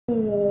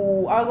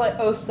I was like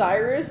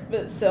Osiris,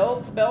 but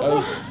spelled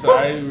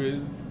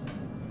Osiris.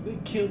 They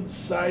killed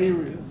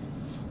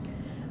Cyrus.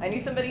 I knew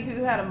somebody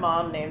who had a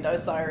mom named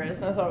Osiris,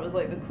 and I thought it was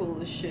like the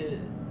coolest shit.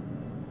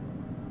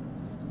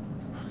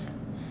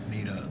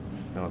 Need a.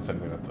 No one said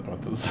anything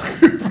about the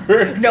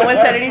Zuckerberg. No one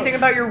said anything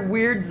about your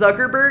weird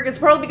Zuckerberg. It's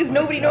probably because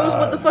nobody knows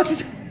what the fuck to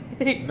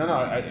say. No,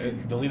 I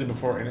deleted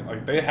before.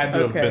 Like they had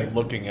to have been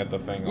looking at the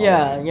thing.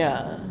 Yeah, already.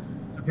 yeah.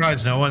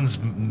 Surprised no one's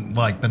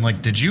like been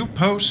like, did you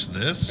post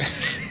this?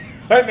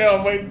 I know.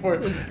 I'm waiting for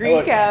it. The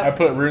screen cap. I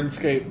put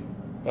RuneScape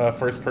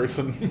first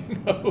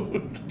person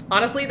mode.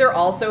 Honestly, they're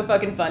all so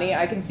fucking funny.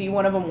 I can see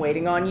one of them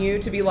waiting on you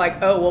to be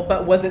like, oh, well,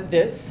 but was it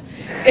this?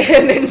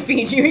 And then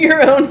feed you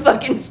your own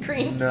fucking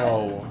screen.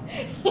 No.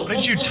 What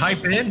did you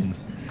type in?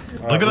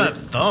 Look at that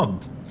thumb.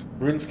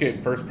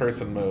 RuneScape first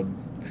person mode.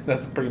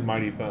 That's a pretty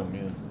mighty thumb,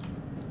 yeah.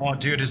 Oh,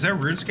 dude, is there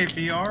RuneScape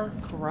VR?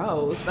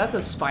 Gross. That's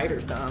a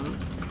spider thumb.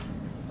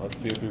 Let's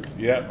see if there's.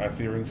 Yep, I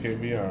see RuneScape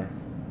VR.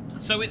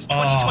 So it's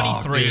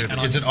 2023.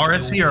 Dude. Is it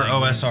RSC or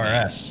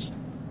OSRS?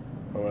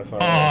 OSRS.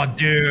 Oh,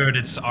 dude,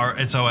 it's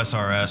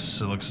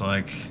OSRS. It looks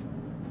like.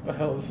 What the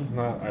hell? This is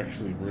not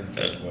actually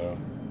RuneScape though.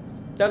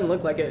 Doesn't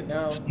look like it,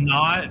 no. It's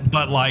not,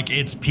 but like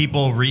it's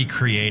people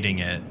recreating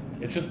it.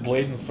 It's just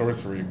Blade and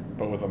Sorcery,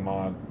 but with a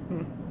mod.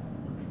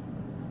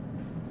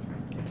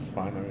 Which is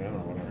fine. I mean, I don't know,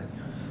 whatever.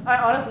 I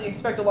honestly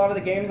expect a lot of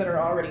the games that are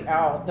already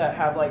out that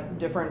have like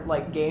different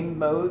like game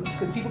modes,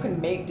 because people can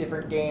make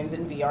different games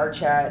in VR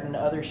chat and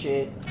other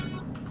shit.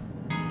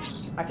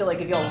 I feel like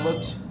if y'all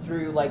looked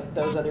through like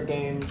those other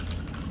games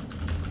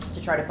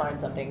to try to find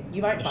something,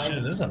 you might find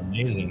Shit, this is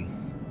amazing.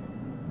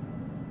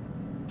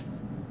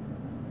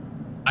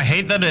 I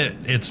hate that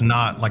it's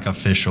not like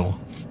official.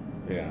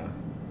 Yeah.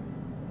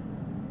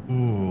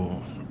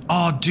 Ooh.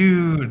 Oh,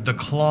 dude, the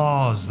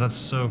claws. That's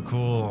so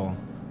cool.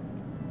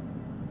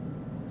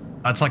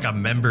 That's like a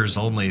members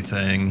only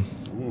thing.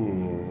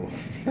 Ooh.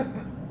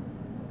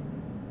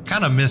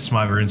 Kind of miss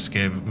my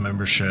RuneScape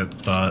membership,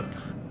 but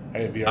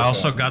Hey, I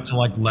also got to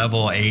like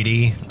level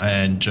 80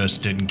 and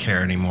just didn't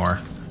care anymore.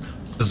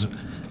 Because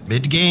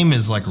mid game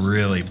is like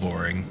really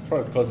boring. That's probably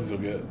as close as you'll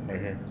get right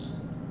here.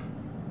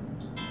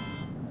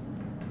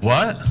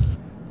 What?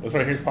 This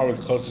right here is probably as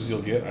close as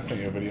you'll get. I sent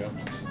you a video.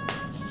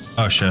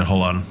 Oh shit,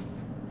 hold on.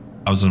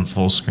 I was in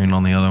full screen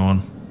on the other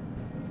one.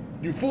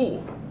 You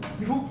fool!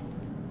 You fool!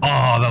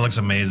 Oh, that looks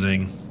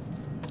amazing.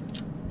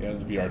 Yeah,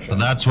 it's a VR chat. So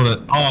that's what it.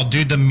 Oh,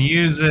 dude, the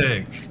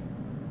music.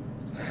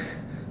 I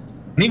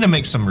need to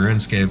make some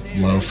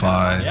RuneScape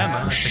lo-fi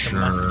for sure.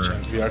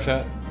 VR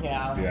chat?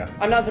 Yeah. Yeah.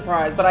 I'm not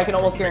surprised, but I can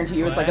almost guarantee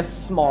you it's like a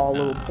small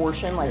little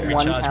portion, like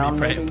one town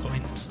maybe.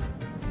 Points.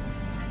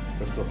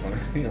 That's still funny.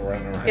 You're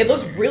running around. It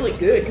looks really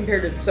good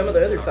compared to some of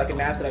the other fucking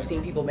maps that I've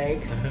seen people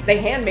make. They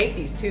hand make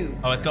these too.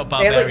 Oh, it's got They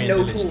have like Barbarian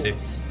no Village too.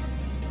 tools.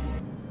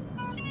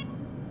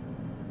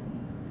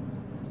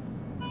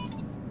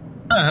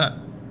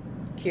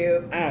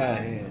 Cute.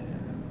 Yeah.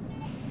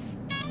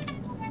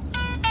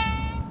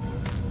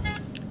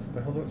 What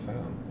the hell does that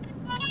sound?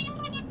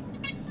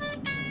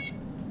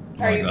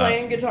 Are you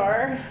playing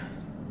guitar?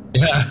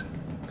 Yeah.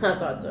 I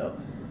thought so.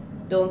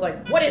 Dylan's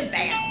like, what is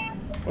that?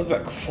 What's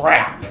that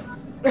crap?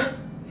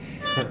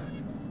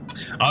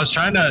 I was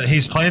trying to.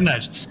 He's playing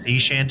that sea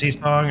shanty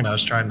song, and I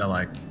was trying to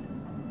like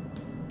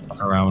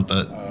fuck around with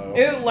it.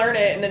 Ooh, learn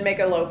it and then make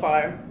a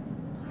lo-fi.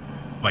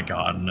 Oh my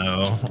god,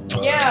 no.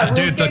 Yeah,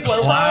 dude, the RuneScape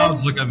lo-fi.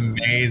 clouds look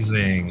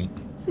amazing.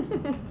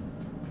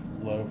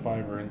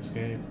 Lo-fi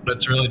RuneScape. But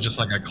it's really just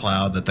like a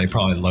cloud that they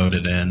probably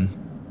loaded in.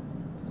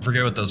 I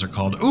forget what those are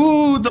called.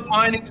 Ooh, the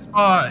mining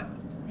spot.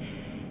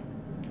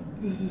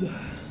 The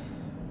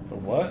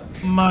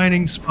what?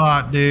 Mining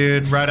spot,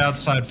 dude. Right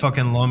outside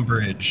fucking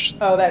Lumbridge.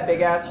 Oh, that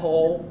big ass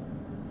hole.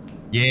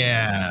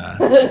 Yeah.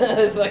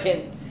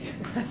 Fucking,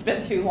 I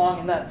spent too long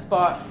in that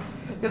spot.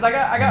 Because I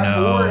got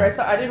bored.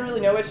 I didn't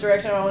really know which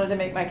direction I wanted to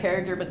make my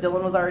character, but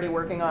Dylan was already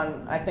working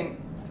on, I think,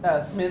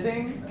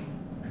 smithing.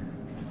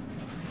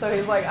 So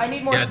he's like, I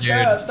need more stuff.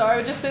 Dude. So I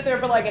would just sit there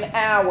for like an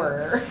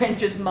hour and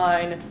just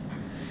mine.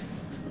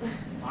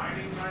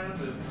 Mining my own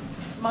business.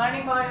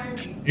 Mining my own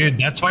business. Dude,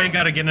 that's why you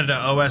gotta get into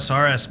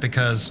OSRS,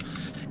 because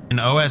in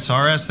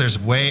OSRS there's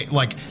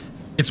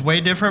it's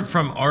way different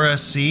from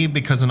RSC,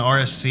 because in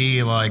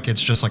RSC, like,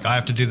 it's just like I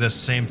have to do this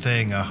same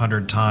thing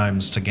 100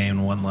 times to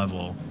gain one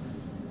level.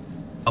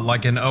 But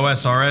like in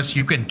OSRS,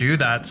 you can do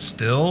that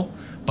still,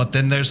 but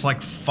then there's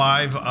like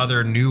 5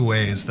 other new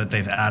ways that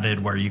they've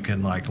added where you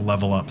can like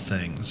level up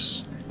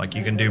things. Like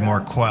you can do more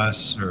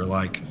quests, or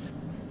like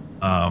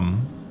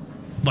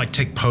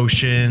take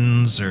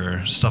potions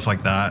or stuff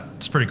like that.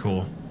 It's pretty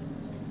cool.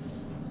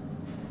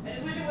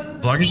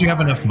 As long as you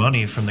have enough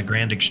money from the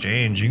Grand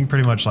Exchange, you can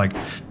pretty much like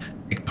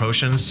make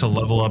potions to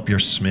level up your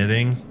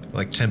smithing,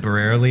 like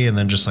temporarily, and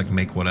then just like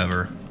make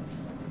whatever.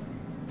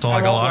 So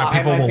like a lot of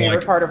people will like. My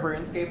favorite part of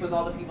RuneScape was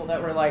all the people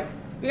that were like,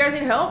 "You guys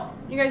need help?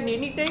 You guys need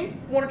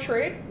anything? Want to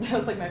trade?" That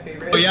was like my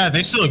favorite. Oh yeah,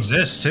 they still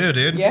exist too,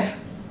 dude. Yeah.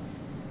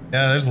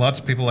 Yeah, there's lots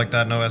of people like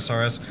that in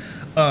OSRS.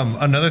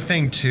 Another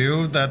thing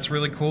too that's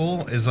really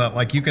cool is that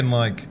like you can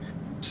like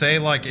say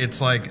like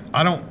it's like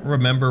I don't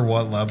remember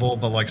what level,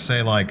 but like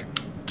say like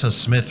to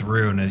Smith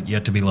Rune, you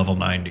have to be level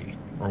 90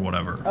 or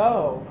whatever.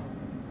 Oh.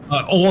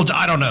 Old,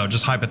 I don't know,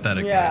 just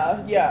hypothetically.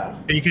 Yeah, yeah.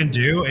 What you can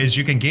do is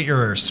you can get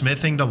your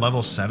smithing to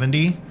level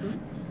 70,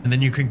 and then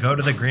you can go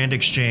to the Grand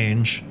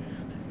Exchange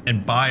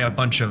and buy a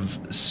bunch of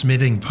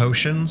smithing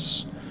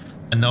potions,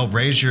 and they'll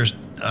raise your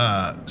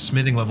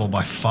smithing level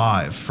by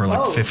 5 for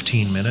like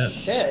 15 minutes.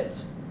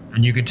 Shit.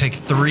 And you could take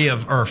 4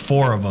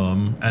 of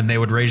them, and they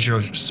would raise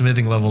your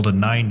smithing level to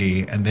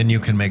 90, and then you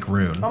can make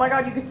rune. Oh my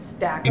god, you could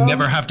stack You them?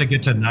 never have to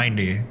get to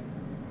 90.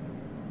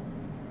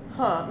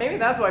 Huh, maybe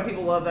that's why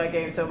people love that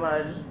game so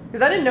much.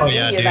 Because I didn't know any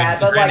of dude,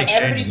 that, the but Grand like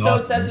everybody Exchange is still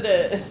awesome. says it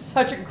is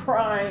such a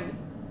grind.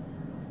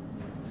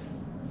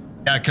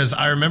 Yeah, because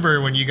I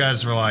remember when you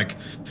guys were like,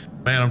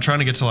 man, I'm trying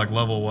to get to like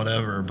level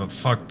whatever, but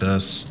fuck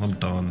this, I'm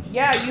done.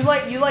 Yeah, you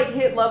like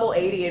hit level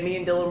 80, and me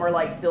and Dylan were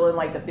like still in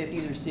like the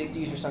 50s or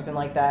 60s or something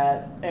like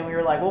that, and we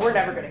were like, well, we're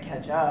never gonna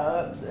catch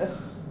up. So.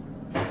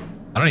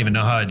 I don't even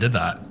know how I did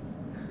that.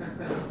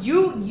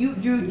 Dude,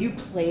 you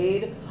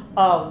played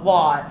a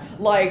lot.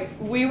 Like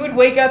we would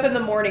wake up in the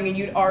morning and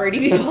you'd already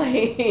be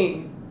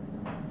playing.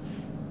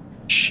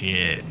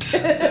 Shit.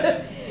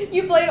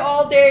 You played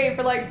all day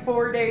for like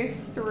 4 days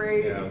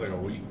straight. Yeah, it was like a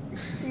week.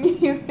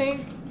 You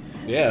think?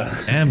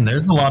 Yeah. Damn,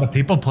 there's a lot of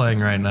people playing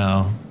right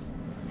now.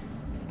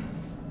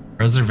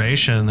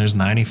 Reservation, there's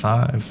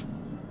 95.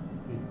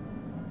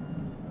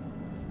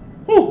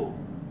 Woo.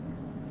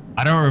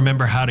 I don't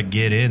remember how to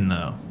get in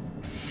though.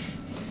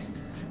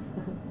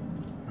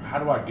 How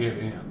do I get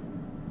in?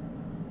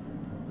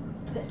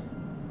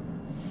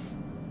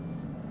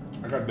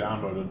 I got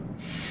downvoted.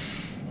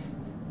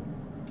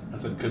 I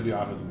said could be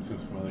autism,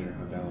 seems familiar,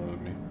 and it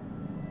downloaded me.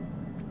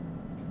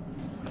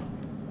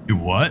 You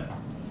what?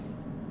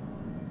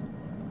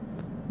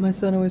 My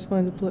son always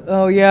finds a place.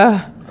 Oh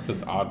yeah. I said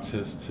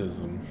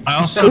autistism. I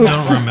also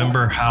don't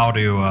remember how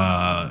to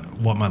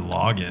what my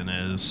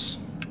login is.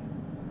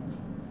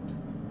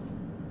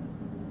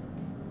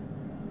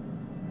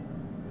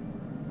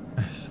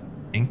 I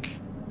think.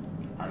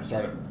 Alright,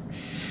 start it.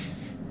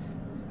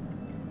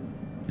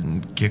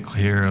 Didn't get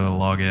clear to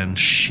log in.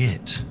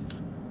 Shit.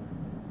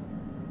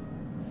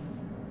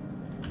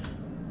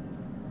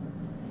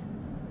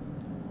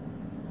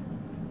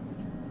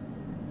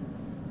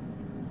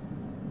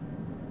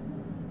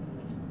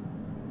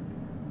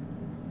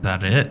 Is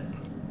that it?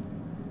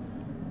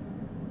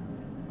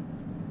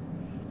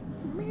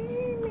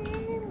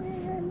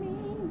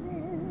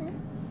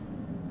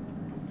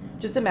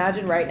 Just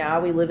imagine right now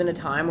we live in a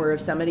time where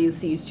if somebody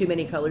sees too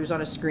many colors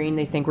on a screen,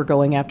 they think we're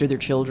going after their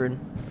children.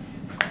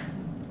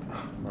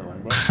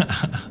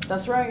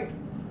 That's right.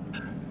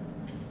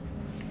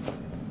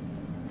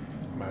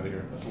 I'm out of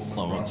here. That's what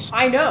Well, I'm once.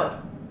 I know.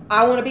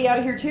 I want to be out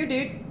of here too,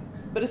 dude.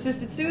 But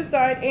assisted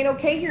suicide ain't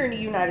okay here in the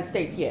United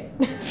States yet.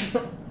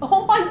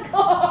 Oh my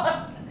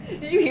god!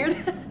 Did you hear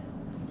that?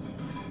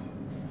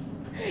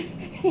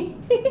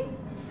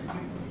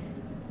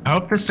 I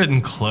hope this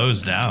didn't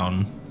close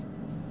down.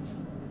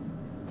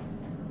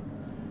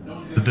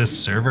 Did this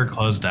server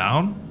close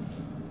down?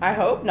 I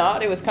hope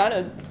not. It was kind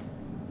of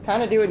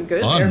doing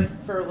good there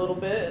for a little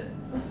bit.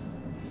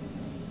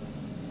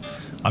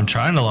 I'm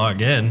trying to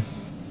log in.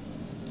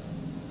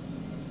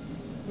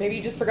 Maybe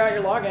you just forgot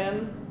your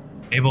login.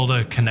 Able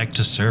to connect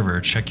to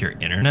server. Check your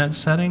internet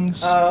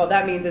settings. Oh,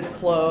 that means it's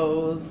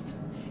closed.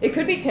 It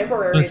could be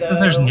temporary, It says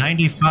though. there's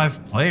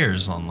 95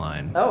 players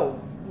online. Oh,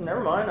 never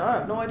mind. I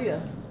have no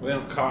idea. They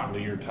don't cotton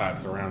to your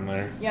types around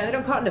there. Yeah, they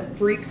don't cotton to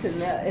freaks in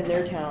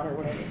their town or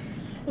whatever.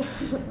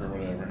 Or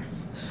whatever.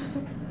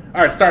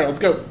 Alright, start it. Let's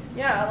go.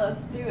 Yeah,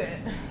 let's do it.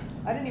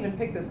 I didn't even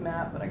pick this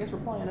map, but I guess we're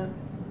playing it.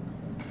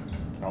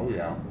 Oh,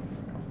 yeah.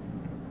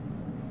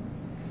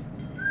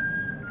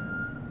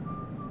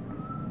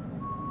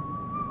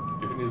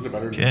 Do you think these are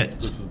better than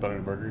this is better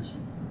than burgers?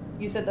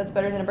 You said that's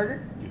better than a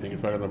burger? Do you think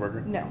it's better than a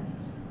burger? No,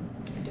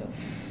 I don't.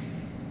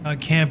 It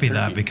can't be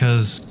that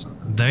because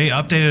they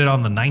updated it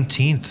on the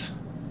 19th.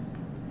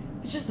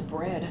 It's just the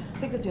bread. I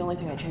think that's the only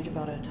thing I change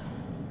about it.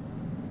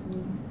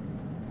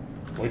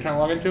 What are you trying to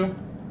log into?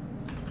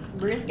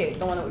 RuneScape,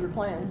 the one that we were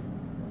playing.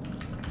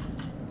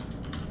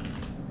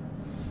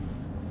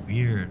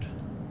 Weird.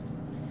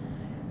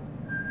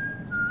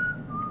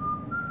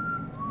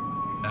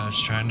 I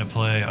was trying to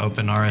play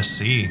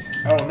OpenRSC.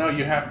 Oh, no,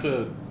 you have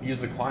to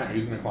use the client. Are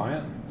you using the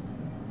client?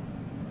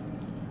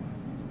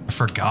 I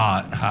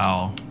forgot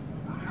how.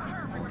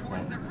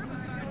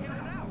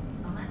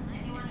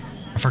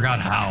 I forgot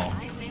how.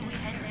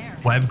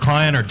 Web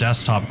client or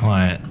desktop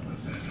client?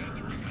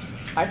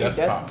 I think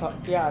Desktop.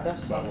 desktop. Yeah,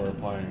 That's desktop. what we're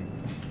playing.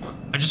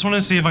 I just want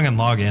to see if I can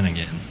log in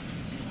again.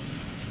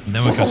 And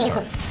then we can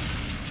start.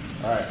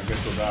 Alright, I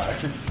guess we'll die.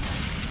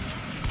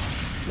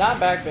 Not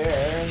back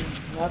there.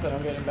 Not that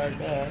I'm getting back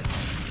there.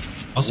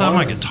 Also have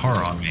my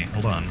guitar on me.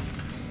 Hold on.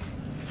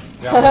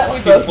 Yeah, We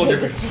both pull your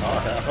did. guitar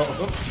out.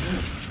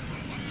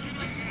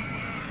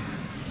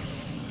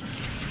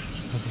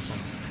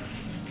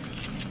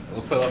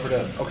 Let's play Left 4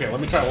 Dead. Okay, let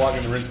me try to log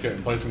into RuneScape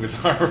and play some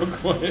guitar real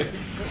quick.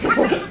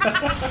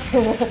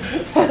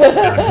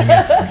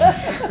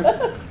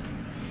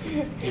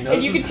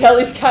 And you can tell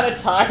he's kind of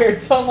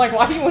tired, so I'm like,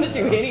 why do you want to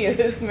do any of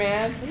this,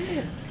 man?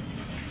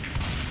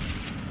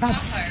 I'm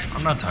tired.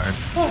 I'm not tired.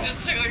 I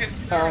just took like a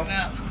 2-hour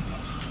nap.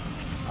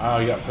 Oh,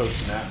 you got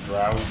post-nap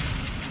drowse.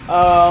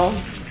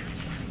 Oh.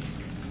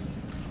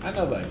 I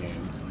know that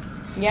game.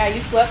 Yeah, you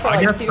slept for I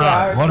like guess 2 not.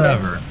 hours.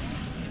 Whatever.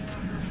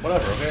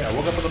 Whatever, okay? I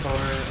woke up with a boner,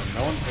 and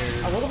no one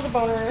cares. I woke up with a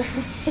boner.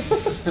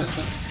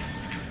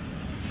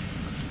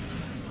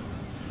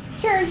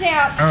 Turns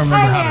out, I remember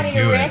I'm how out to of do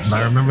it. erection.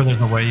 And I remember there's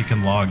a way you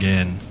can log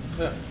in.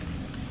 Yeah.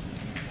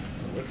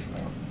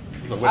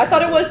 I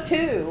thought it was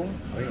too.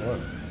 I think it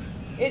was.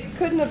 It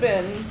couldn't have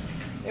been.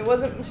 It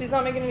wasn't. She's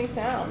not making any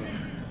sound.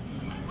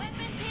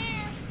 Weapons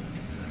here.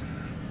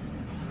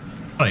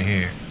 Right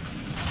here.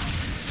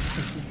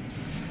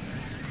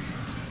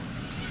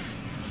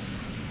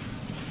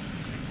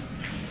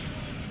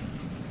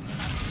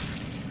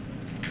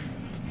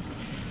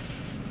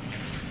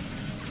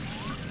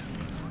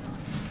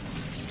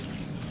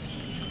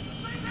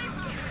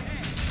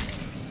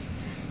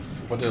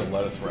 What did it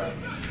let us wrap?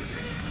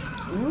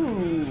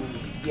 Ooh,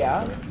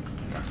 yeah.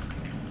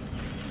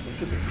 These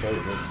just are so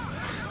good.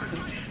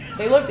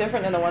 They look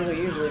different than the ones we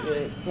usually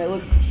do. They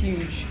look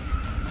huge.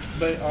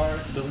 They are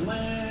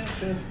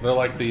delicious. They're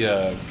like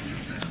the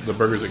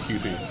burgers at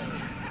QP.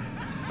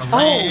 The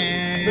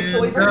the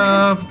soy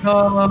land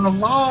of the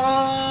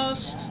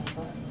lost.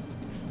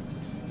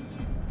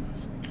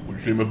 What you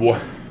see, my boy?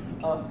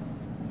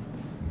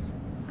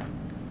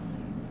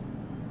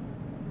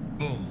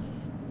 Boom.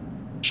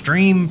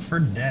 Stream for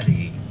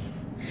Daddy.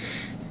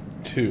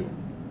 2.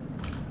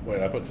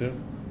 Wait, I put 2?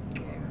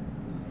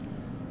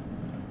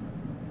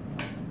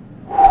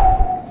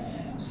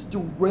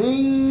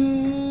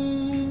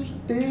 Strange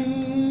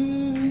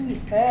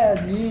thing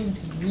happening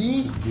to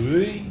me.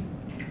 Good.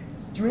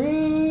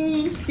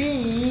 Strange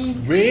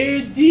thing.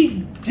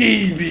 Randy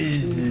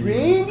David.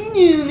 Randy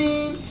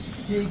Newman.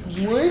 Take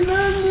one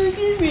more look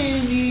at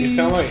Randy. You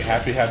sound like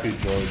Happy Happy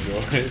Joy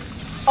Joy.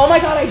 Oh my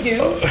god, I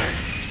do.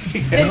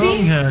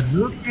 Young,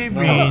 look at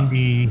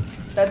Randy.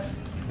 That's.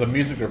 The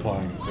music they're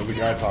playing. There's a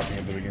guy talking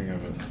at the beginning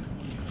of it.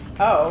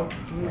 Oh.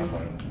 I'm not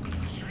playing it.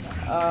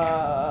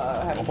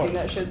 Haven't seen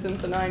that shit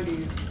since the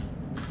 90s.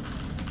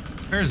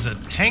 There's a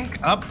tank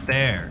up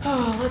there.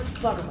 Oh, let's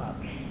fuck him up.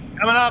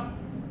 Coming up.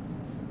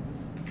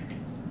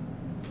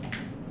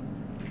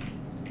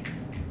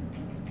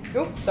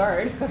 Oop,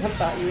 sorry. I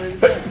thought you were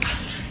dead.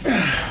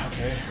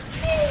 Okay.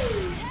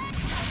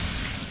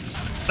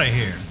 Right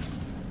here.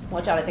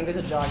 Watch out, I think there's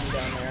a jockey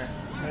down there.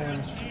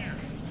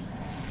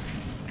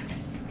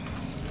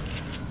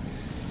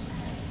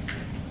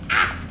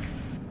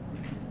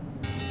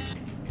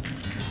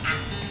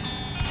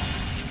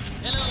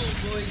 Hello,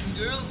 boys and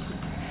girls.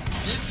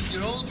 This is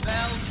your old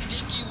pal,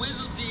 Stinky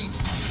Whizzleteeth.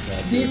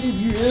 This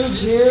is your old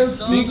This girl, is a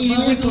song Stinky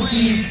about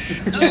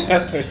Whistleteeth. No,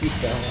 That's what you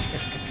sound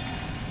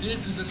like.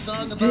 this is a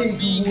song about Take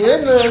being one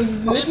happy.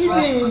 look That's at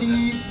right.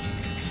 Randy.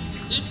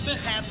 It's the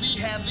happy,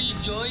 happy,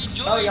 joy,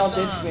 joy Oh, y'all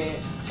song. ditched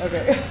me.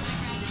 Okay.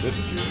 This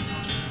is you.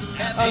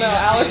 Happy, Oh, no,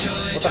 happy, Alex. joy,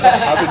 What the joy,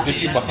 hell? How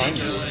did you behind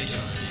you?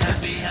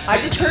 I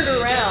just turned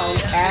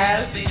around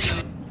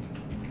as.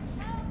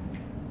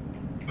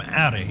 I'm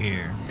out of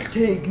here.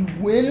 Take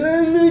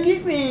one look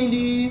at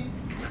Randy.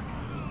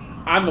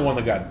 I'm the one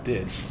that got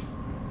ditched.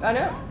 I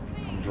know.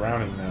 I'm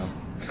drowning now.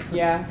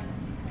 Yeah.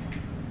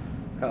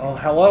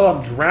 Hello,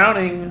 I'm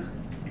drowning.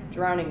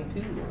 Drowning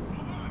pool.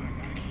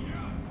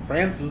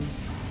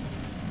 Francis,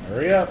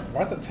 hurry up.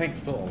 Why is that tank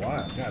still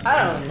alive? God I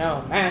damn. don't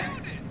know, man.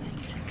 What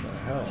the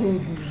hell?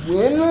 Take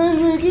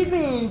one look at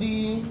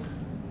Randy.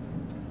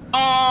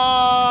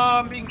 Oh,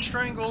 I'm being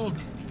strangled.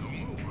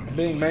 I'm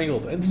being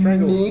mangled and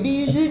strangled. Maybe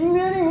you shouldn't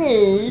run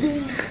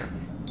ahead.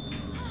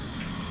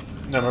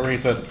 No, remember he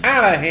said,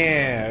 out of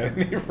here!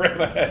 And he ran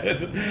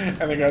ahead and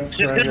they got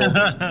strangled.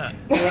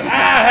 He went,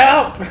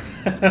 help!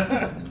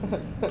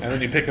 And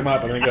then you pick him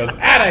up and then he goes,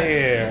 out of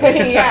here!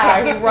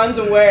 Yeah, he runs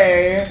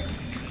away.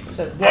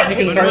 Said, What? He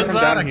can When start it was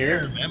from that? down I here.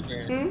 can't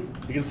remember.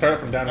 You can start it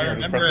from down I here.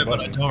 and just remember press it, the but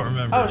I button. don't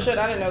remember. Oh shit,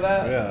 I didn't know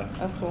that. Yeah.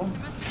 That's cool.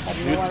 Had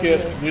no New idea.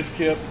 skip, new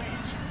skip,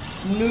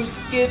 New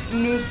skip,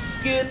 new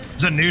skip.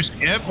 There's a new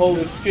skip.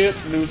 new skip,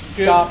 new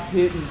skip. Stop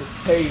hitting the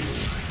table.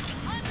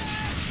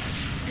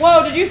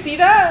 Whoa, did you see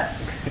that?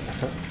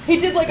 He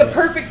did like a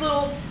perfect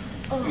little.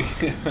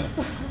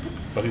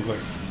 But he's like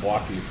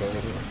blocky, so it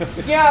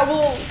wasn't. Yeah,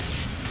 well,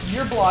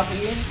 you're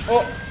blocky.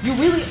 Oh, you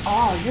really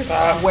are. You're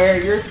Stop.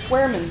 square. You're a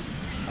squareman.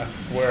 I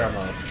swear I'm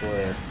not a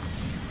square.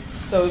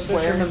 So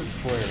square. Fisherman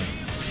square.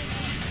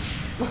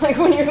 Like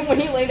when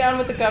you lay down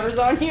with the covers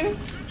on you,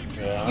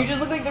 Yeah. you just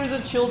look like there's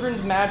a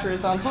children's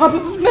mattress on top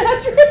of a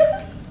mattress.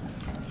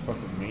 That's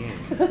fucking mean.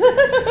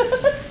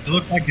 You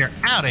look like you're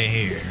out of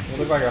here. You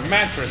look like a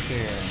mattress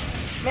here.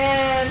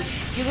 Man,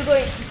 you look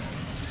like,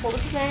 what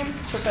was his name?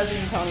 Professor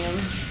Utonium.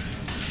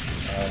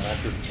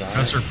 Mattress giant.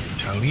 Professor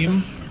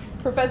Plutonium?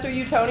 Professor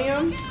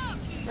Utonium?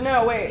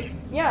 No, wait.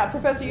 Yeah,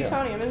 Professor Yeah.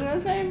 Utonium, isn't that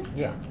his name?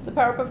 Yeah. The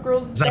Powerpuff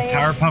Girls. Is that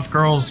band? Powerpuff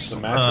Girls? The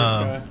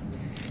mattress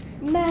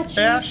Mattress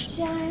Ash?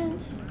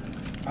 giant.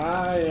 guy.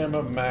 I am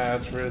a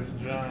mattress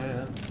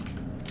giant.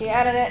 He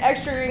added an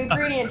extra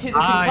ingredient to the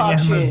I am a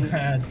concoction.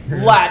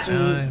 mattress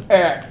Latin giant.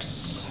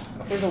 X.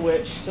 There's a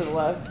witch to the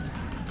left.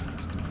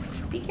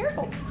 Be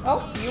careful.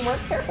 Oh, you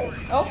weren't careful.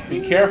 Oh.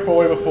 Be careful,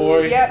 way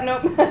before. Yep,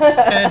 nope.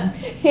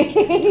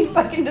 He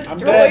fucking destroyed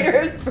dead.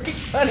 her. It was pretty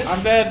funny.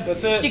 I'm dead.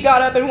 That's it. She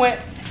got up and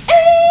went,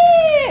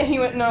 eh! He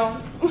went, no.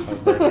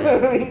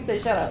 Okay. He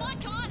said, shut up.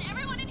 Come on,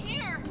 everyone in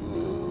here.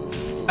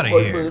 Out of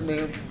here.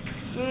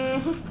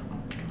 Mm-hmm.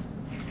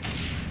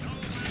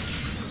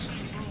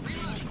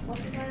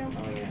 What's his name?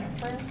 Oh, yeah.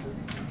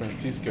 Francis.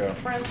 Francisco.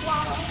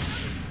 Francois.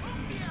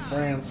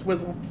 Fran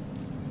Swizzle.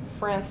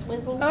 France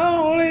Swizzle.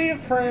 Only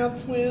Fran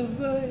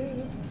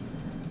Swizzle.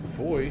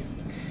 Boy.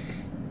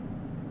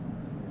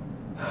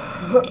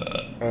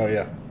 Oh,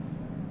 yeah.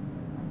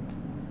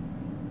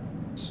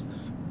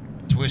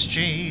 Swiss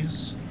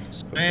cheese.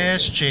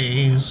 Swiss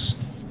cheese.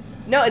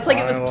 No, it's like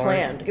it was I like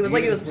planned. It was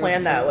like it was eating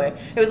planned that food.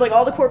 way. It was like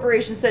all the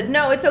corporations said,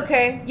 no, it's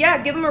okay.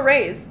 Yeah, give him a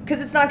raise.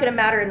 Because it's not going to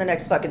matter in the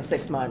next fucking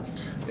 6 months.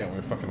 Yeah,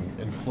 we fucking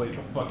inflate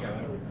the fuck out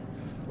of everything.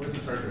 Where's the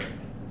treasure?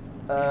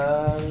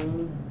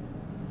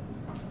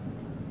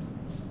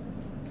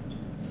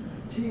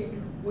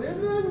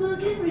 When I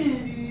look at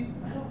me.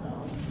 I don't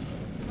know.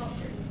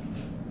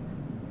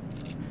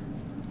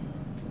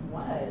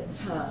 What?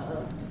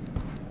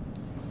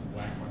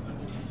 Whack my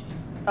nipple.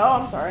 Oh,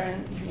 I'm sorry. I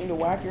need to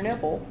whack your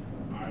nipple.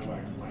 I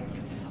whacked my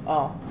nipple.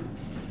 Oh.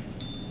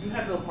 You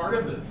had no part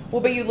of this.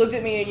 Well, but you looked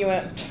at me and you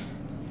went,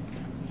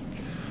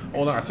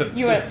 Oh no, I said.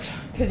 you went,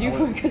 because you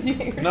I went- hate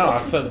yourself. No,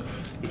 I said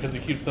because he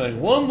keeps saying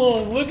one more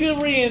look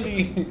at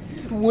Randy,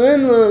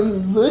 One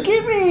look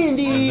at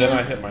Randy. and then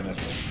I hit my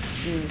nipple.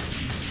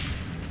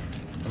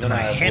 And then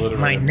I hit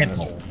my obliterated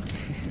nipple.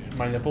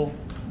 My nipple.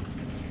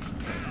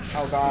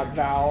 Oh God,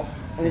 Val.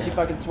 And then she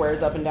fucking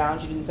swears up and down.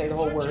 She didn't say the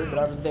whole word, but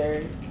I was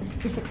there.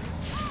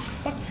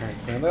 Fuck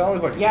Terrence, man. They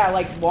always like. Yeah,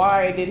 like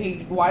why did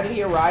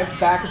he arrive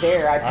back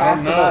there? I passed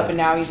him know. up and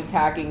now he's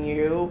attacking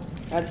you.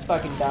 That's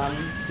fucking dumb.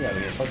 Yeah, they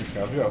fuck these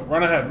guys. We go.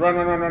 Run ahead. Run,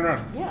 run, run, run,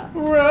 run. Yeah.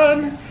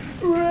 Run,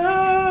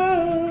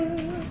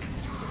 run.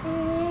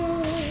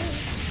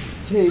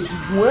 Take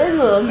one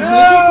look.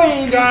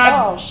 Oh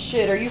God. Oh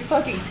shit, are you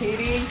fucking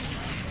kidding?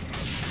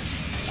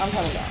 I'm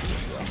coming down.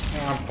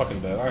 Oh, I'm fucking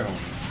dead. I don't.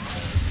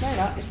 No, you're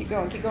not. Just keep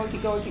going, keep going,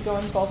 keep going, keep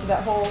going. Fall through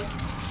that hole.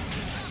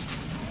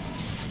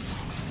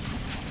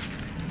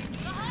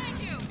 Behind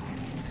you.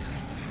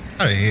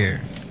 Out of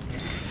here.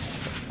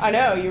 I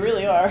know, you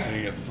really are. And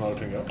you get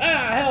smoked and go.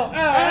 Ah, hell, ah,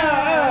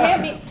 Ah, ah,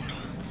 hit me.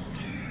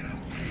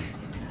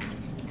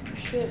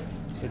 Shit.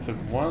 They took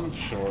one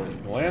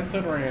short. Glance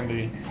at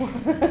Randy.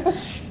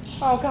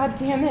 Oh God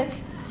damn it.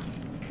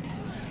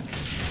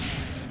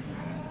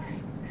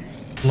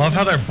 Love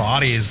how their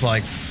bodies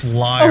like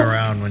fly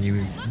around when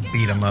you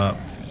beat them up.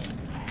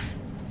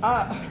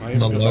 Now you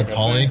The feel low like a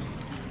poly. thing.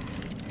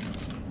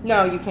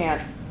 No, you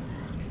can't.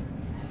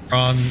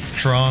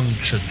 Tron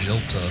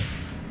Chagilta.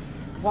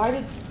 Why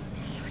did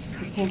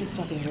this tank is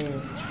fucking weird? Yeah, you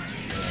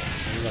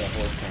got a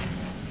horse coming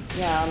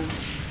Yeah,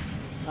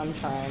 I'm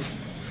trying.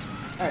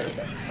 Alright,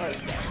 okay. Alright,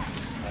 okay. now.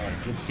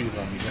 Alright, good speed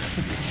on you guys.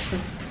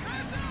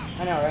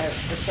 I know, right?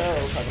 We're so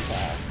fucking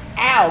fast.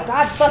 Ow!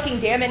 God fucking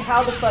damn it!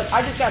 How the fuck?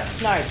 I just got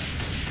sniped.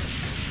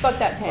 Fuck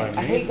that tank.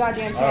 By I me? hate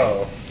goddamn tanks.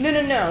 Oh.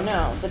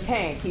 No. The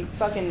tank. He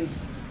fucking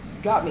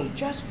got me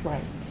just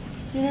right.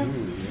 You know?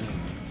 Ooh, yeah.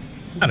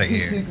 Out of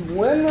here. Take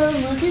one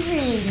look at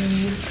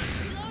Randy.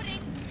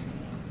 Reloading.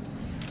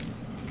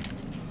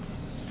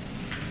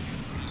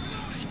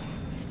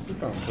 Who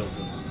found kills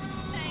it?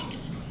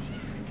 Thanks.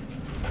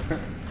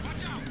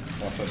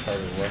 Watch that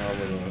target run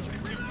over the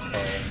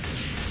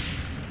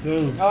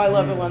Oh, I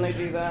love it when they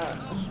do that.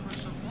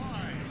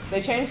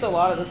 They changed a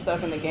lot of the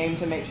stuff in the game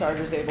to make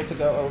chargers able to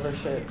go over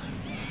shit.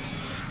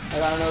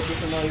 Like, I don't know if you're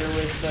familiar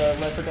with the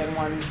Left 4 Dead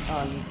 1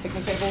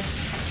 picnic tables.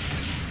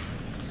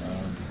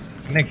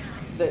 Nick,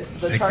 The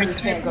Picnic chargers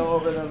can't table? go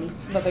over them,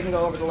 but they can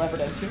go over the Left 4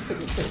 Dead 2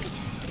 picnic tables.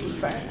 It was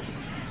bad.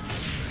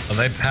 well,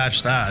 they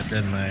patched that,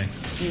 didn't they?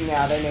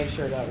 Yeah, they made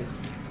sure that was.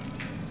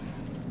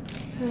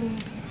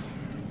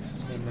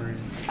 memories.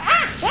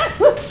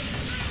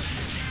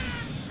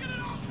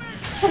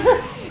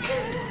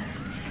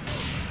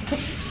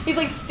 He's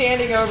like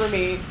standing over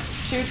me,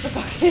 shoots the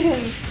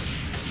fucking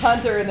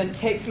hunter, and then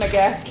takes my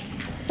gas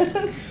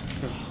can.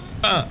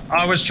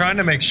 I was trying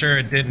to make sure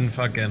it didn't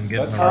fucking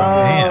get in the That's wrong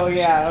Oh hands.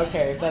 yeah,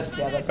 okay, that's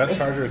That good.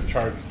 charger is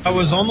charged. I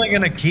was only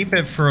gonna keep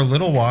it for a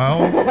little while.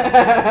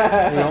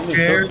 We only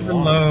Share took the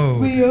one.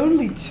 load. We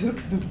only took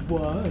the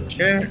one.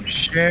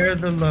 Share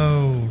the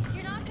load.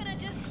 You're not gonna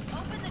just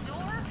open the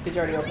door? Did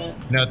you already open it?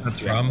 You know what that's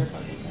from?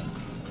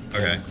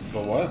 Okay.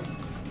 But what?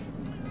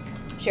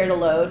 Share the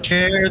load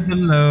Share the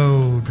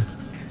load.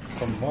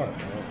 From what?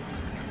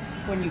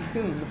 when you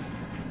coon.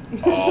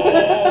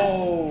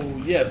 Oh,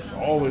 yes.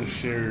 Always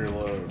share your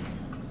load.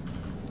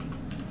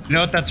 You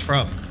know what that's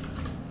from?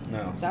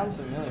 No. Sounds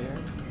familiar.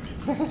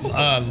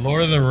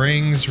 Lord of the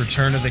Rings,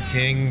 Return of the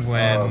King,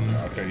 when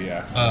Okay,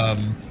 yeah.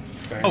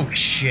 Same. oh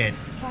shit.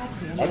 God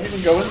damn Why'd it. you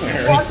even go in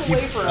there? Walk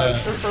away from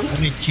us. Or from When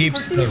he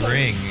keeps the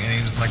ring,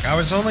 and he's like, I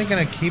was only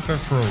gonna keep it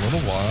for a little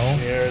while.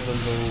 Share the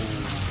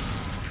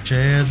load.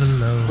 Share the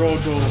load.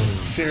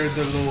 Frodo, share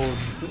the load.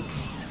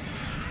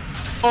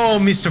 Oh,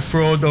 Mr.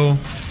 Frodo.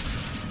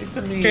 It's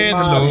a me, Share the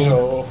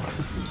Mario.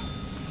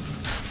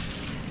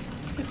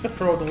 It's the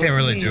Frodo. Can't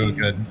really do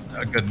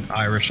a good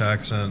Irish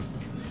accent.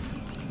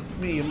 It's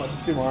me,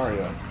 let's do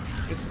Mario.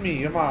 It's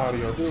me,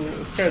 Mario.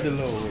 Share the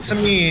load. It's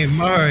me,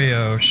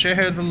 Mario.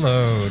 Share the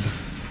load.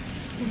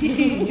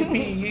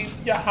 Yippee,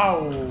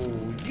 yow,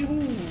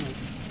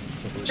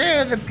 yoo.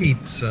 Share the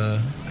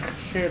pizza.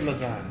 Share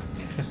lasagna.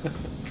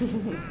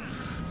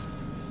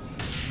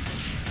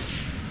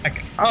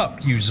 Back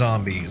up, you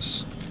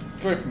zombies.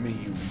 Get away from me,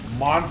 you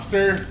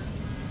monster.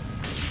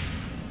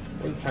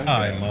 Where's the tank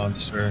Hi, at?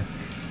 monster.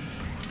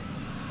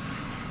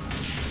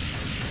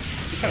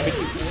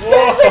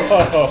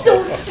 Whoa!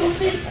 So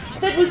stupid.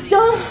 That was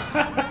dumb.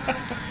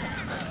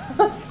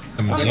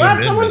 I'm I'm zoomed glad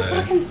in someone today.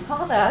 fucking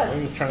saw that.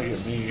 He was trying to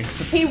get me.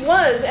 He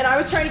was, and I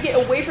was trying to get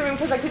away from him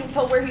because I couldn't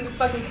tell where he was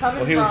fucking coming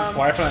Well, he from. was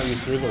swiping at you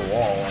through the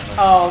wall.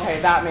 Oh, okay,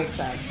 that makes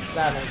sense.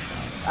 That makes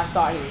sense. I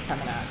thought he was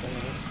coming after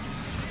me.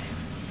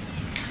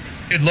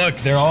 Dude, look,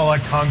 they're all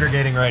like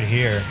congregating right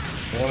here.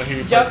 I want to hear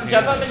you Jump press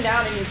up me. and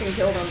down, and you can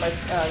kill them by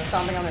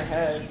stomping on their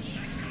heads.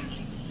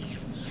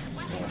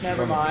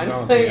 Never mind.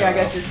 No, Yeah, I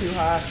guess you're too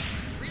hot.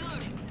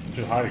 I'm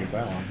too high to get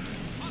that one.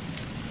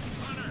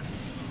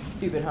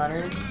 Stupid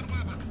hunter.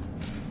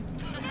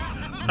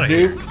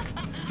 Nope.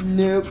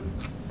 Nope.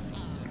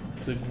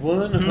 It's like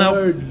one Nope.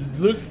 hard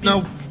look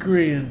Nope.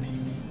 granny.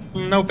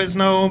 Nope is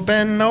nope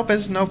and nope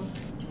is nope.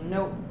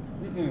 Nope.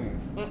 Mm-mm.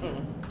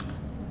 Mm-mm.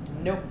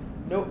 Nope.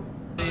 Nope.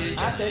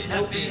 I said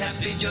nope.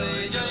 Happy, joy,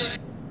 joy.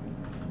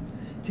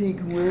 Take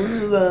one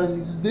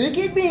along. Look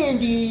at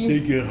Randy.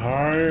 Take it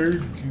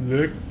hard,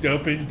 look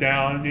up and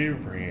down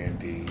at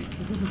Randy.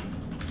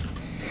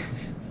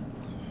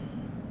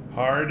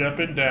 Hard up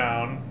and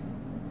down.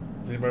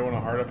 Does anybody want a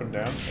hard up and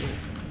down?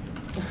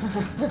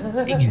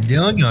 He's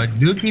doing a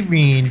look at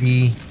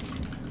Randy.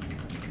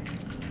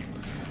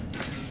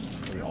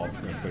 Are we all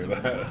just gonna say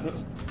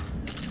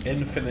that?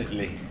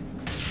 Infinitely.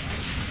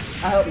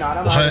 I hope not.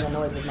 I'm What? already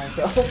annoyed with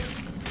myself.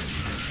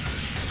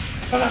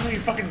 Come on, you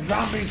fucking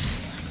zombies!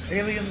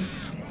 Aliens!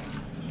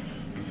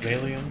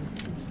 Aliens?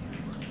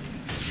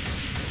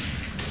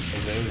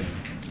 Aliens.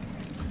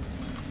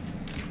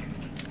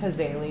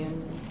 Hazalian.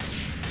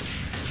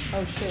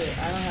 Oh shit, I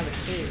don't have a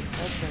kit.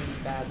 That's gonna be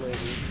bad, lady.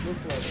 This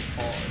level's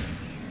hard.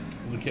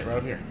 There's a kit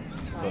right here.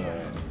 Oh,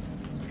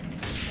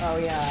 Oh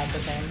yeah, I have the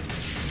thing.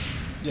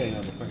 Yeah, you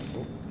know the thing.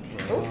 Oh.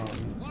 Oh.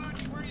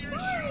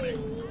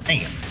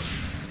 Damn.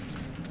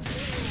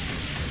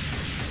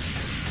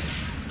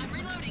 I'm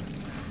reloading.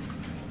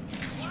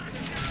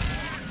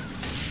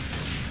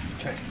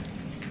 Check.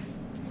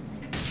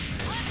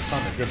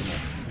 Found a good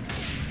enough.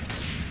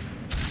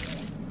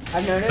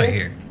 I've Right noticed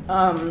here.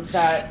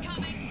 that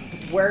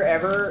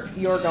wherever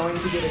you're going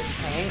to get a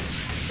tank,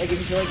 like if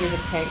you feel like there's a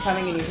tank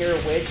coming and you hear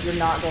a witch, you're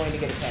not going to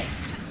get a tank.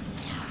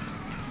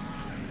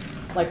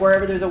 Like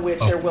wherever there's a witch,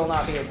 Oh. there will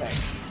not be a tank.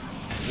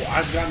 Well,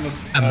 I've gotten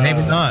the.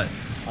 Maybe not.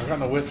 I've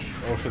gotten a witch.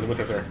 Oh shit, the witch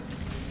right there.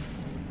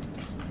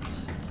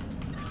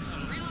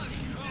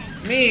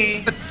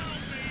 Me!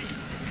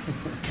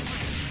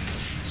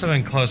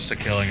 Something close to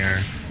killing her.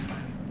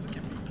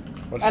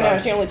 What I know,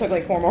 size? she only took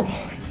like 4 more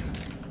bullets.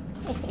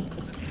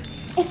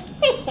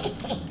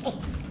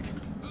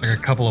 Like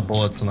a couple of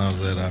bullets and that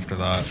was it after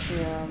that.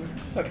 Yeah.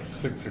 It's like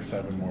 6 or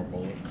 7 more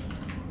bullets.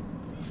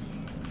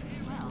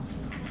 Well,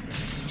 this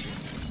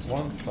is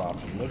One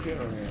soft. Look at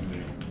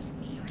Randy.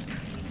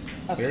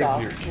 A There's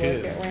soft your look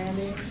kid. at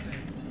Randy.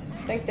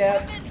 Thanks,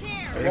 Dad. Weapons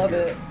here. I There's love your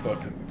it.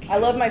 Fucking I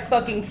love my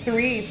fucking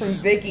 3 from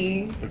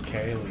Vicky. The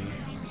Kaylee.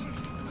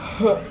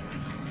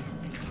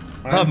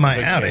 Love my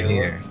name's out of Michaela.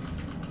 here.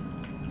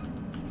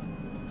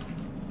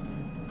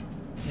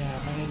 Yeah,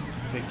 my name's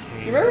Vicky.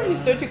 You remember if you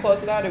stood too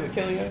close to that, it would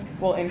kill you?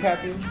 Well,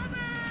 incap you.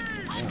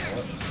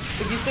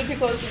 If you stood too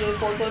close to the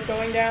forklift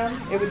going down,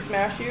 it would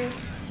smash you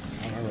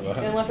I remember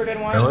that. in Left 4 Dead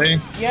 1.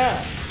 Really? Yeah.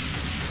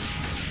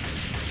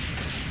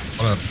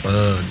 What a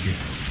bug.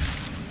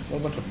 A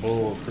bunch of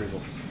bull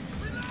crizzle.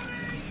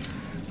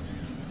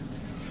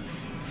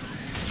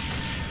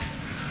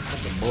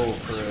 Bunch of bull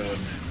crud.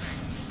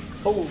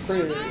 Bull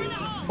crew.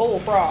 Bull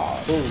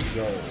frog. Bull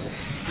go.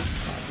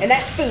 And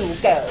that's fool's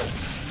gold.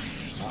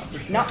 Not for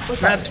sale. Not for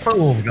sale. That's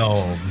fool's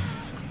gold.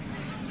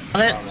 On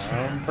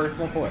my own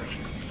personal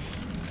collection.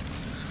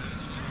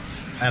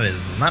 That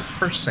is not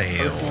for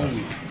sale. Personal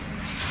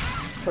use.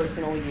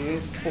 Personal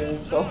use.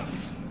 Fool's gold.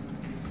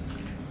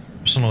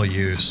 Personal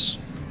use.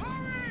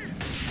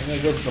 And then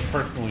it goes to the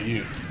personal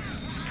use.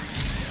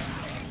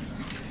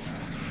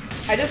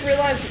 I just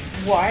realized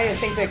why I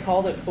think they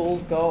called it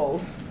fool's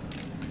gold.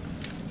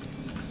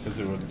 Because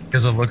it would.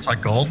 Because it looks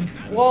like gold?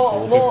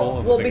 Well, fool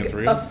people and think it's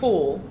real? a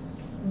fool.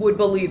 would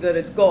believe that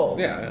it's gold.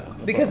 Yeah.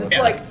 Because it's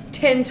like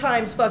 10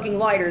 times fucking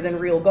lighter than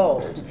real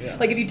gold. Yeah.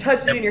 Like if you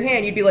touched it in your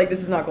hand, you'd be like,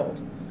 this is not gold.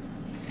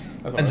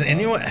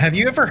 Have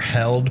you ever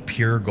held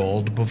pure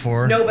gold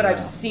before? No, but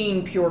I've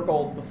seen pure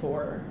gold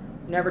before.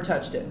 Never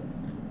touched it.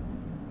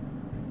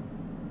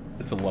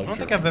 It's a I luxury. don't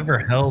think I've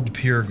ever held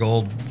pure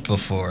gold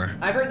before.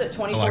 I've heard that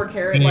 24 Like,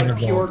 karat seen like it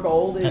pure all.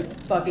 gold is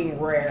fucking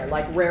rare,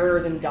 like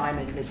rarer than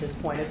diamonds at this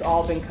point. It's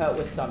all been cut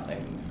with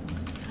something.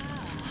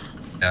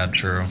 Yeah,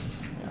 true.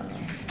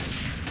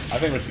 I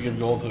think we should give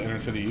gold to inner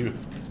city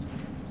youth.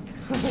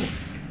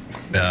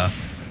 Yeah.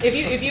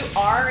 If you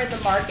are in the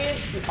market,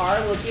 you are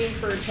looking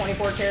for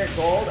 24 karat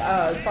gold.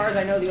 As far as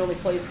I know, the only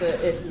place that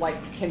it like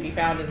can be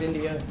found is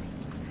India.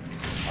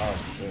 Oh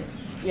shit.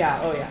 Yeah.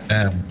 Oh yeah.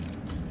 Damn.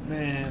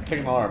 Man,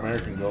 taking all our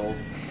American gold.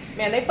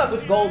 Man, they fuck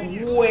with gold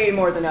way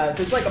more than us.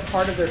 It's like a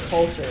part of their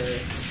culture.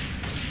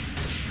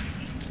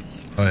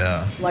 Oh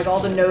yeah. Like all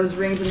the nose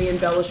rings and the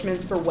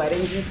embellishments for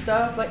weddings and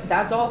stuff. Like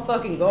that's all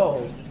fucking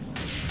gold.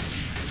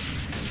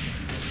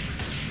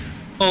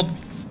 Gold.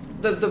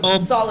 The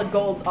Gold. solid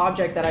gold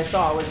object that I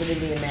saw was an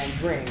Indian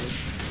man's ring.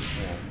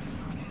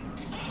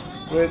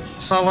 Which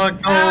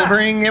Solid gold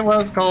ring. It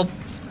was gold.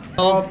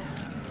 Gold.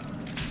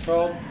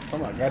 well,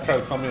 come on, guy tried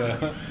to sell me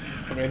a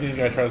some Indian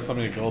guy tried to sell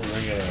me a gold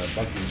ring at a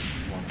Buc-ee's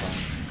one time.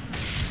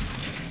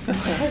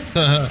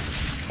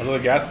 I was at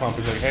a gas pump.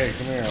 He's like, "Hey,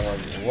 come here." I'm like,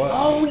 "What?"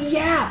 Oh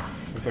yeah,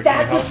 He's like,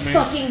 that "Can you was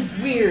help me?"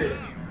 fucking weird.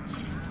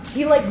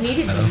 He like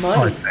needed the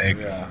money,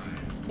 Yeah.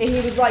 and he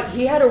was like,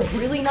 he had a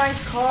really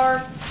nice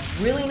car,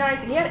 really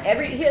nice.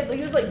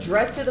 He was like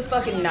dressed to the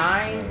fucking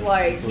nines.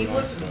 Like he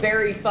looked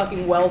very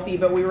fucking wealthy.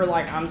 But we were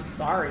like, I'm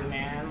sorry,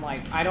 man.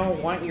 Like I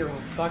don't want your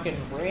fucking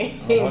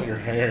ring. I want your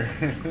hair.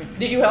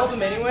 Did you help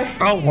him anyway?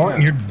 I don't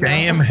want your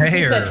damn He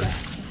hair. said that.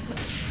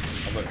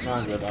 I was like, "No,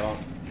 I'm good. I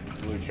don't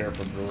really care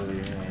for jewelry."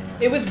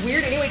 It was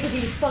weird anyway because he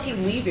was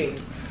fucking leaving.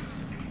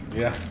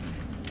 Yeah.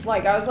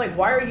 Like I was like,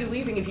 why are you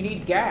leaving if you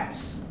need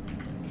gas?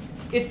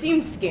 It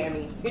seemed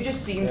scammy. It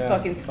just seemed Yeah,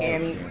 fucking it's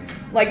always scammy.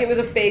 scammy. Like it was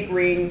a fake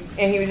ring,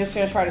 and he was just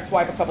gonna try to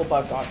swipe a couple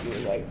bucks off you.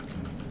 Like,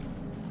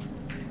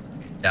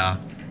 Yeah.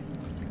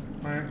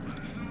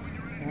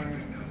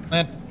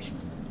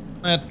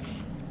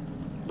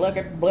 look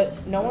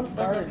at no one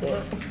started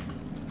it.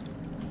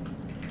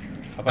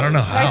 I don't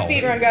know how. Nice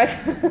speed run, guys. I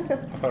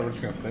thought we were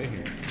just gonna stay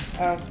here.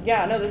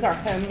 Yeah, no, this is our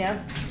home now.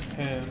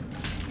 And,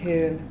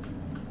 Home.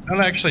 I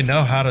don't actually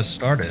know how to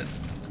start it.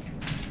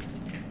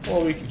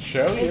 well, we can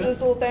show It's you. this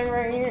little thing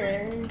right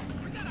here.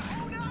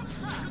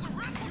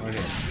 Right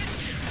here.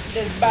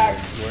 This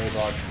box. Gray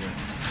box here.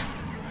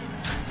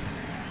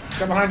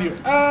 Come behind you.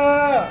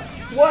 Ah!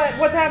 What?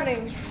 What's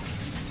happening?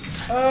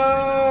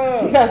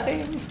 Ah!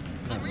 Nothing.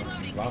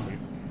 Zombies.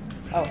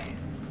 Oh.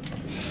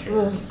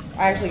 Ugh.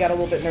 I actually got a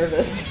little bit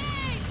nervous.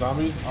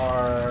 Zombies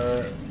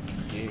are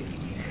gay.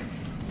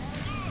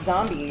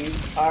 Zombies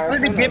are. Where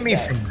did it get me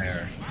homosex. from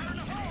there?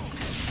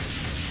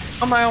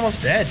 How am I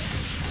almost dead?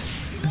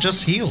 It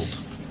just healed.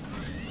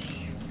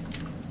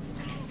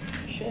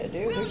 Shit,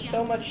 dude, there's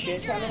so much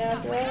shit coming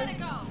after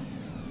us.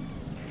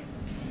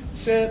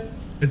 Shit.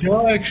 I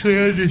don't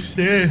actually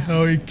understand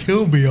how he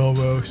killed me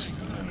almost. So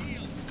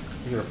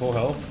you're full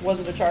health? Was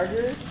it a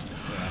charger?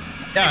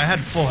 Yeah, I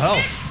had full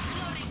health.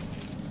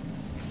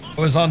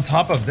 I was on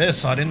top of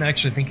this, so I didn't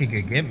actually think he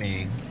could get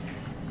me.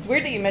 It's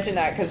weird that you mentioned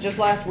that because just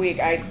last week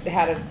I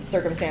had a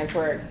circumstance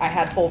where I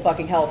had full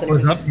fucking health and it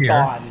was up just here.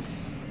 gone.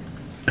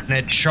 And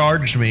it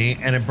charged me,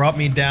 and it brought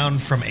me down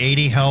from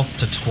 80 health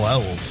to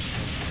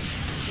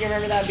 12. You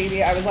remember that,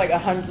 BB? I was like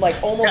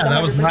almost Yeah,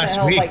 that was 100% last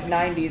health, week. like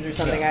 90s or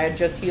something. I had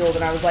just healed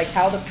and I was like,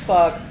 how the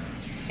fuck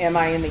am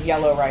I in the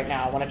yellow right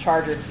now? When a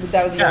charger,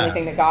 that was the only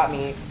thing that got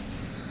me.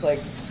 It's like,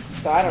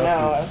 so I don't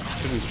know.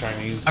 Could be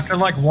Chinese. After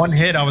like one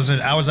hit, I was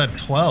at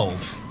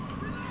 12.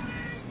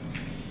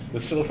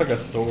 This shit looks like a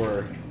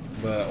sore.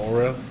 The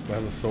auras that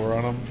have a sore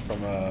on them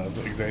from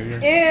Xavier.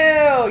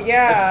 Ew,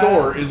 yeah. A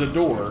sore is a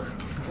door.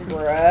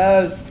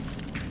 Gross.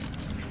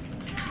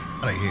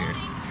 Out of here.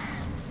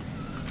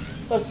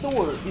 A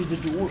sword is a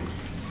door.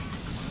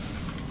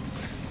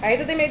 I hate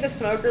that they made the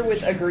smoker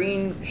with a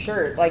green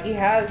shirt. Like he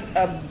has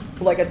a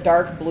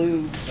dark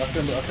blue That's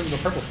in the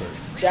purple shirt.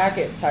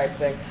 jacket type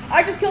thing.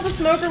 I just killed a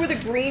smoker with a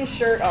green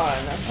shirt on.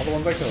 All the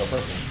ones I kill are purple.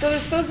 So they're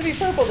supposed to be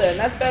purple then.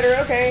 That's better.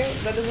 Okay,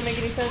 that doesn't make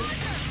any sense.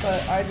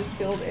 But I just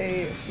killed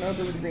a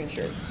smoker with a green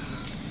shirt.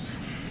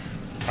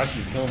 How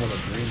should you kill him with a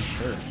green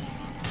shirt?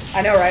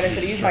 I know, right? I should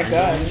have used my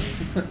gun.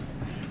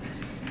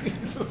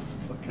 Jesus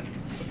fucking.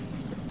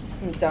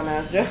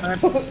 Dumbass Joe.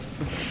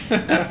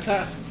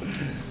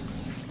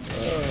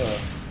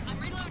 I'm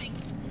reloading.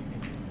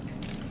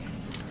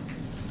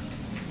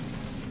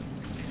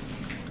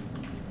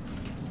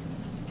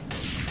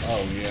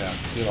 Oh yeah,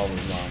 get all those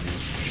zombies.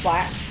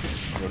 Splat.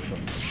 Push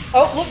them.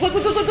 Oh,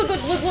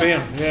 look. See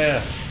him?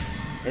 Yeah.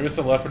 Maybe it's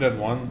the Left 4 Dead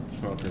 1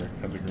 smoker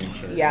has a green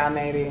shirt. Yeah,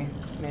 maybe.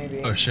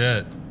 Oh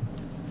shit.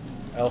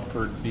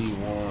 Alfred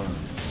D1.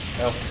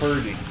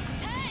 Alfredy.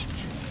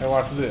 Hey,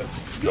 watch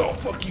this. Yo,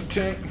 fuck you,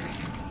 tank.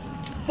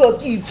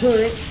 Fuck you,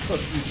 turret. Fuck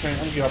you, Tank.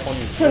 I'm gonna get up on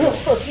you.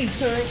 Fuck you,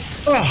 turret.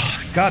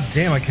 Oh, god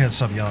damn, I can't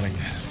stop yawning.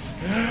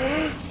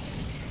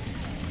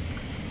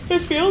 It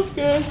feels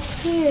good.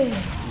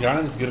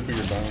 Yawning is good for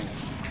your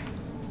bones.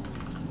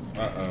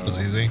 That was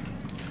easy.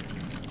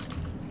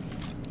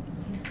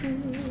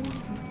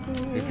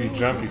 If you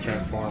jump, he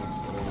transforms.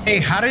 Hey,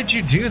 how did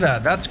you do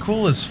that? That's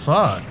cool as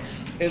fuck.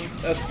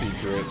 It's a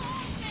secret.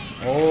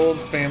 Old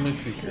family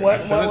secret. What- I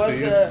sent what it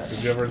was to you. it?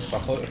 Did you ever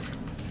install it?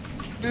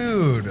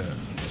 Dude.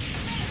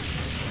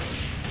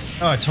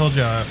 Oh, I told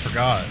you I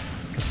forgot.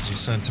 Because you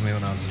sent it to me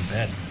when I was in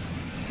bed.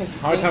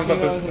 How many times are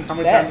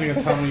you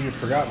gonna tell me you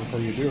forgot before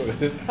you do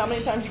it? How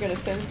many times you gonna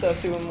send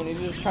stuff to him when he's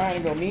just trying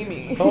to go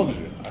me? I told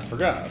you. I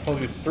forgot. I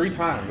told you 3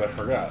 times. I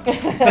forgot.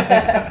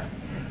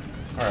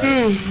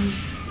 Alright.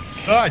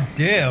 God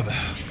damn.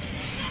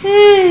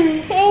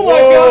 Oh my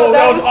Whoa, god,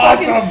 that was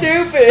awesome. fucking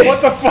stupid.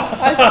 What the fuck?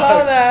 I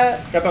saw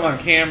that. Got that on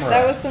camera.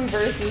 That was some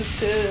versus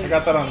shit. I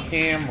got that on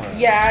camera.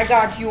 Yeah, I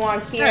got you on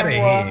Get camera.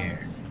 out of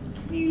here.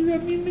 You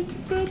got me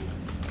Mr. Bubs.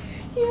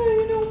 Yeah,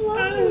 you know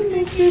what?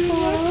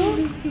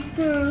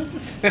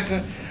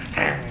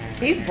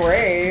 He's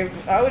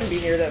brave. I wouldn't be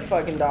near that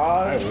fucking I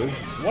dog. would.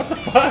 What the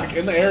fuck?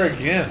 In the air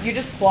again. You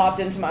just plopped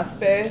into my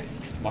space.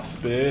 My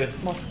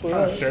space. My Trying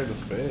to space. share the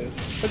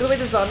space. Look at the way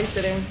the zombie's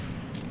sitting.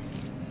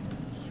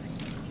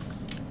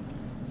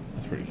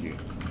 That's pretty cute.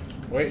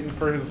 Waiting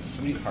for his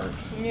sweetheart.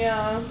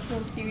 Yeah,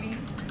 little cutie.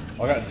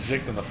 Oh, I got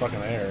jigged in the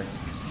fucking air.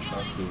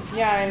 That's cool.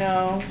 Yeah, I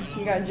know.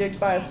 You got jigged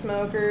by a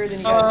smoker, then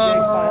you got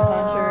jigged by a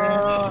hunter. I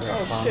got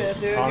Oh punked- shit,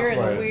 dude, punked you're in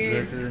by the a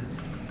weeds. jigger.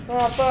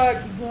 Oh fuck.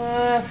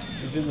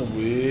 He's in the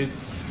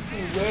weeds.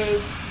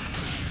 Good.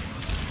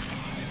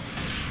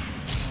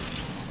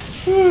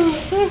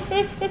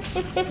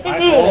 I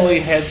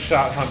only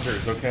headshot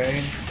hunters,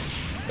 okay?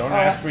 Don't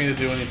ask me to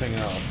do anything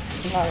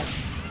else. Alright.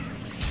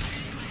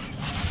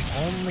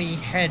 Only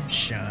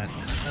headshot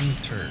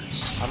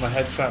hunters. I'm a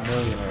headshot Yeah, I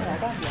millionaire.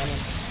 got you on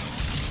it.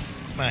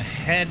 I'm a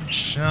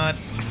headshot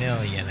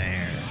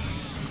millionaire.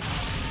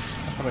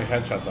 That's how many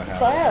headshots I have.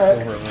 Fuck.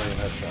 Over 1 million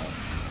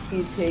headshots.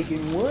 He's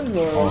taking one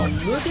long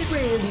look at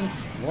Randy.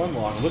 One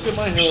long. Look at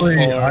my head. Actually,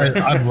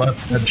 I've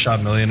left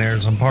Headshot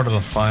Millionaires. I'm part of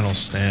the final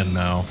stand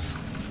now.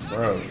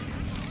 Bro,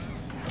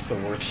 that's the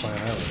worst plan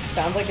ever.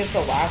 Sounds like it's the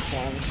last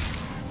one.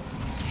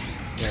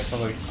 Yeah, it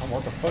sounds like, oh,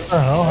 what the fuck?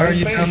 the hell? How are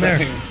you down there?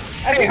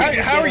 I didn't Hey,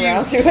 even how are get you?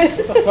 around to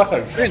it. What the fuck?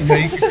 I didn't know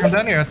you could come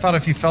down here. I thought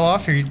if you fell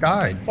off here, you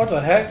died. What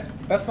the heck?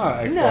 That's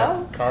not an Xbox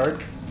No.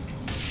 card.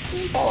 You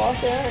can fall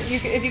off there.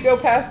 If you go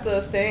past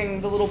the thing,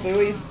 the little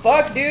buoys.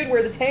 Fuck, dude,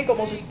 where the tank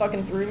almost just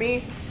fucking threw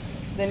me.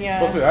 Then yeah.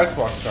 Supposed to be an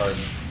Xbox card.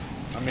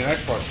 I mean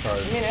Xbox card.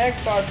 I mean,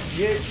 Xbox,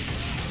 dude.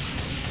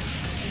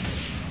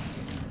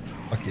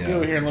 Fuck Get over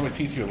yeah. here and let me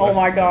teach you a Oh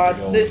lesson. my god,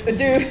 big old-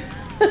 dude.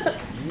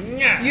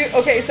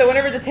 Okay, so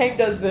whenever the tank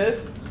does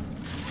this,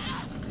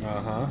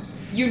 Uh-huh.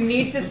 you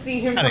need to see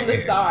him Outta from the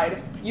here.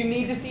 side. You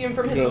need to see him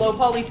from his Goes- low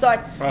poly side.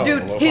 Oh,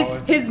 Dude, low his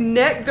poly? his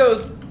neck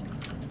goes.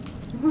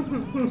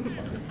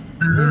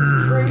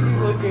 It's crazy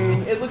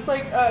looking. It looks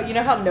like you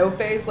know how No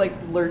Face like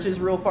lurches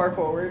real far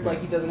forward, like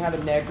he doesn't have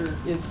a neck or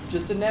is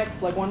just a neck,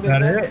 like one big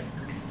That neck. it?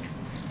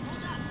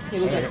 He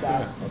looks Yeah, like that's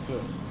that. it.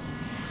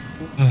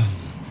 That's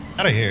it.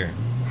 Out of here.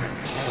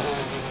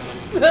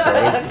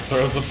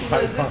 Throws the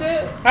pipe. Is this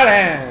it?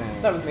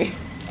 That That was me.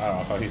 Oh,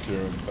 I thought he threw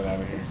it and said out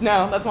of here.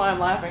 No, that's why I'm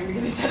laughing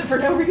because he said it for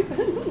no reason.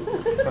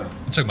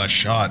 I took my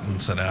shot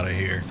and said out of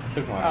here. I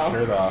took my Oh.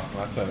 shirt off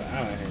and I said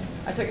out of here.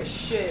 I took a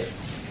shit,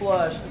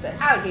 flush, and said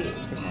out of here.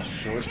 I took my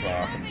shorts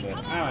off and said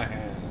out of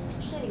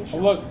here. Oh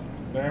look,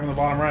 they're in the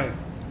bottom right,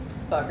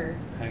 Fucker.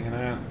 hanging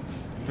out,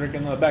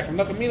 drinking the back of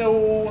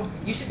Camino.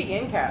 You should be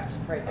in capped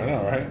right I there.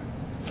 know, right?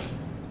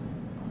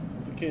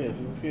 It's a kid.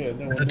 It's a kid.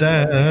 No one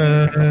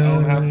Da-da-da.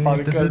 own house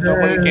party because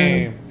nobody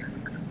came.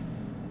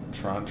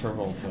 Tron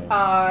Travolta.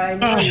 I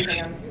know you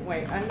can.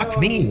 Wait, I know Fuck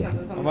you me. said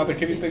this on I'm not the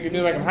kid you think you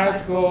do back in high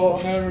school.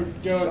 I'll never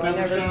go, So I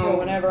never show. go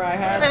whenever I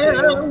had No,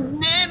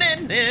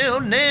 to. no,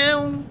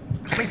 no.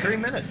 23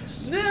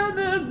 minutes. No.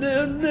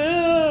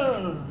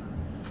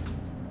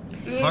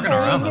 Fucking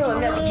around with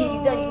I'm not the kid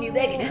you thought you knew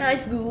back in high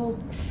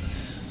school.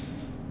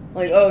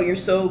 Like, oh, you're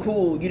so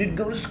cool. You didn't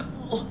go to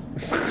school.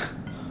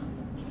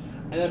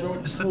 I never went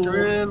to It's the school.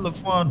 thrill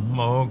of one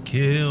more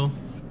kill.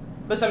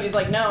 But somebody's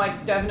like, no, I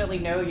definitely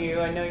know you.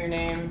 I know your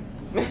name.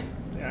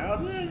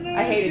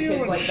 I hated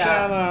kids like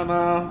that.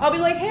 I'll be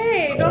like,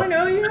 hey, don't I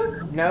know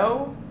you?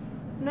 No.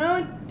 No,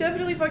 I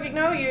definitely fucking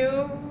know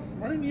you.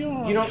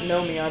 You don't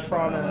know me, I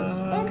promise.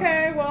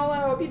 Okay, well, I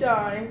hope you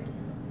die.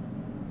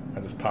 I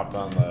just popped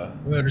on the.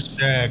 What a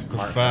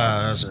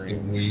sacrifice to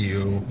Screen.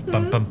 you.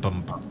 Bum, bum,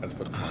 bum, bum. I just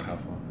put Smart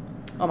House on.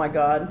 Oh my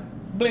god.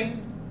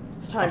 Bling.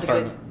 It's time I'm to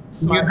starting get it.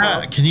 smart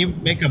house. Can you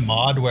make a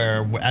mod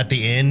where at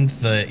the end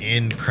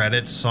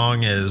credits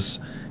song is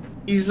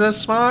 "He's a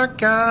smart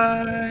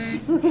guy"?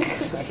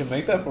 I can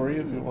make that for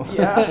you if you want.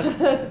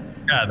 Yeah.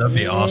 Yeah, that'd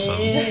be awesome.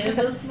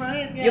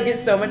 You'll get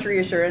so much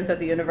reassurance at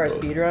the end of our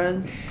speed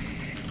runs.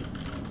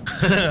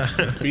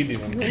 Speed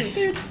demon.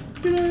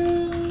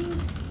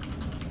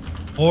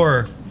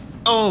 Or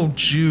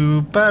Don't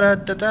you,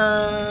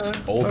 ba-da-da-da.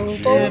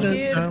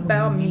 Forget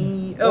about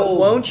me. Oh,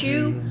 won't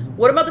you?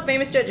 What about the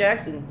famous Jet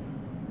Jackson?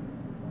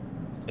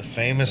 The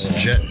famous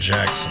Jet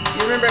Jackson.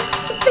 You remember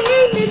the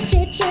famous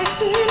Jet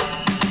Jackson?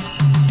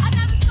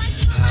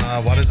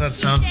 Why does that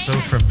sound so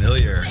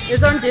familiar? It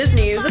was on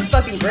Disney. It was a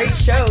fucking great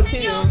show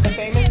too. The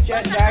famous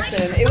Jet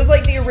Jackson. It was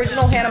like the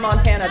original Hannah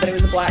Montana, but it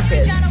was a black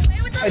kid,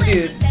 a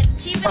dude.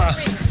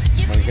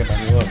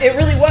 It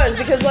really was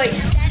because like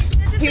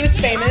he was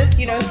famous,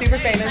 you know, super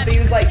famous, but he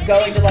was like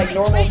going to like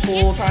normal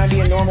school, trying to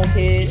be a normal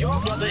kid.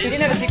 He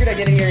didn't have a secret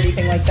identity or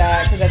anything like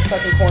that because that's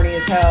fucking corny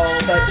as hell.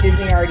 But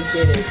Disney already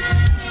did it.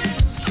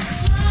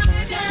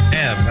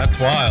 Damn, that's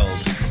wild.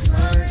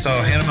 So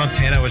Hannah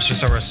Montana was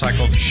just a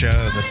recycled show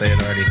that they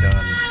had already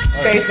done.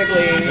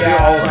 Basically,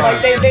 yeah.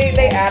 Like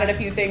they added a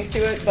few things to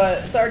it,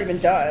 but it's already been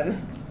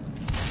done.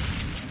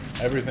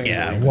 Everything.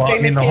 Yeah, well, I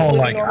mean the whole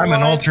like I'm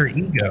an alter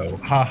ego,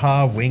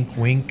 haha, wink,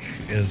 wink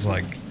is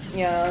like.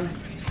 Yeah,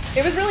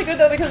 it was really good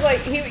though because like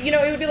he, you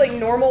know, it would be like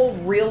normal,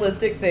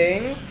 realistic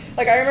things.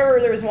 Like I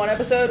remember there was one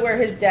episode where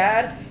his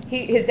dad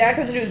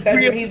comes into his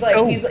bedroom. He's like,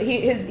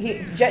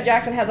 Jet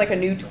Jackson has like a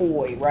new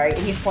toy, right?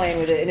 And he's playing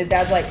with it, and his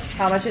dad's like,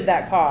 "How much did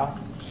that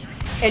cost?"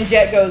 And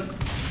Jet goes,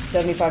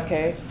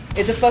 $75K.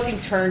 It's a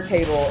fucking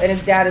turntable. And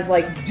his dad is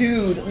like,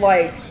 dude,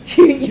 like,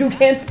 you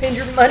can't spend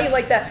your money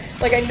like that.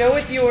 Like, I know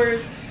it's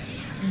yours,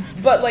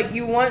 but like,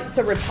 you want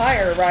to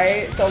retire,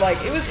 right? So like,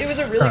 it was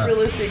a really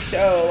realistic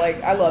show.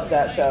 Like, I love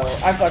that show.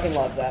 I fucking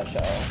love that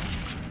show.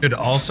 Dude,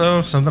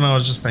 also, something I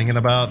was just thinking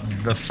about,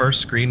 the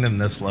first screen in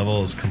this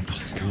level is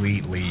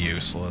completely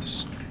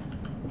useless.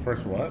 The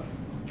first what?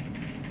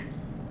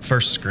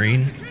 First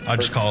screen? I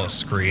just call it a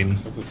screen.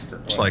 What's a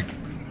screen? It's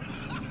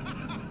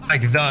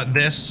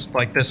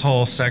like this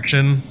whole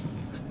section.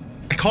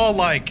 I call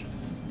like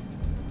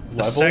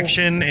a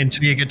section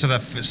until you get to the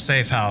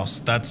safe house.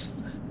 That's,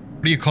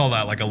 what do you call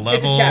that? Like a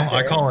level?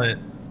 I call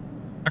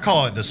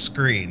it the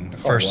screen.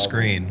 First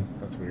screen.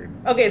 That's weird.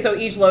 Okay, so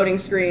each loading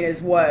screen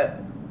is what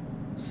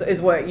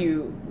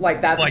you like.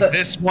 That's like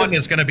this one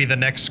is going to be the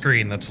next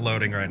screen that's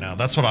loading right now.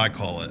 That's what I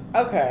call it.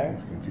 Okay.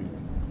 That's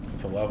confusing.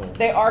 It's a level.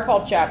 They are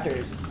called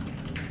chapters.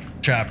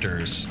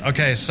 Chapters.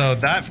 Okay, so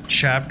that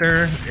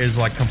chapter is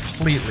like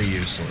completely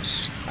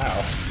useless.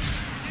 Ow.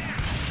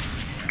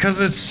 Because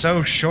it's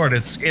so short.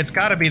 It's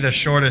got to be the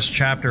shortest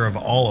chapter of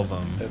all of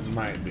them. It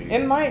might be.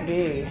 It might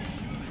be.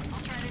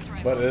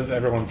 But it is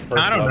everyone's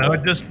first. I don't know.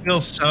 It just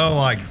feels so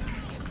like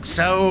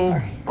so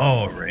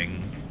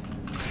boring.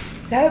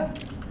 So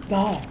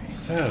boring.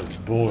 So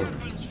boring.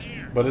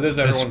 But it is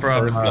everyone's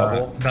first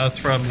level. That's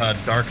from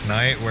Dark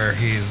Knight, where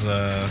he's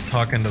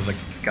talking to the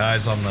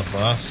guys on the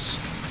bus.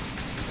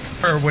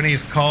 Or when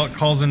he's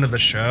calls into the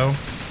show,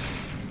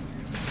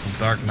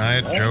 Dark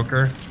Knight,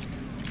 Joker.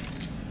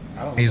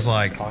 He's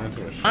like,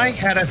 I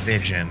had a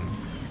vision.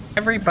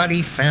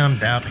 Everybody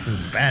found out who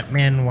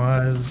Batman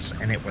was,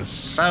 and it was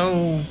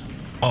so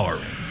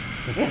boring.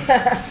 It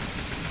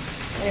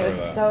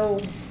was so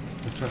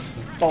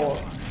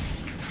boring.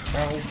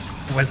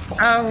 It was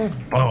so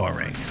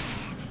boring.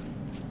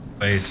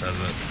 He says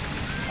it.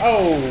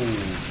 Oh.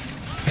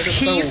 If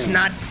he's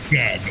not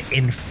dead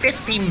in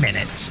 50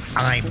 minutes,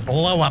 I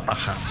blow up a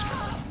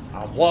hospital.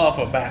 I'll blow up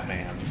a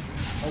Batman.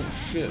 Oh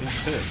shit,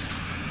 he's pissed.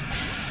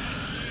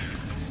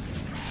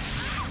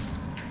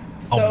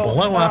 I'll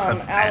blow up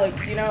a Alex,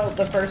 Batman. you know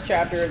the first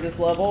chapter of this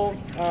level,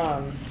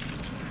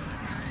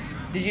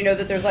 did you know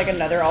that there's like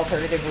another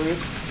alternative route?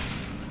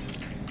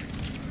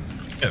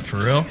 Yeah, for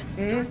real?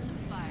 Mm-hmm.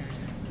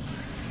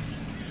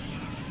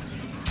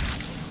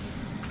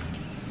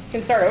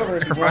 Can start over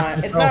if you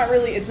want. It's not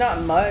really, it's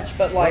not much,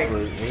 but like,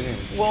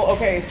 well,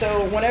 okay,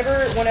 so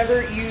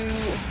whenever you,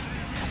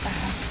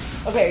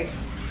 okay,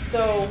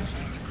 so,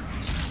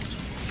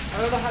 I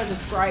don't know how to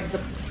describe the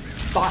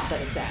spot that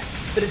it's at,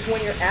 but it's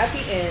when you're at the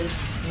end,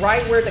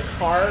 right where the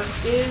car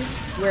is,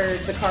 where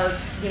the car,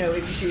 you know,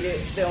 if you shoot it,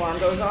 the alarm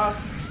goes off.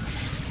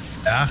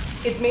 Yeah.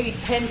 It's maybe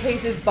 10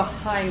 paces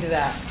behind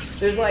that.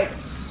 There's like,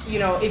 you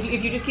know,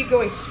 if you just keep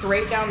going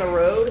straight down the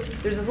road,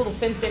 there's this little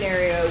fenced-in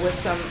area with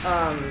some,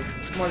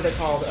 what are they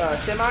called?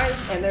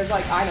 Semis, and there's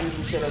like items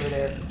and shit over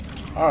there.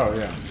 Oh,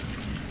 yeah.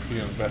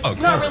 It's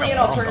not really an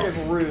alternative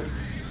route.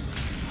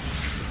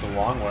 It's a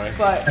long way.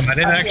 But I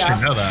didn't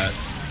actually know that.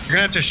 You're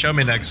gonna have to show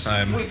me next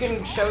time. We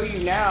can show you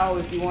now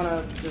if you want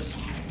to just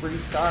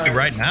restart. Wait,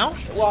 right now?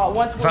 Well,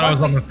 once I thought I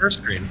was on the first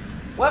screen.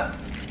 What? I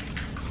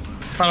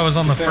thought I was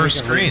on the first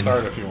screen.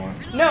 If you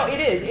want. No,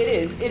 it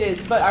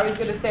is. But I was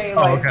gonna say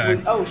like,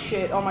 oh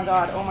shit, oh my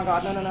god, no,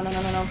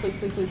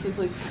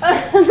 please.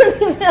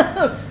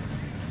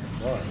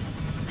 What?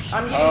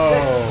 I'm getting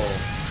sick.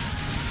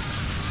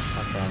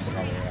 I'm trying to put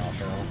all the way out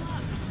there.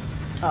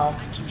 Oh,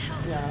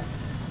 yeah.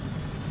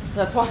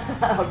 That's why.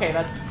 Okay,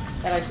 that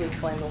actually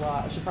explains a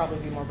lot. I should probably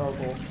be more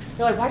vocal.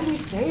 You're like, why didn't you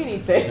say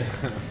anything?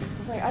 I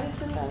was like, I just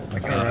didn't know. I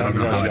don't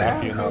know how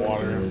jockey in the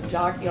water.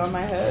 Jockey on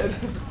my head.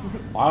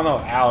 Well, I don't know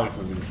what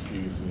Alex's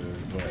excuse is,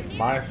 but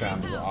my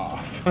sound is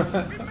off. Out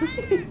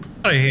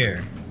of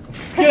here.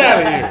 Get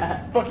out of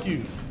here. Fuck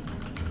you.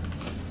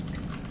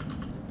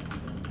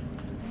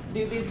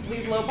 Dude,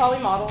 these low poly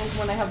models,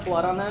 when they have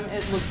blood on them,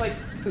 it looks like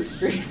poop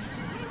streaks.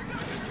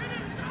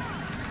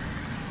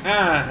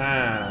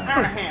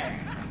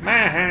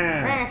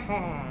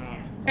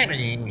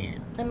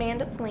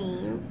 Amanda,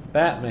 please.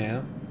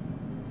 Batman.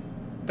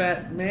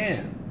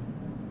 Batman.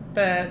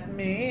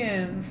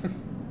 Batman.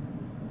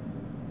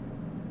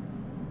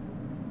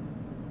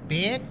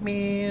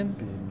 Batman.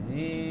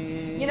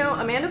 You know,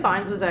 Amanda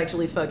Bynes was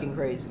actually fucking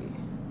crazy.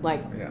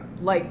 Like,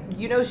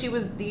 you know, she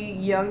was the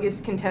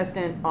youngest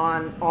contestant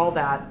on All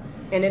That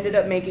and ended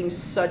up making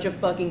such a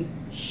fucking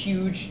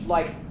huge,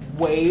 like,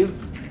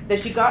 wave that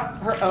she got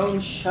her own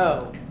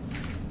show.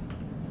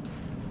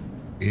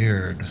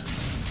 Weird.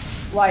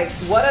 Like,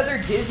 what other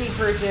Disney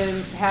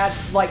person had,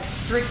 like,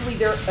 strictly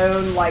their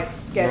own, like,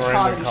 sketch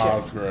comedy show?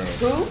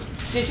 Who?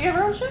 Did she have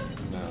her own show?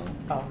 No.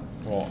 Oh.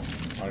 Well,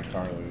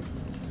 iCarly.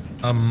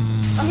 I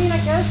mean, I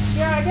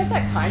guess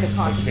that kind of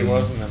constitutes. She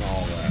wasn't in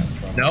All That.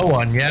 So. No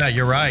one. Yeah,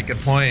 you're right. Good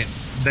point.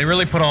 They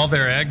really put all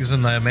their eggs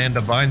in the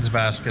Amanda Bynes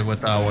basket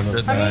with that one,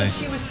 didn't they? I mean,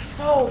 she was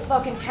so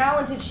fucking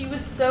talented. She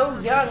was so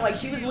young. Like,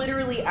 she was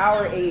literally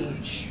our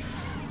age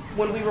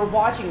when we were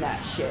watching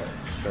that shit.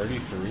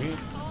 33?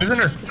 She was in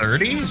her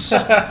 30s?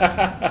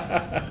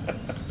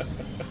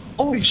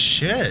 Holy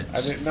shit.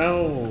 I didn't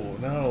know.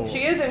 No.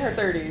 She is in her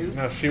 30s.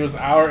 No, she was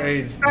our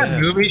age That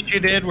then. movie she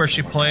did where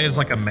she plays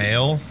like a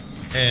male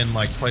and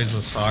like plays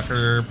a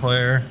soccer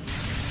player.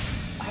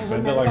 I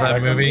remember like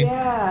that movie.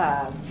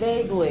 Yeah,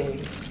 vaguely.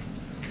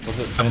 Was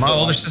it My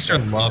older sister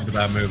loved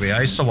that movie.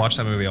 I used to watch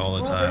that movie all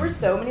the Well, there were time.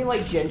 so many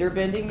like gender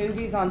bending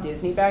movies on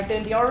Disney back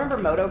then. Do y'all remember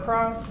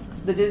Motocross,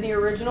 the Disney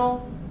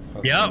original?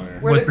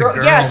 Yep. Where the girl,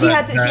 yeah, she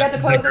had to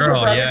pose as her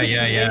brother because he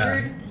was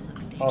injured. This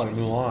looks Oh, dangerous.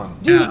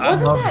 Mulan. Dude, Yeah, I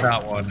wasn't love that?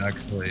 that one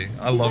actually.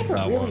 I He's love like a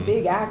that really one.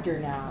 big actor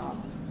now.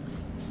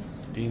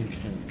 Dean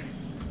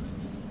Koontz.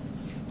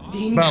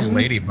 Dean What about Koontz?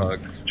 Ladybug?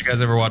 Did you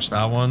guys ever watch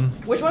that one?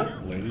 Which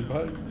one?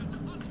 Ladybug?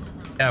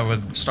 Yeah,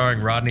 with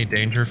starring Rodney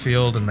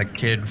Dangerfield and the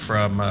kid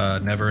from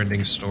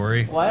Neverending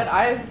Story. What?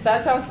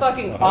 That sounds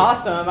fucking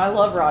awesome. I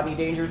love Rodney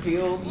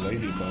Dangerfield.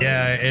 Ladybug.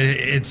 Yeah,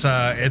 it's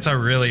a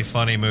really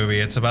funny movie.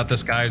 It's about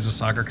this guy who's a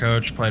soccer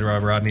coach, played by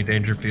Rodney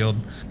Dangerfield,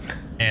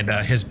 and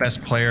his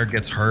best player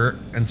gets hurt,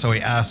 and so he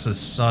asks his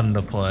son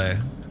to play,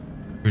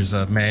 who's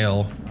a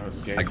male,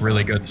 like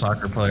really good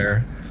soccer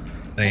player,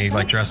 and he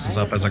like dresses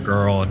up as a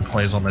girl and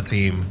plays on the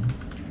team.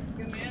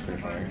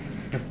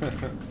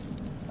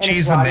 And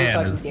She's it's the Rodney man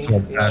fucking is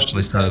what Dangerfield.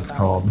 Ashley said it's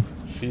called.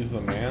 She's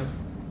the man?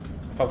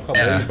 I thought it was called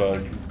Yeah.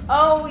 Ladybug.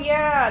 Oh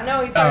yeah,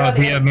 no, he's talking Oh, about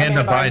the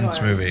Amanda Bynes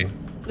one. movie.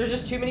 There's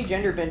just too many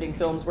gender bending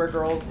films where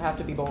girls have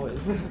to be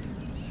boys.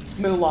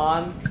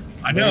 Mulan.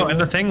 I know, and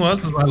the thing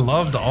was, is I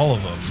loved all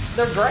of them.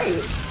 They're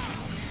great.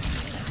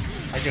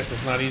 I guess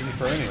it's not easy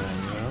for anyone,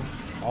 you know?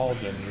 All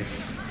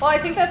genders. Well, I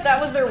think that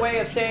was their way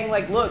of saying,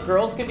 like, look,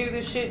 girls can do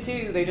this shit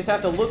too. They just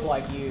have to look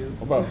like you.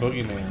 What about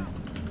Boogeyman?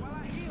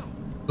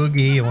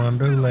 Boogie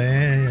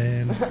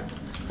Wonderland.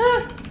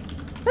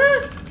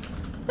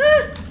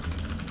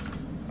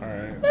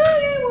 Alright.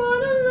 Boogie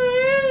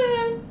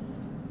Wonderland.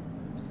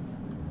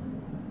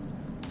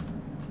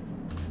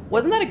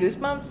 Wasn't that a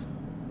Goosebumps?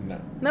 No.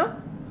 No?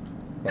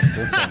 About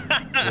this one.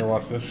 You ever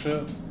watch this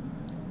shit?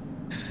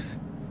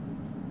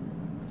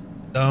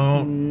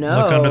 Don't No.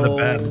 look under the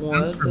bed. It What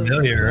sounds the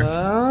familiar.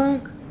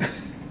 fuck?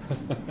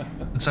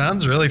 It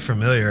sounds really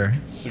familiar.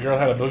 The girl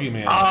had a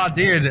boogeyman. Ah,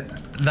 dude,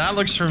 that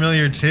looks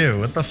familiar too.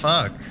 What the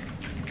fuck?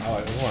 Oh,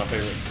 it's one of my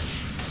favorites.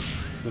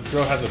 This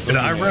girl has a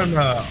boogeyman. Dude,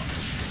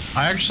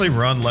 I actually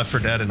run Left 4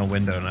 Dead in a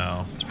window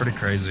now. It's pretty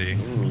crazy.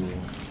 Ooh.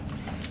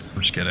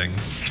 I'm just kidding.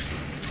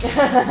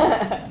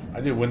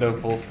 I do window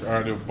full screen, or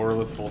I do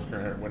borderless full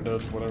screen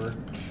windows, whatever.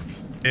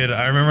 Dude,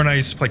 I remember when I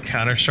used to play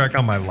Counter-Strike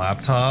on my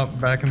laptop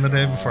back in the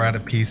day before I had a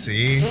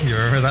PC. You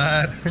remember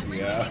that?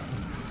 Yeah.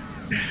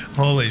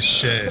 Holy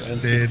shit,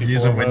 dude. N64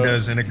 Using mode.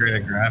 Windows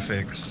integrated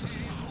graphics.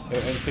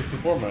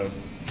 N64 mode.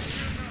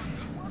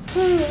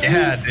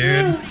 Yeah,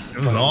 dude. It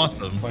was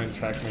awesome. Playing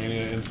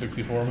Trackmania in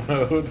 64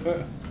 mode.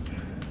 That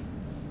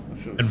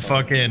shit was And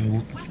fun.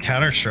 fucking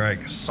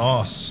Counter-Strike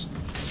sauce.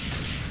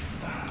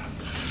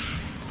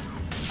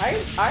 I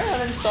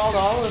uninstalled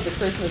all of the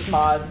Christmas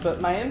mods,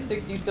 but my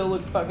M60 still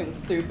looks fucking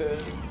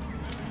stupid.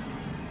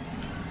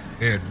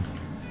 Dude.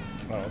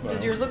 Oh, what the Does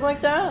hell? yours look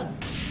like that?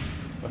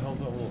 What the hell's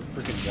that little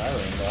freaking guy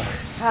ran by?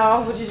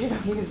 How did you know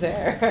he was A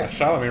there?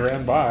 shot at me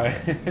ran by.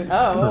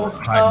 Oh.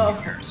 Hide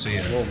here. See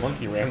A it. little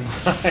monkey ran by. I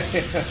was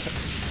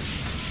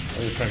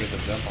trying to get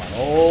the jump on.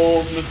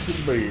 Oh, Mr.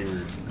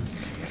 Beard.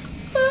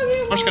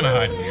 I'm just gonna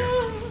hide in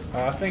here.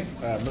 I think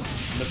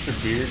Mr.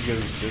 Beard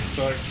gets his dick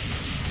sucked.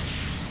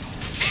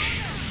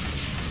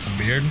 A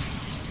beard? I'm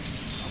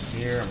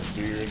here, I'm a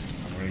beard.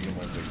 I'm ready to get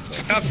my dick sucked.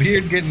 Scott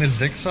Beard getting his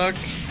dick sucked?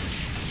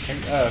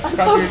 Scott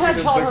so Beard glad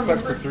gets y'all his dick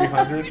sucked for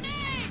remember. 300.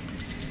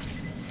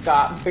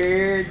 Scott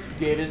Beard,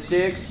 get his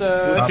dick There's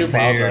sucked. two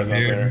bile Beard, jars out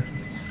dude. there.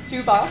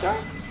 2 bile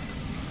jars?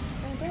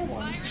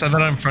 Said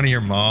that in front of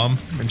your mom,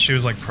 and she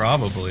was like,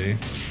 probably.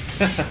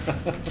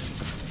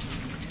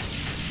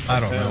 I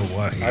don't know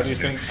what he's How do you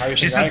doing. think? How do you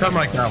She think said I something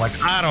like can- that,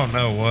 like, I don't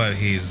know what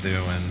he's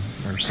doing,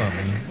 or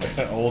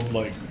something. old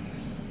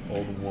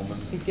woman.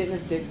 He's getting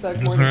his dick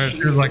sucked more than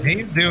She was like, is.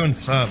 he's doing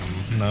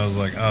something. And I was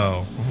like,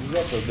 oh. He's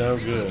up to no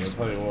good. I'll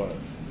tell you what.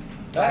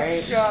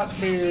 Right. That shot,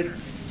 dude.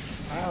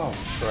 I don't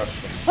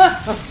trust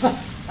him.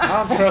 I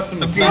don't trust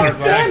him as far as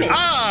damn I it.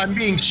 I'm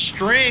being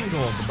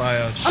strangled by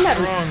a I'm strong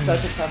having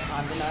such a tough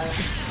time tonight.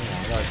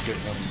 I like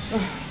getting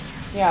them.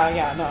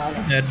 Yeah, no, I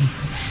know. head.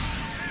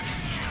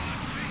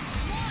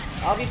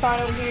 I'll be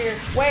fine over here.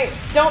 Wait,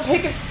 don't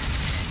pick him.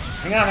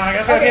 Hang on, I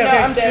gotta Okay, no,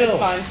 I'm dead. chill. It's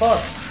fine.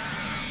 Fuck.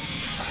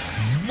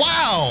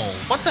 Wow!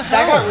 What the That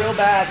hell? got real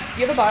bad.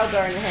 You have a bile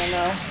jar in your hand,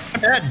 though.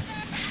 I'm dead.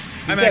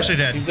 I'm actually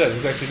dead. He's dead.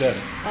 He's actually dead.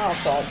 Oh,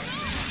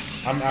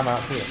 fuck. I'm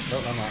out too.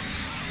 Nope, I'm out.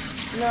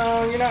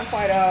 No, you're not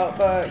quite out,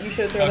 but you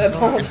should throw that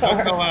bile Don't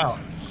jar. go out.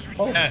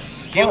 Oh.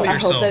 Yes, heal Oh, I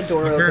yourself. hope that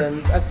door fucker.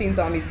 opens. I've seen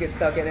zombies get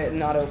stuck in it and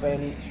not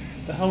open.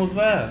 What the hell was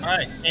that?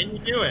 Alright, can you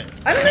do it?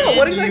 I don't know. Can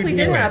What you exactly do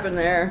did it? happen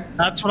there?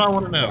 That's what I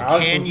want to know.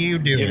 Alex Can was you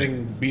do getting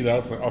it? beat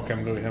up. So okay,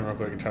 I'm going to him real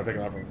quick and try to pick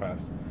him up real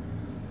fast.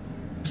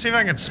 See if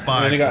I can spy.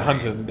 And then he got for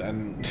you. hunted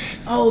and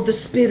Oh, the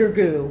spitter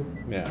goo.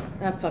 yeah,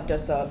 That fucked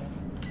us up.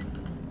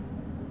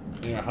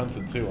 he got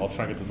hunted too. I was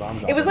trying to get the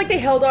zombies. It was like they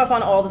held off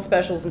on all the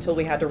specials until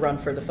we had to run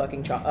for the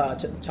fucking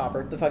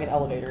chopper, the fucking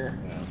elevator.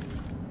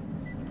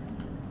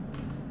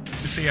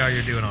 Let's see how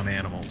you're doing on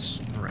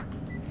animals. Right.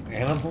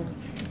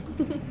 Animals.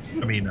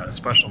 I mean,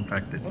 special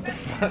infected.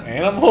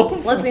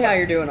 Animals. Let's see how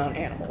you're doing on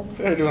animals.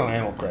 They're doing on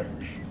animal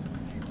crackers.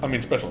 I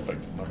mean, special effects.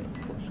 My bad,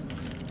 of course.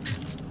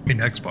 I mean,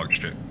 Xbox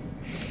shit.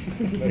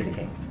 There you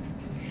go.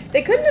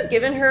 They couldn't have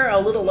given her a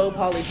little low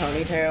poly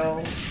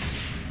ponytail.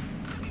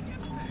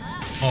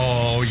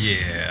 Oh,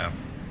 yeah.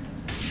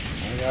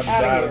 I got to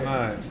Outta die here.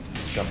 tonight.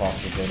 Jump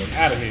off the building.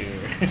 Out of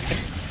here.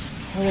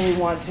 I really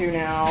want to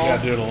now. You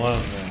gotta do it alone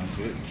now,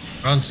 bitch.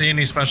 I don't see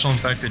any special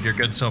infected. You're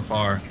good so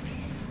far.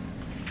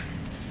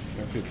 You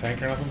don't see a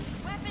tank or nothing?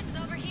 Weapons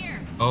over here.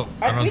 Oh,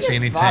 We I don't just see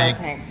any bought a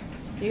tank.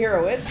 You hear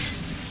a witch?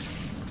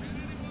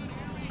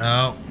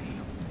 No.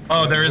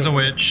 Oh, there is a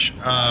witch.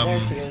 There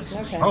she is.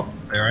 Okay. Oh,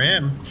 there I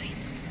am.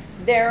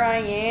 There I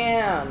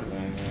am.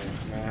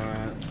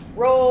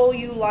 Roll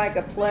you like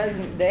a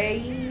pleasant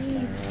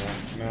day.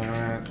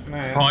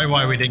 Probably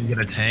why we didn't get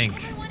a tank.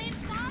 Everyone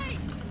inside.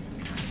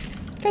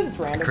 Because it's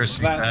random. Chrissy's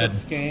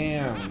That's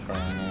dead. a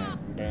scam.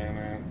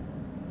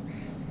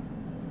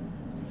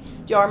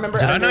 Do y'all remember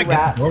Did I Under not get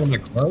Wraps? the door when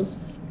it closed?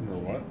 Remember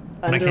what?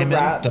 when I Under came in?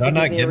 Wraps, Did I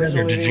not the get it, or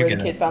original did movie you where get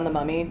the it? kid found the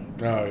mummy.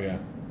 Oh yeah,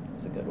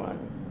 It's a good one.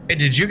 Hey,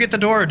 did you get the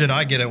door or did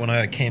I get it when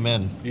I came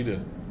in? you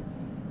did.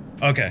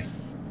 Okay.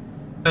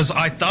 Because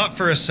I thought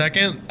for a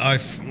second I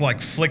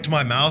like flicked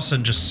my mouse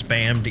and just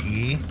spammed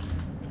E.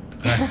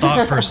 And I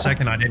thought for a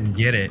second I didn't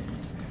get it.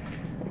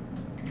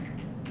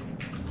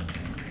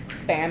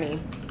 Spammy.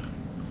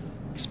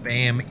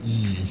 Spam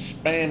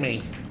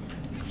E.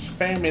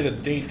 Spam me the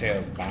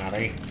details,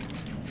 buddy.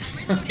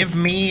 Give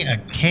me a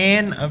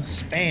can of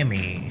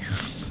spammy.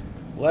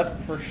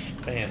 Left for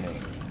spammy.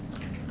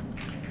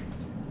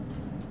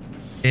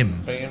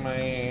 Him.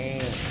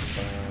 Spammy.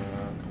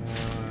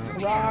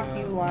 Rock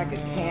you like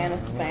a can of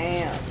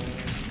spam.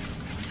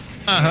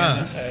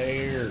 Uh-huh.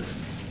 Air.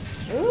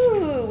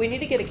 Ooh, we need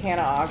to get a can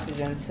of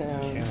oxygen soon.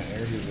 Can of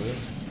air do this?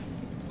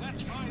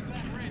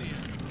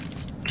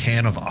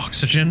 Can of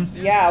oxygen?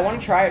 Yeah, I want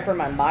to try it for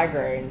my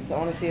migraines. I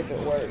want to see if it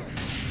works.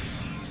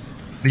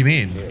 What do you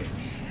mean?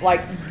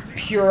 Like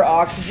pure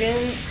oxygen.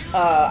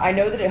 I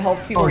know that it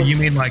helps people. Oh, with- you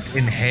mean like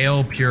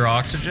inhale pure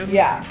oxygen?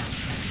 Yeah.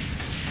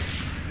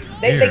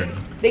 They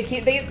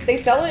Weird. they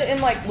sell it in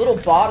like little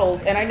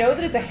bottles, and I know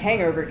that it's a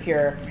hangover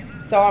cure.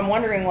 So I'm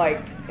wondering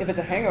like if it's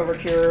a hangover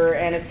cure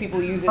and if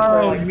people use it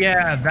for Oh, like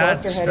yeah,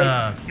 that cluster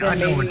stuff. headaches, I then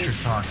know what maybe- you're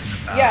talking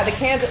about. Yeah, the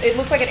cans. It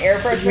looks like an air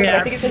freshener, but Yeah,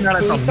 I think it I've says seen that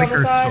at the boost on the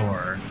liquor side.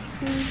 store.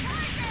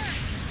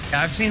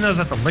 Yeah, I've seen those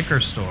at the liquor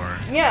store.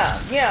 Yeah.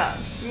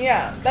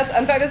 That's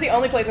in fact that's the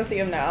only place I see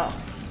them now.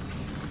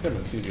 It's at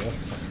CVS or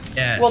something.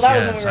 Yes, Well, that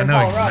was when yes, we were I in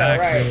know Colorado,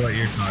 exactly right. what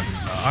you're talking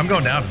about. I'm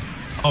going down.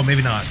 Oh,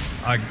 maybe not.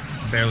 I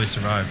barely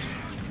survived.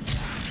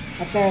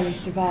 I barely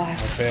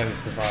survived. I barely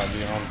survived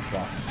the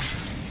onslaught.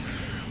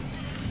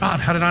 God,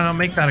 how did I not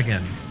make that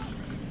again?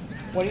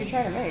 What are you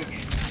trying to make?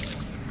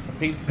 A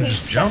pizza. I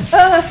just jumped.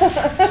 What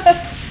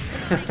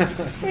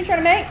are you trying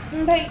to make?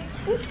 Some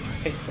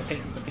pizza?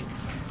 Pizza.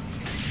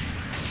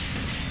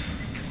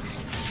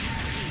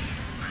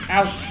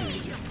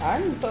 Ouchie.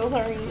 I'm so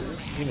sorry.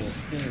 Even a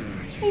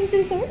steam. I'm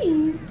so sorry.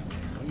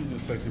 Let me do a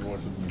sexy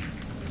voice with me.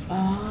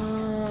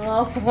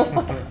 Oh.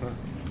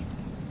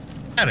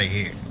 Out of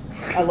here.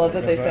 I love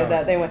that they said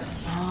that. They went,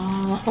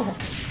 oh.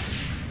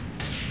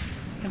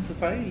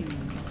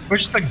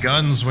 Wish the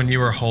guns when you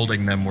were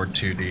holding them were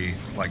 2D,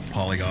 like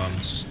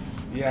polygons.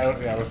 Yeah,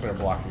 I wish they were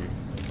blocky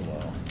as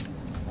well.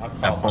 I'll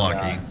Yeah, call my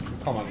guy. blocky.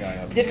 I'll call my guy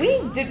up.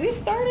 Did we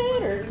start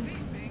it or?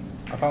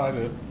 I thought I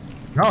did.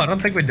 No, I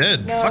don't think we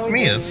did. No, Fuck we me,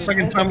 didn't. it's the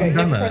second It's time okay. we've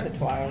done You have to that.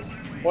 press it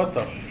twice. What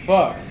the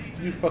fuck?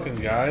 You fucking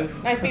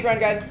guys. Nice speed run,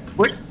 guys.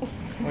 Which,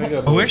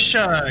 I wish,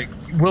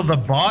 will the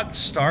bots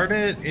start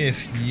it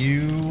if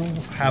you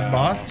have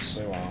bots?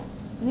 They won't.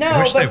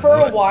 No, but for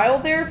a while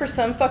there, for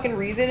some fucking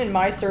reason, in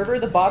my server,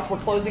 the bots were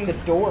closing the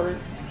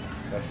doors.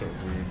 That's so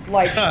weird.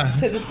 Like,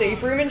 to the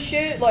safe room and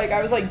shit. Like,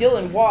 I was like,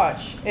 Dylan,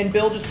 watch. And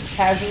Bill just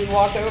casually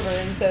walked over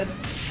and said,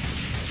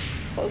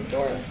 close the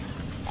door.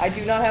 I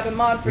do not have a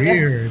mod for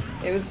that.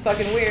 It was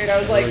fucking weird. I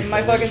was like,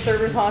 my fucking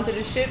server's haunted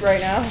as shit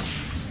right now.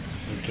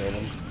 You killed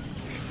him.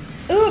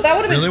 Ooh, that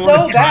would have been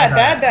so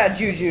bad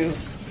juju.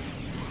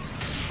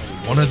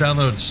 Want to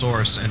download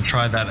Source and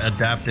try that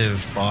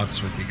adaptive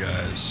bots with you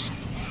guys.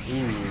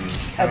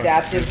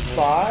 Adaptive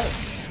bot?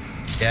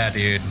 Yeah,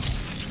 dude.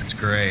 It's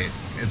great.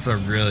 It's a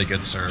really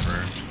good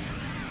server.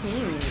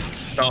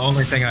 The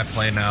only thing I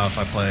play now if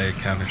I play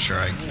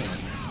Counter-Strike.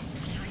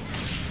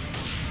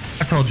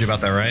 I told you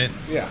about that, right?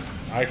 Yeah.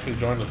 I actually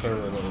joined the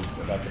server that was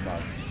adaptive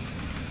bots.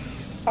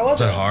 How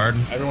was it hard?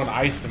 Everyone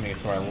iced me,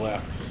 so I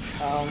left.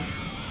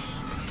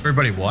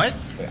 Everybody what?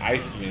 They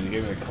iced me and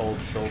gave me a cold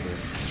shoulder.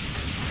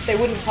 They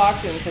wouldn't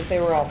talk to him because they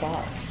were all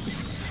bots.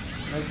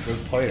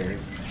 Those players.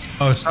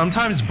 Oh,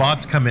 sometimes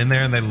bots come in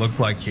there and they look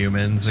like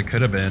humans. It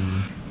could have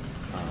been.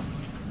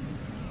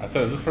 I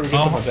said, is this where we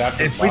get some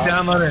adaptive If we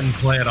download it and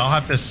play it, I'll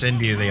have to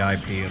send you the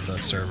IP of the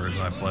servers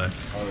I play.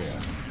 Oh,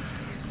 yeah.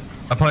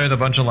 I play with a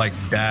bunch of, like,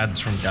 dads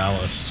from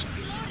Dallas.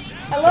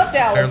 I love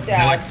Dallas They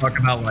like dads. talk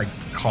about, like,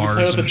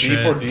 cars and shit. You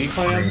play with the D4D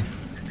clan?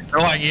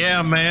 They're like,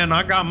 yeah, man,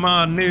 I got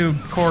my new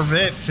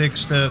Corvette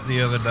fixed up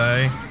the other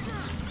day.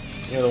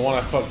 Yeah, the one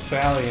I fucked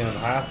Sally in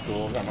high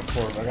school. I got my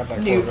Corvette. I got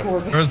that New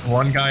Corvette. There was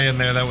one guy in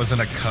there that was in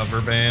a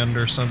cover band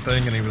or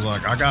something, and he was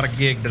like, I got a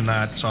gig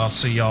tonight, so I'll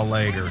see y'all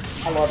later.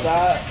 I love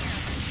that.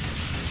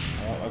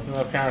 Well, that's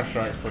enough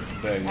Counter-Strike for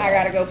today. I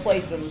gotta go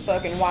play some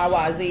fucking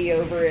YYZ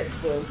over at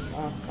the,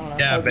 I don't know.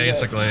 Yeah,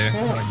 basically.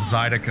 Like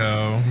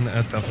Zydeco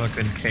at the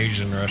fucking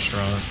Cajun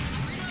restaurant.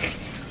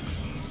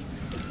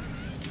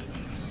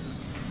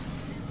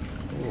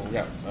 Ooh, we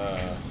got,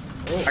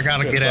 I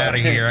gotta get out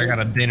of here. I got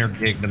a dinner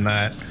gig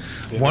tonight.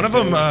 One of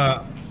them,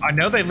 I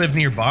know they live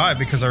nearby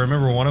because I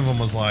remember one of them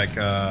was like,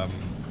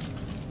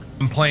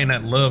 I'm playing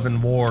at Love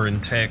and War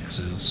in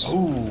Texas.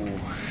 Ooh.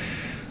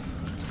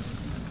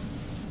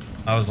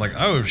 I was like,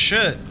 oh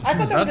shit. I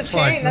thought that was a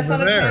chain. That's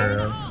not a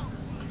chain.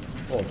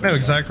 I know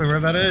exactly where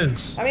that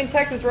is. I mean,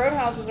 Texas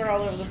roadhouses are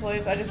all over the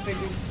place. I just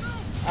figured,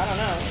 I don't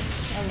know. I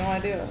have no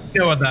idea. You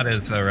know what that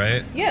is though,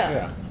 right?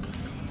 Yeah.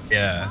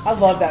 Yeah. I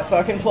love that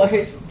fucking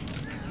place.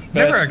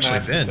 Never actually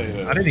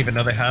been. I didn't even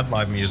know they had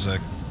live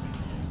music.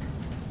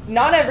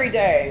 Not every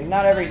day.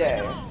 Not every day.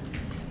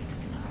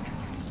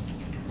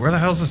 Where the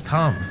hell's this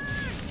Tom?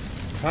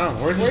 Tom,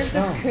 where's this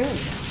Tom? coon?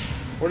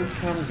 Where does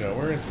Cum go?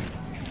 Where is he?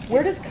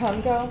 Where does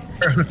cum go?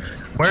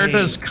 Where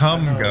does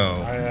cum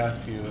go? I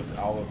ask you this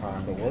all the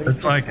time, but where does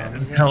It's like cum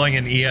go? telling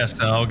an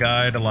ESL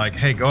guy to like,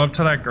 hey, go up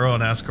to that girl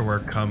and ask her where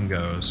cum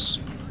goes.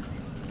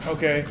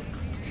 Okay.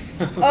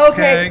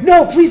 Okay.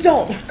 No, please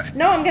don't.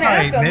 No, I'm gonna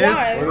ask him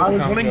why. I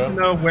was wanting to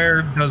know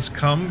where does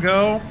cum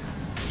go.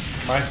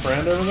 My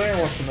friend over there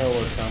wants to know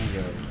where cum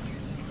goes.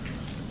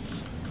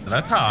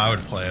 That's how I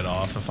would play it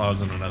off if I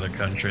was in another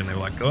country and they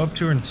were like, go up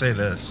to her and say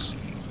this.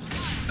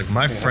 Like,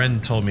 my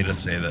friend told me to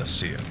say this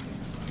to you.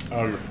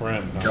 Oh, your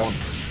friend, huh? Don't.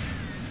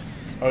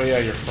 Oh, yeah,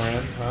 your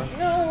friend, huh?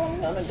 No, I'm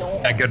gonna don't.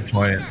 Yeah, good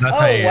point. That's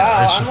how you. Wow,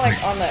 That's I'm just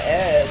like on the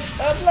edge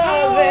of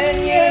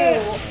loving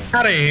you.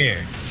 Out of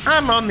here.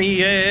 I'm on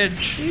the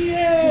edge. The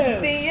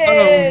edge. The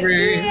edge.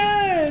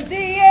 edge. The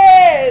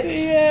edge.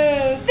 The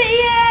edge. The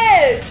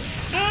edge.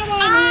 I'm on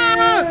the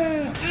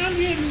edge. I'm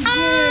getting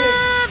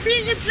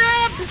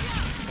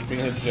jacked.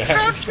 Being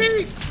jacked.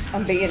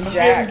 I'm being Getting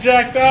jacked.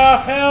 jacked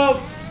off, help!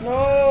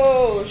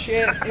 No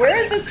shit. Where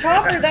is this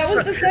chopper? That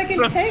was the second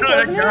tank,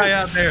 wasn't guy it?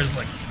 out there is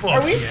like, fuck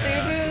Are we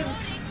yeah.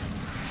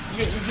 stupid?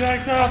 Getting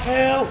jacked off,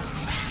 help!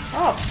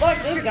 Oh,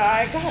 fuck this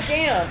guy. God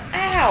damn.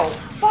 Ow.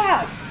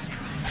 Fuck.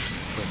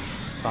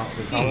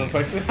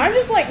 I'm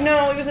just like,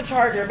 no, it was a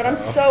charger, but I'm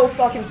so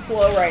fucking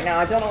slow right now.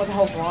 I don't know what the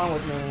hell's wrong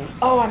with me.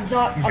 Oh, I'm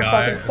not. I'm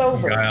fucking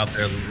sober. Guy out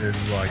there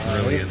is like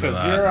really into You're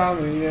that.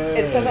 on the edge.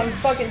 It's because I'm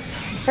fucking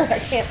sober.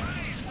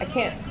 I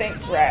can't think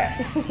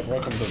right.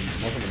 Welcome to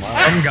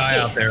my One guy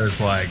out there is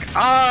like,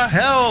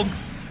 help!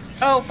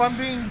 Help, I'm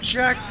being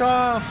jacked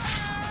off!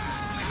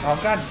 Oh,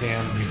 god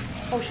damn you.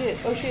 Oh shit,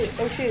 oh shit,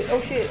 oh shit,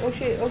 oh shit, oh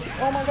shit, oh shit.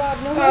 Oh my god,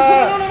 no,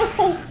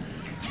 no.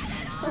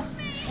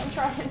 I'm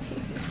trying.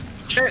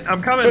 Shit,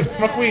 I'm coming! Quick,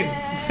 smoke weed!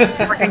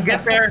 If I can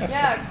get there.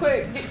 Yeah,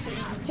 quick.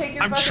 Take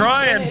your I'm fucking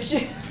trying.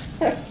 spinach.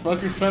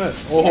 Smoke your spinach.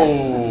 Yes,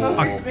 Oh!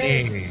 smoke your Fuck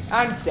spinach. me.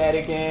 I'm dead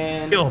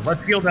again. Heal,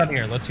 let's heal down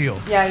here, let's heal.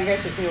 Yeah, you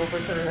guys should heal for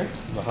sure.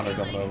 The hunter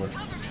coming over.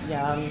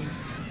 Yeah.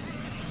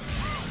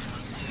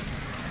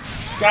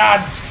 God!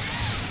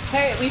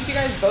 Hey, at least you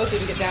guys both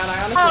didn't get down.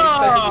 I honestly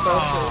expected you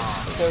both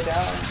to go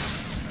down.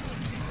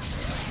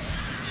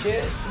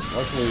 Shit.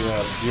 Luckily,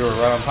 you were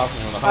right on top of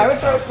him when the I would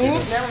hunter throw.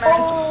 pounced, Ooh, didn't never mind.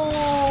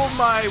 Oh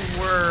my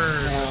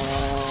word.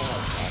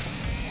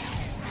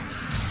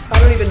 I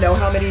don't even know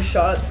how many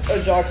shots a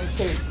jockey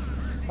takes.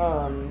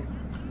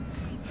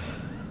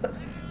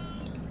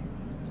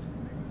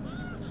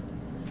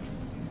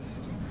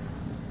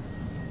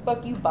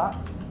 fuck you,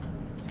 bots.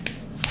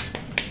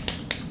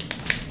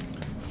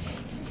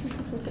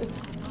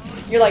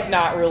 You're like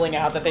not ruling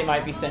out that they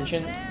might be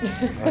sentient.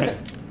 Right.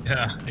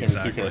 Yeah, Can't be too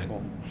exactly.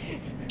 careful.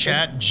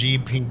 Chat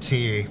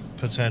GPT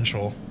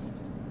potential.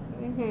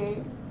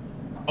 Mm-hmm.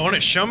 I want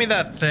to show me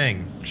that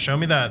thing. Show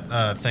me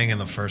that thing in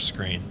the first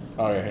screen.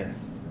 Oh yeah, here.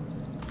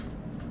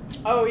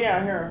 Oh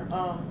yeah, here.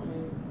 Alright,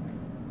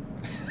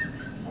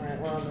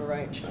 we're on the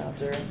right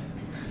chapter.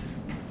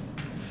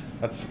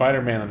 That's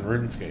Spider-Man in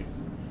RuneScape.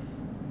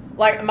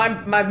 Like my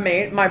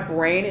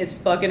brain is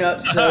fucking up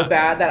so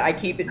bad that I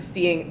keep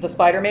seeing the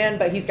Spider-Man,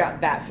 but he's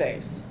got that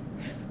face.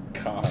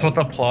 God. That's what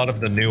the plot of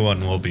the new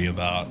one will be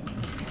about.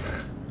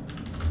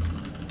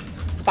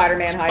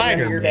 Spider-Man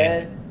hiding under your Spider-Man.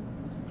 bed.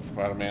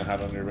 Spider-Man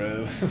hide under your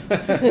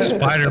bed.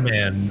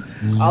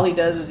 Spider-Man. All he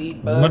does is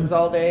eat bugs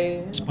all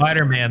day.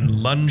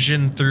 Spider-Man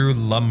lunging through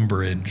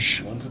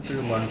Lumbridge. Lunging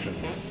through luncheon.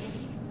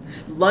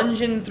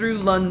 Lunging through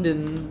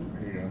London.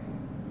 There you go.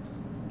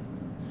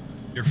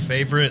 Your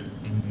favorite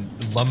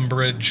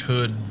Lumbridge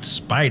hood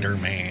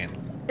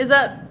Spider-Man. Is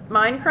that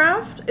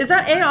Minecraft? Is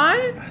that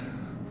AI?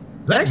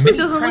 That actually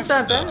doesn't look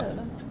that bad.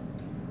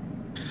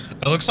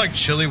 It looks like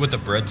chili with a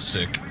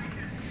breadstick.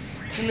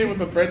 Chili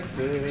with a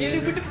breadstick. Chili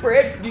with the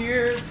bread,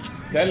 dear.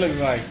 That looks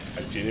like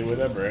a chili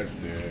with a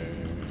breadstick.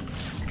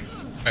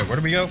 Alright, where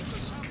do we go?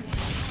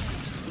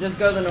 Just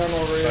go the normal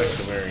It's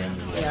like the route. very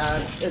end of the Yeah,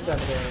 it's up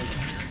there.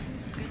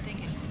 Good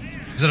thinking.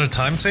 Is it a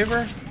time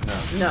saver?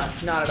 No,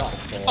 not at all.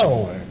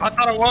 Oh, I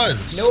thought it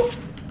was. Nope.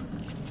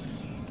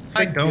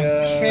 I don't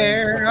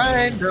care.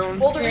 I don't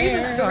Well, the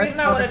care. reason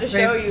I wanted to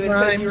show you is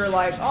because you were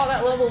like, oh,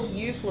 that level's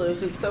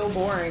useless. It's so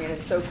boring and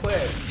it's so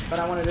quick. But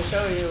I wanted to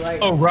show you, like.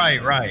 Oh,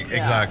 right, yeah,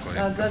 exactly.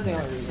 That's the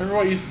only reason. Remember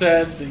what you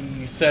said?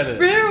 You said it.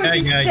 Remember what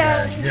you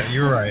Yeah, said?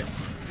 you're right.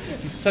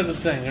 You said the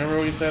thing. Remember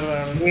what you said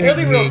about it? It'll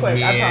be real quick,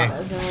 I Yeah.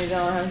 promise. And we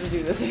don't have to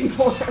do this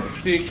anymore.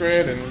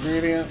 Secret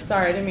ingredient.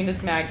 Sorry, I didn't mean to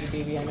smack you,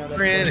 BB. I know that's Secret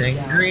really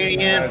down.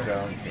 ingredient. I don't care.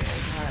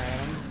 Alright,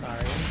 I'm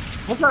sorry.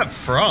 What's that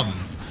from?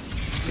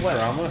 What?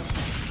 Drama?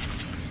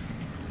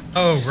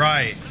 Oh,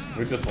 right.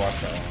 We just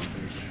watched that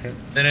one.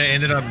 Then it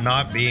ended up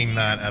not being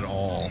that at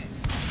all.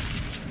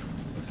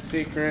 The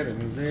secret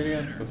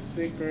ingredient. The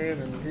secret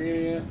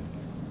ingredient.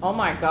 Oh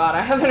my god,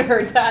 I haven't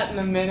heard that in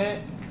a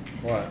minute.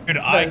 What? Dude,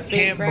 I But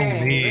can't secret believe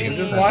ingredient.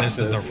 Just that watch this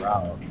is a this.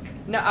 route.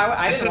 No,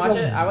 I This didn't is watch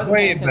a it. I wasn't way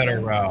paying better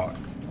attention. route.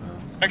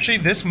 Actually,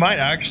 this might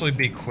actually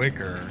be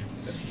quicker.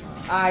 It's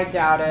not. I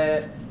doubt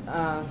it.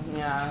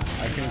 Yeah.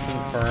 I can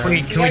no. confirm. Wait,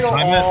 You can we gotta go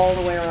time it? all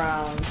the way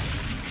around.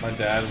 My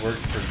dad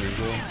works for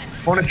Google.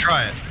 I want to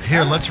try it.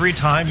 Here, let's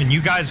retime, and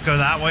you guys go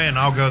that way, and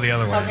I'll go the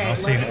other way. Okay, I'll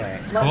see.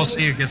 let We'll me-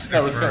 see who gets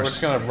No, there we're just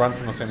first. gonna run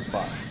from the same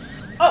spot.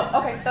 Oh,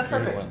 okay, that's You're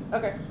the perfect. ones.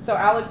 Okay, so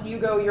Alex, you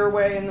go your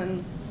way, and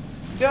then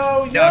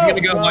Yo, Yeah, I'm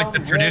gonna go like the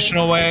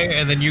traditional way,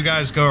 and then you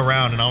guys go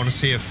around, and I want to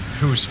see if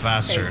who's okay,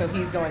 faster. so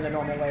he's going the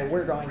normal way.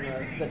 We're going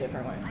the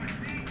different way.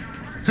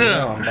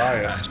 No, I'm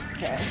biased.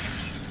 Okay.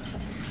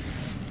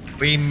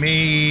 We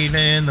meet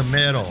in the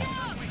middle.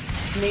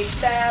 Meet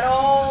that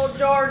old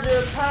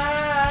Georgia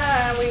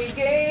pine. We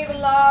gave a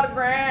lot of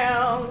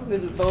ground,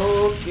 'cause we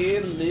both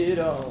give a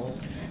little.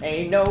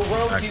 Ain't no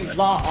road too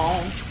long.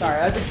 Sorry,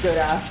 that's a good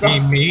ass We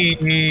song. meet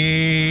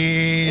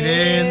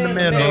in the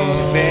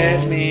middle.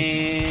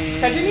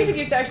 Country music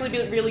used to actually be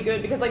really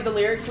good because like the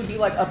lyrics would be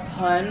like a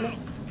pun.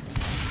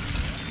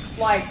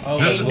 Like Oh,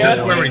 This ain't is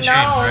nothing where we change,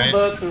 right?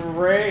 but the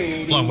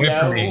radio. Hold on, wait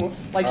for me.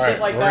 Like All shit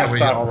right, like we're that. gonna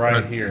stop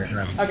right here.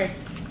 Okay.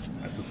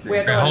 At the We screen.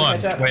 have to Okay, hold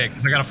catch on. up. Wait,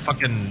 because I got a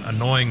fucking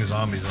annoying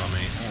zombies on me.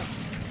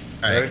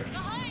 Alright, Ready?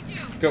 Behind you.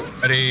 Go.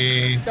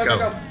 ready, Go, go.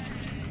 go, go.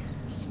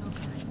 Smoker,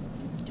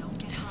 don't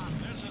get hung.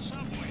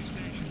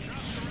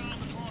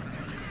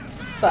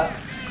 Fuck.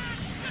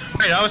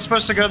 Wait, I was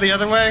supposed to go the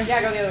other way?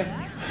 Yeah, go the other way.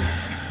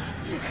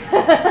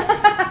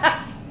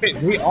 Wait,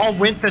 we all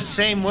went the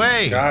same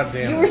way. God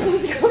damn You were it.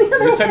 supposed to go the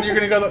other You way. said you're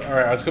gonna go. All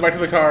right, let's go back to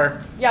the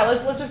car. Yeah,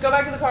 let's just go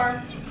back to the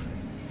car.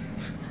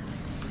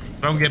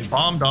 Don't get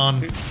bombed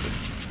on.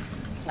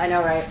 I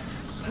know, right?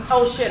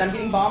 Oh shit, I'm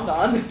getting bombed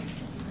on.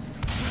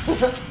 All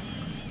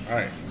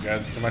right, you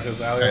guys come back to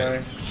this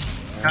alleyway.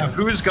 Now,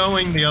 who's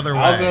going the other way?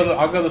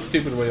 I'll go the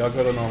stupid way. I'll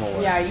go the normal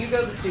way. Yeah, you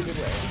go the stupid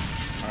way.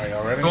 All right,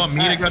 y'all ready? You want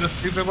me to go the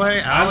stupid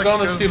way? I'm Alex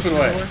going the goes stupid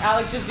way.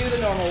 Alex, just do the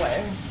normal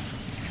way.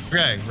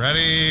 Okay,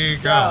 ready,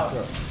 go. Go.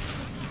 Go.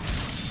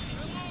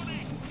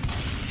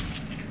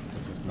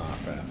 This is not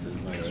faster.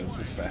 No, this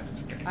is faster.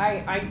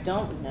 I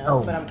don't know,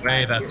 No but I'm way,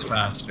 kinda that's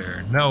curious.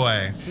 faster. No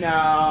way. No.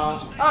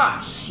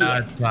 Ah, shit. No,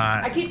 it's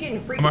not. I keep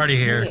getting freaking I'm already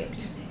here.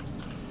 sneaked.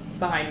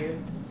 Behind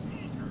you.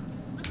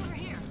 Look over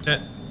here. Shit.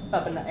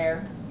 Up in the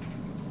air.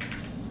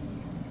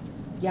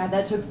 Yeah,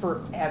 that took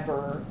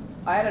forever.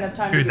 I had enough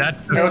time Dude, to get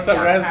that took Hey, what's up,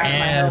 down guys? half my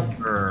health.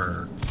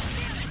 Ever.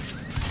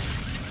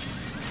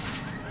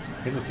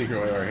 Here's a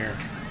secret way right here.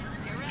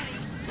 Get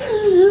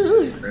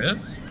ready.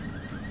 Chris?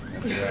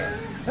 Do that.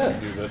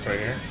 You do this right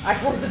here. I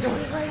closed the door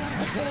right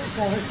after this.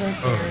 That was so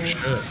Oh, scary.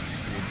 shit.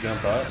 You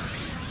jump up.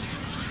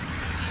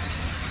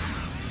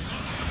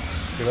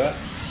 See that?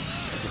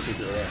 That's a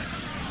secret way.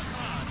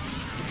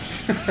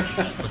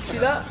 See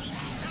that?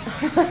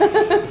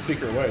 It's a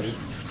secret way, dude.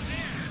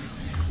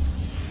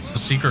 A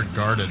secret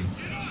garden.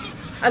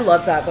 I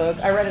love that book.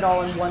 I read it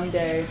all in one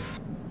day.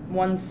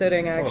 One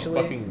sitting, actually. What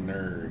a fucking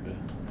nerd.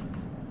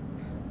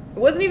 It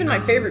wasn't even my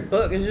favorite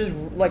book. It was just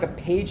like a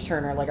page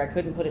turner. Like I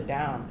couldn't put it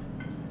down.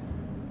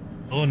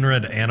 Dylan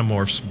read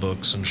Animorphs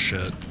books and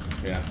shit.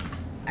 Yeah.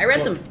 I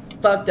read some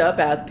fucked up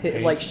ass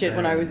like shit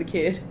when I was a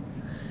kid.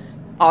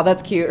 Oh,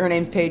 that's cute. Her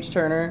name's Paige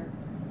Turner.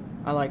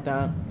 I like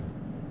that.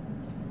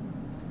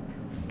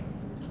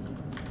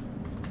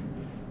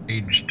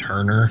 Paige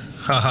Turner.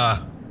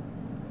 Haha.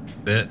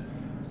 Bit.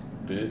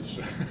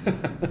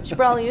 Bitch. She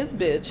probably is a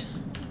bitch.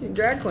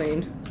 Drag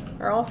queen.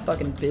 They're all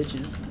fucking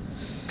bitches.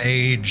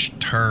 Paige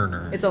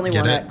Turner. It's only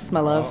Get one it? X, my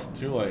love. Oh,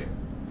 too late.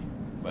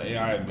 The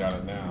AI's got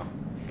it now.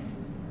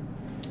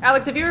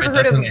 Alex, have you ever Wait,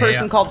 heard of a that's an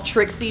person AI. called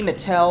Trixie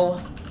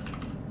Mattel?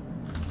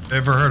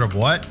 Ever heard of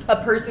what?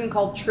 A person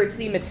called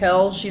Trixie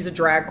Mattel. She's a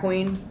drag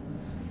queen.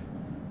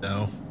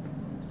 No.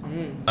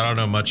 I don't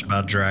know much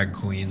about drag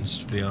queens,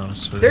 to be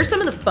honest with They're you.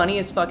 some of the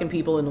funniest fucking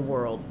people in the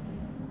world.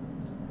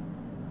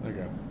 There you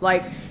go.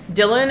 Like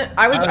Dylan,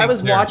 I think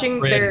was they're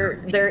watching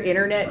predators. their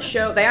internet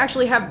show. They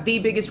actually have the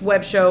biggest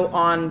web show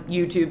on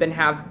YouTube and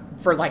have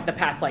for like the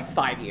past like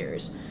 5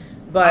 years.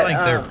 But I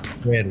think they're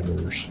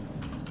predators.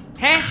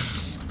 huh?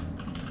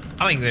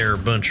 I think they're a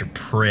bunch of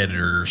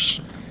predators.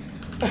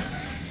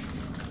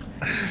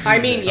 I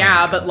mean,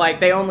 yeah, but like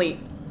they only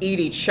eat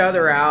each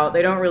other out.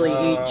 They don't really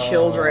eat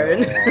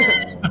children.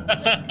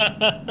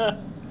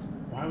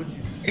 Why would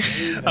you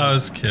say that? I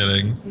was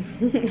kidding.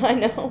 I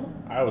know.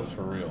 I was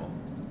for real.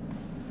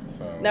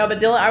 So. No, but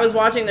Dylan, I was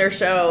watching their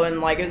show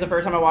and like it was the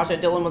first time I watched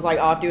it. Dylan was like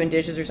off doing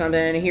dishes or something,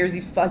 and he hears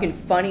these fucking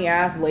funny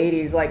ass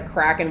ladies like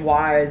cracking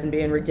wise and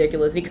being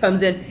ridiculous. And he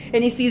comes in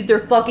and he sees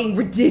their fucking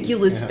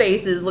ridiculous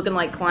faces looking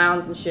like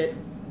clowns and shit.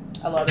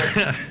 I love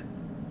it.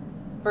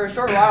 For a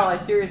short while, I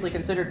seriously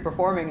considered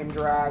performing in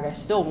drag. I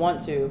still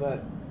want to,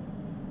 but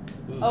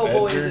This is oh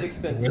boy, is Edgar. it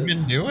expensive.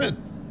 Women do it.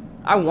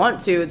 I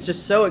want to. It's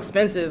just so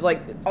expensive.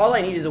 Like all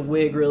I need is a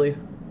wig, really.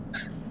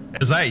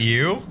 Is that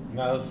you?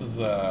 No, this is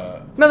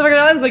Motherfucker,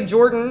 that looks like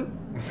Jordan.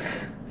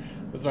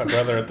 this is my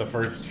brother at the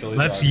first chili.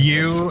 That's dog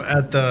you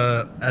at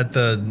the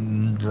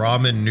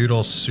ramen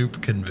noodle soup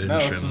No,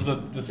 convention.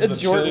 this is It's a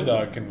chili Jordan.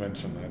 dog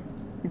convention, man.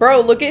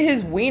 Bro, look at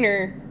his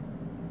wiener.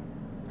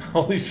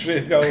 Holy shit,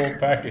 he's got a little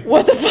package.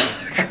 What the fuck?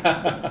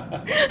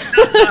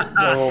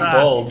 A little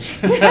bulge.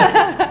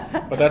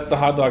 But that's the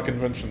hot dog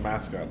convention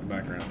mascot in the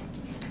background.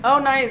 Oh,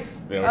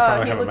 nice. Yeah, we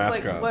finally he have a looks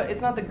like mascot. what?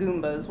 It's not the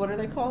Goombas. What are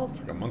they called? It's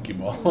like a monkey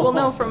ball. Well,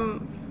 no,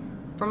 from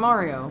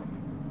Mario.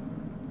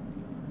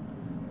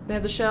 They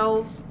have the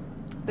shells.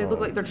 They look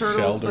like they're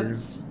turtles,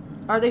 Shelders.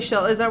 but are they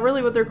shell? Is that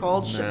really what they're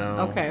called?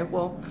 No. Okay,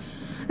 well,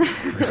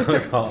 What are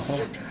they called?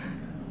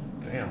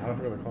 Damn, I don't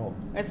know what they're called.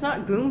 it's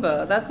not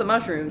Goomba. That's the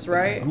mushrooms,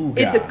 right? Googa.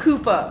 It's a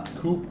Koopa.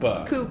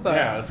 Koopa. Koopa.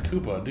 Yeah, it's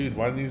Koopa. Dude,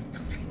 why didn't you...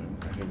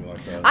 I hate it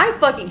like that. I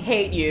fucking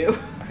hate you.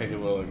 I hate it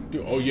like...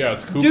 Dude, oh yeah,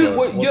 it's Koopa. Dude,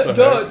 what? Yeah, the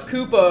duh, heck? it's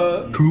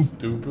Koopa. You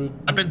stupid.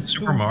 I've been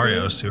Super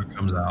Mario, see what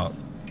comes out.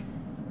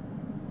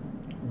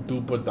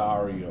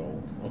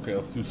 Dupa-dario. Okay,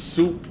 let's do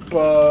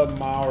Super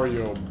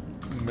Mario.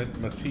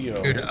 Matteo.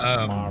 Dude,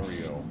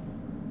 Mario.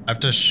 I have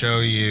to show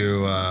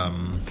you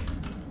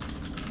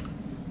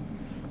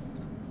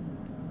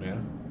Yeah.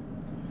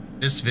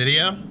 this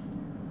video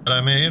that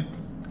I made.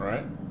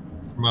 Right?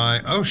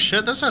 Oh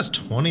shit, this has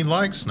 20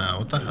 likes now.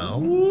 What the hell?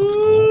 That's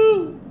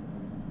cool.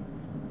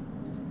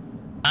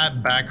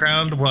 That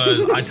background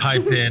was I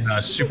typed in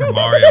Super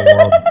Mario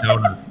World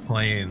Donut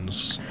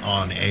Plains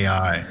on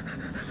AI.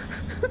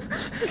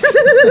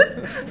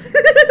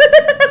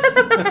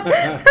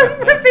 That's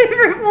my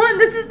favorite one.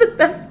 This is the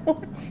best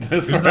one.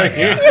 This right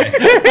here.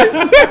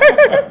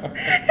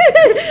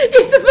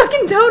 It's a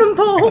fucking totem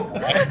pole.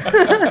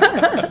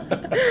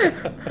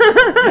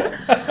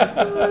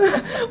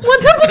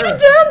 What's up with the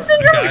Down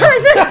syndrome guy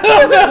next to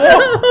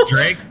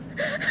him?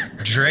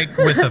 Drake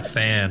with a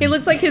fan. He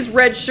looks like his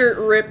red shirt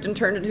ripped and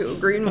turned into a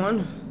green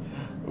one.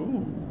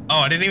 Ooh. Oh,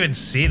 I didn't even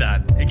see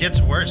that. It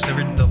gets worse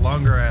the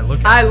longer I look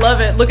at I love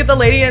it. Look at the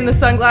lady in the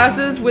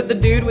sunglasses with the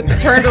dude with the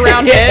turned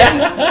around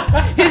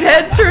head. His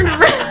head's turned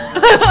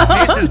around. His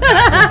face is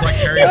backwards like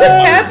Harry He was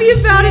Potter. happy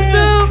about it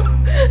though.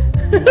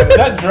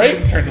 That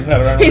Drake turned his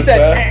head around. He with said,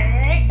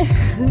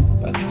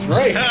 that. That's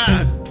Drake.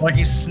 Like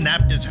he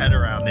snapped his head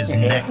around his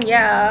neck.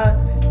 yeah.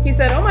 He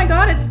said, oh my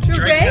god, it's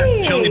Drake had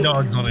Drake. chili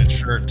dogs on his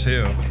shirt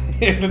too.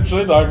 It's a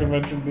chili dog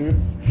convention, dude.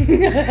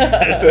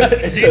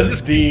 It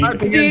says D.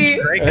 Typing D.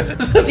 in Drake at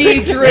the-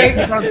 D Drake.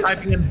 I'm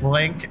typing in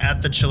blank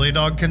at the chili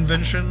dog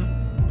convention.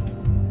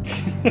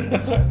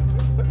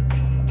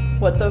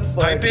 What the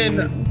fuck? Type in.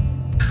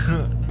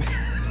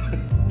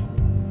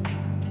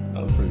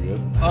 That was pretty good.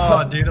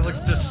 Oh, dude, it looks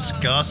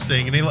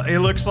disgusting, and he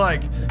looks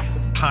like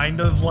kind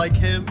of like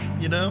him,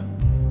 you know,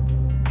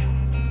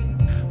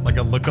 like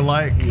a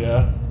lookalike.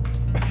 Yeah.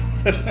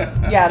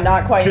 Yeah,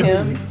 not quite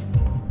him.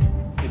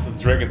 This is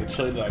Drake at the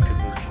chili dog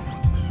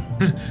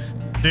convention.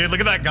 Dude, look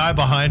at that guy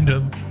behind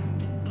him.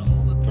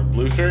 The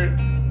blue shirt?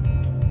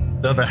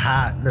 The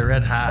hat, the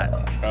red hat.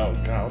 Oh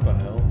god, what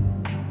the hell?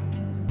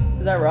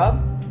 Is that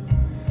Rob?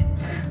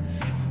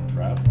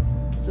 Rob?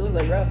 Still looks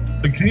like Rob.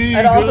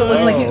 It also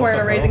looks like he's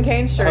wearing a Raising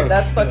Cane's shirt.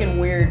 That's fucking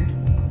weird.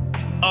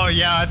 Oh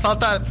yeah, I thought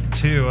that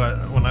too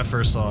when I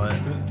first saw it.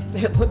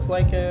 It looks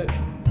like it,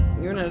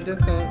 even at a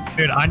distance.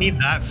 Dude, I need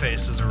that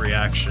face as a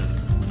reaction.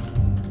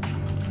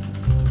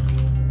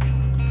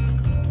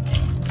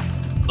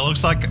 It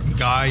looks like a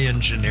guy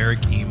in generic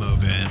emo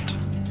band.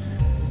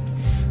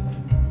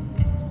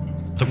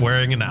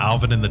 Wearing an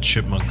Alvin and the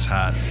Chipmunks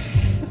hat.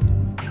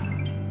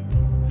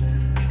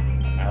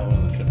 Alvin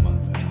and the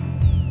Chipmunks hat.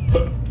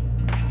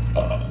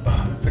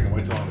 It's taking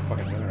way too long to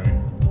fucking generate.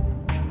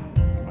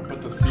 I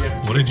put the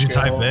CFG What did you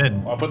scale. type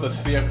in? I put the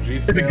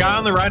CFG scale. The guy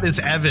on the right is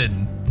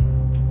Evan.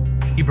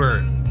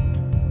 Ebert.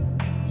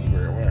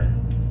 Ebert, where?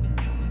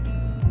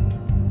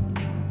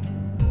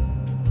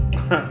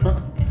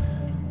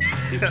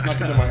 He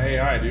snuck into my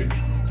AI, dude.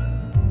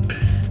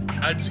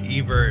 That's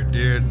Ebert,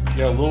 dude.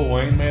 Yo, Lil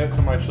Wayne made it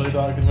to my chili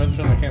dog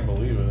convention. I can't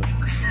believe it.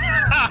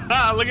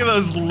 Look at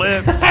those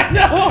lips. I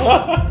know.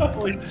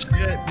 Holy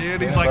shit,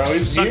 dude. He's Yeah, like bro,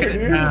 he's sucking here, it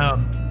dude.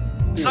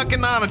 down.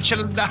 Sucking on a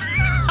chill down.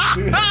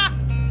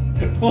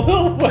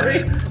 Lil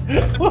Wayne.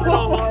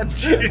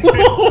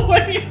 Lil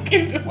Wayne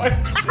came to my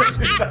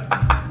chili dog.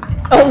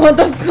 Oh, what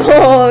the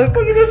fuck?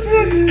 Look at this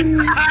one.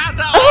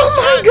 Oh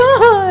my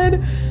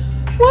god!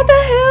 What the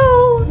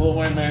hell? Lil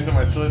Wayne made it to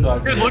my chili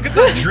dog. Dude, look at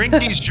the drink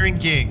he's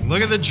drinking.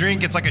 Look at the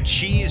drink. It's like a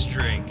cheese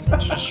drink.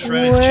 It's just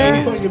shredded What?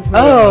 It's cheese. like it's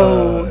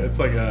Oh. It's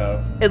like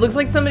a. It looks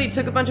like somebody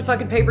took a bunch of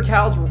fucking paper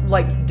towels,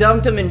 like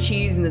dunked them in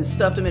cheese, and then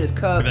stuffed them in his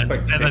cup. And It's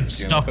like then pig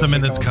skin. stuffed That's them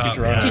in what its they call cup.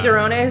 chicharrones. Yeah.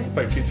 Chicharrones. It's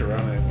like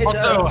chicharrones. It Also,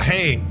 does.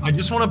 hey, I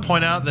just want to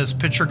point out this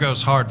picture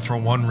goes hard for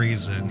one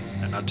reason,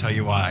 and I'll tell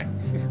you why.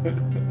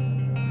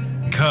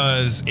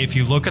 Because if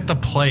you look at the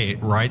plate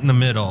right in the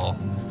middle,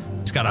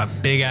 it's got a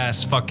big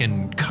ass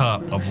fucking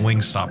cup of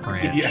Wingstop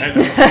ranch. Yeah, I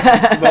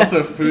know. There's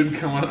also food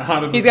coming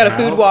out of He's his got a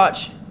food mouth.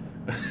 watch.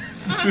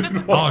 Food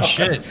Oh watch.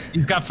 shit,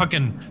 he's got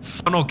fucking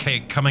funnel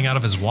cake coming out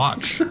of his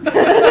watch. Dude,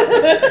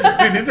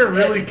 these are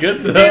really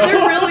good though. Dude,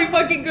 they're really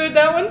fucking good.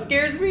 That one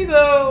scares me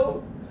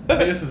though. I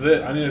think this is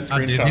it. I need to Oh,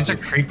 screenshot dude, these are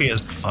this. creepy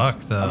as fuck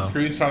I'm though.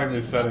 screenshotting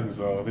these settings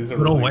though. These are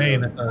Little really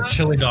Wayne good. at the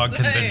chili dog Say.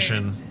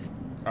 convention.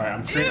 Alright,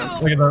 I'm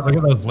screenshotting. Look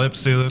at those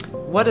lips, dude.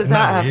 What does Isn't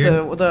that that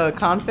have to the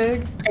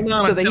config?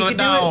 So that he could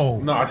do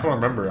it? No, I just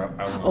want to remember.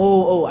 I don't know.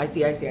 Oh, I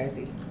see.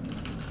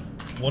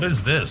 What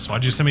is this?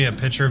 Why'd you send me a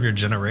picture of your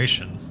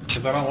generation?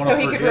 Because I don't want to So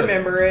he forget. could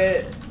remember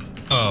it.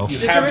 Oh. You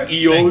Just have remember-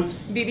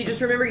 EOS. BB,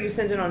 just remember you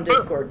sent it on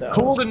Discord though.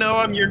 Cool to know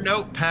I'm your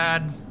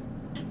notepad.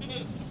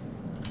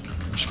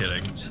 I'm just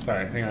kidding.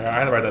 Sorry, hang on. I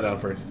had to write that down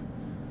first.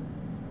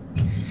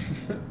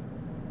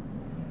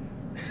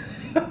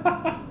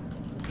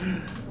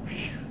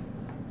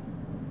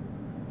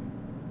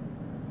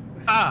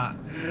 Ah,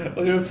 Look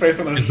at his face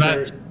on his is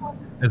shirt.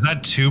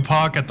 that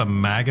Tupac at the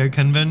MAGA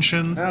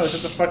convention? No, it's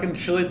at the fucking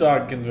chili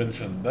dog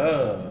convention.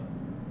 Duh.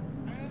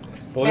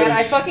 But look Man, at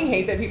I his- fucking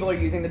hate that people are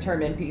using the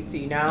term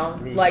NPC now.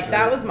 Dude, Like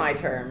that sure. was my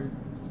term.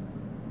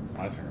 It's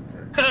my turn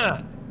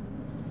first.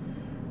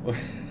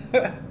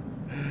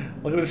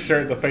 Look at his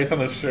shirt, the face on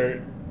his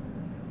shirt.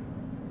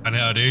 I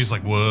know, dude. He's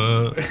like,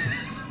 what?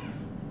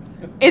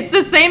 It's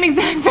the same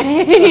exact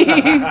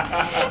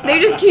face. They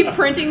just keep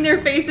printing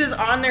their faces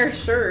on their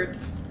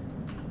shirts.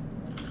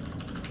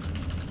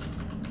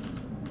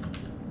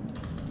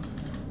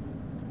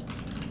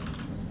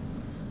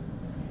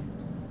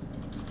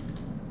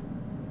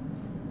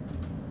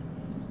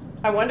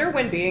 I wonder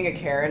when being a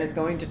Karen is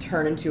going to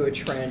turn into a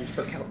trend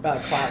for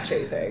clout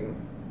chasing.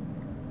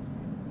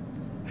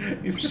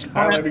 He's just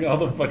highlighting all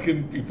the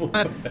fucking people's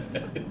heads.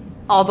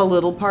 All the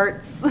little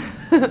parts.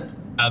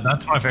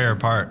 That's my favorite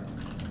part.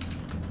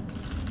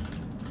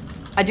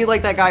 I do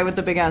like that guy with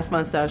the big ass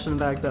mustache in the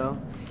back though.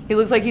 He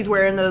looks like he's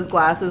wearing those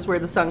glasses where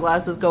the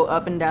sunglasses go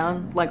up and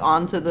down, like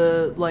onto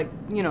the, like,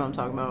 you know what I'm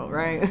talking about,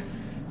 right?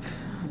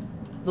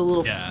 The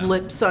little Yeah.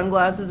 flip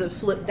sunglasses that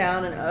flip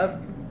down and up.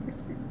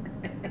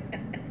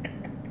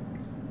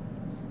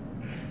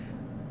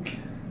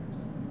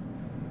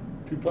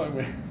 Tupac,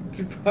 man.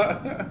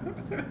 Tupac.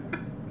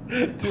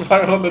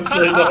 Tupac on the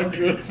chili dog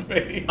to his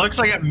face. Looks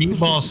like a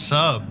meatball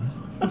sub.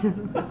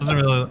 Doesn't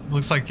really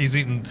looks like he's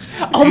eating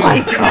Oh my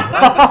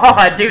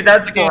god, dude,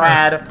 that's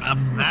rad. a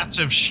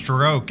massive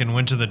stroke and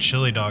went to the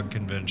chili dog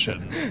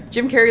convention.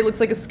 Jim Carrey looks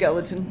like a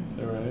skeleton.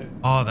 Alright.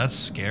 Oh, that's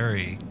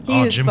scary. He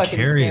Oh, is Jim fucking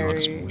Carrey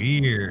looks scary.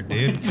 weird,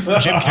 dude.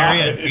 Jim Carrey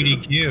at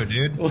PDQ,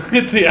 dude. Look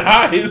at the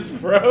eyes,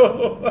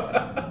 bro.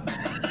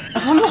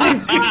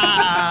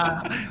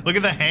 Look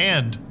at the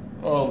hand.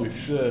 Holy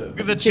shit. Look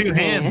at the Chicken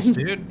two hands, hand.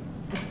 dude.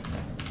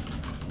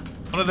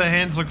 One of the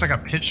hands looks like a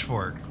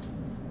pitchfork.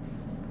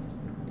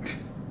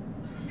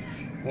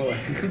 Well,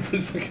 it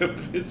looks like a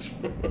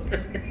pitchfork.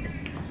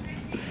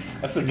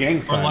 That's a gang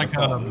Or sign. like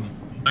that's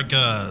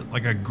all.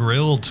 like a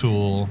grill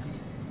tool.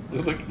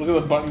 Look at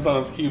the buttons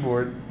on his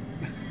keyboard.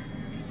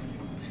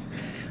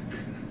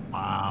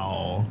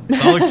 Wow.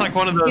 That looks like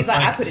one of those. He's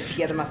like, I like, put it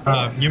together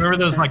myself. you remember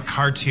those like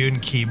cartoon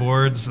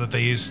keyboards that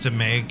they used to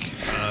make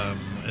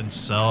and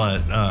sell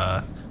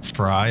at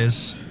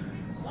Fry's?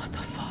 What the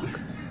fuck?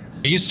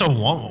 I used to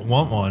want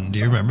one. Do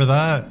you remember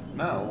that?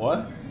 No,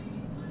 what?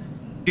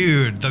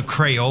 Dude, the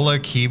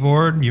Crayola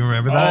keyboard. You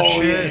remember that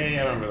shit?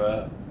 Yeah, I remember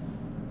that.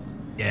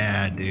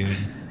 Yeah, dude.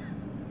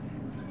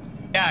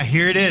 Yeah,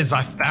 here it is.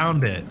 I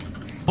found it.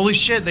 Holy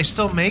shit, they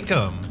still make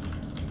them.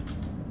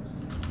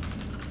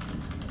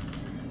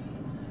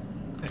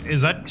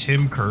 Is that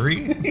Tim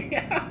Curry?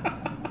 Yeah.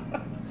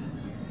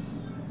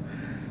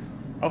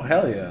 Oh,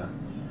 hell yeah.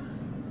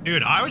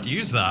 Dude, I would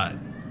use that.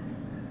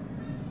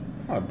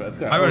 It's not bad. It's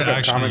got, I would got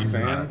actually Comic use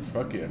that. Sans.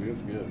 Fuck yeah, dude.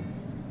 It's good.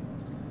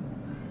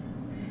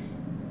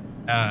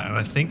 And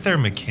I think they're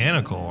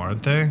mechanical,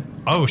 aren't they?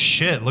 Oh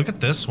shit, look at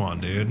this one,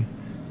 dude.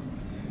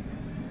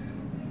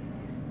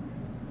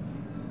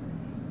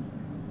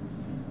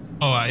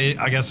 Oh,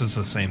 I guess it's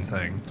the same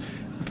thing.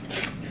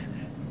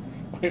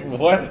 Wait,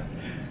 what?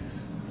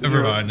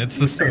 Never mind, it's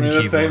the same the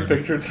keyboard. same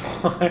picture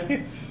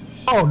twice?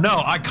 Oh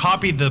no, I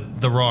copied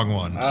the wrong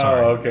one.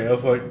 Sorry. Oh, okay. I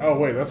was like, oh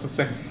wait, that's the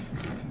same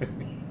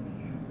thing.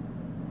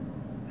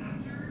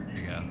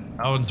 Yeah,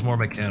 that one's more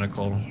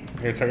mechanical.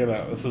 Here, check it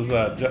out. This is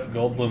Jeff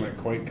Goldblum at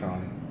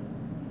QuakeCon.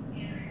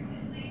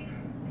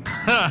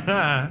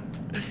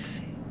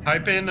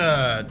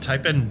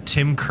 Type in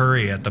Tim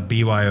Curry at the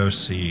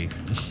BYOC.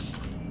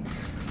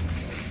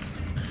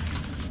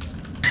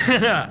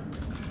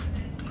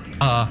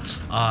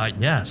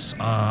 Yes.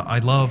 I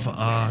love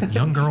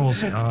young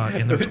girls in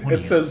their 20s.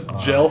 It says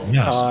Jelf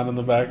yes. Con in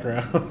the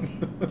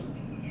background.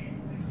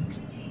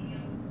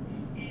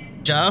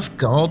 Jeff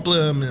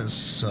Goldblum is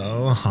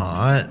so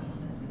hot.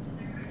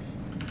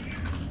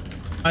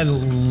 I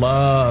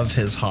love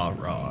his hot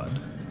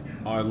rod.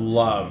 I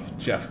love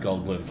Jeff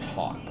Goldblum's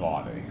hot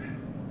body.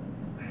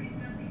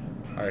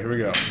 All right, here we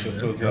go.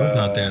 This was Girls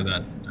out there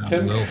that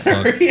Tim will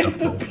fuck. Curry at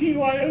the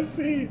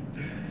BYOC.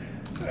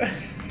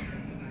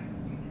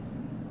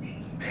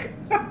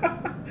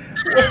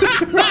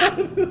 What's wrong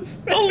with this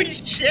face? Holy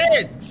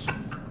shit!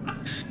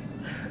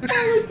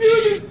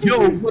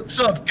 Yo, what's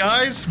up,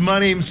 guys? My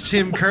name's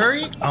Tim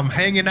Curry. I'm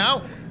hanging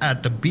out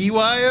at the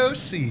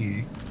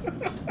BYOC.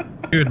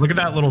 Dude, look at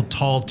that little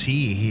tall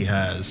tea he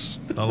has.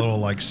 That little,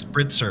 like,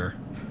 spritzer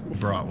he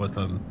brought with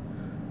him.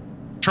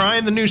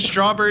 Trying the new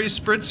strawberry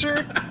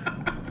spritzer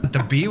at the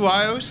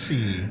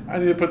BYOC. I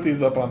need to put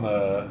these up on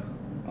the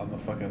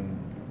fucking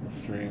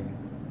stream.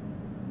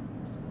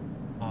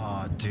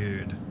 Aw,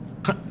 dude.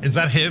 Is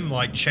that him,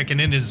 like, checking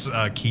in his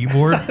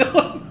keyboard?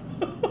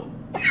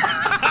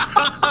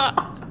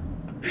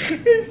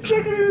 He's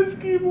checking in his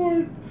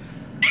keyboard.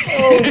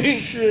 Oh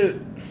shit!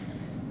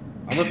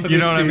 I'm gonna send You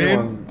know what I mean?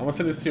 I'm gonna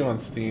send this to you on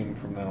Steam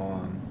from now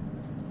on.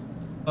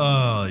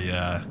 Oh,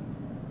 yeah.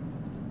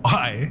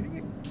 Why?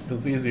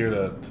 It's easier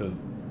to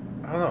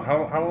I don't know how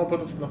do I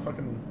put this in the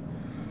fucking.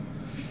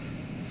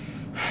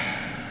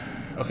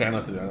 Okay, I know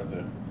what to do.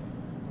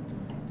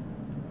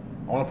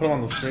 I want to put them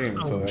on the stream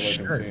so that I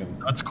can see them.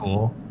 That's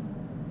cool.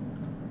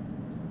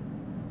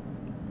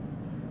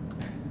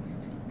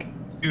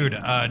 Dude,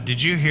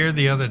 did you hear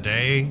the other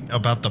day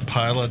about the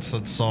pilots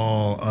that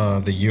saw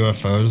the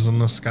UFOs in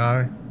the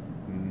sky?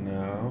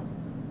 No.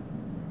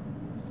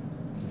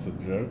 Is this a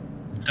joke?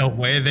 The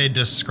way they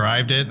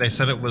described it, they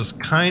said it was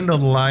kind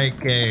of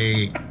like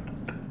a...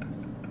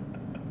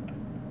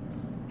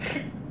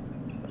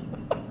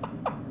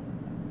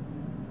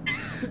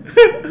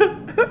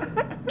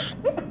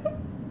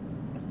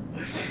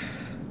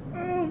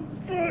 Oh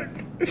fuck!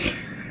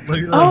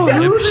 Oh,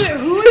 who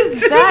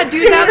is that,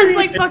 dude? That looks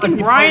like fucking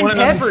Brian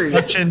Peppers.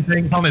 Suction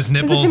things on his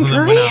nipples and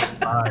then went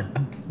outside.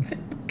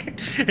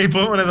 He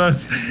put one of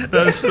those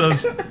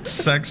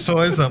sex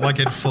toys that like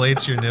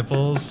inflates your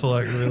nipples to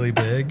like really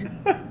big,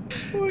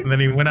 and then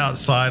he went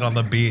outside on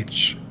the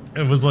beach.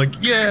 It was like,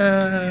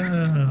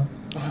 yeah.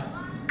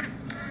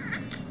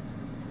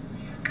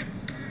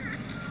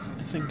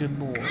 It's a good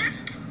boy.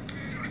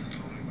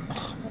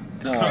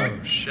 Oh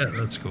shit,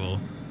 that's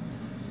cool.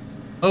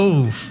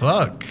 Oh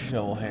fuck. He's got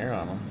a little hair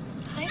on him.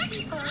 Hi,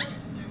 people.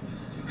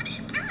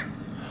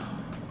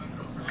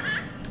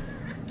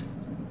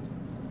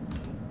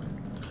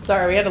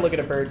 Sorry, we had to look at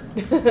a bird.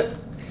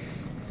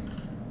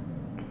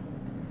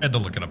 Had to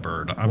look at a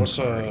bird. I'm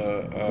sorry.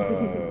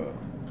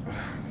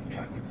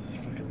 Fuck, what's his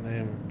fucking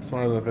name? It's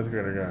one of the fifth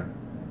grader guy.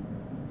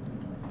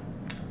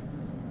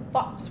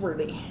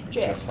 Foxworthy.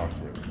 Jeff.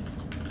 Foxworthy.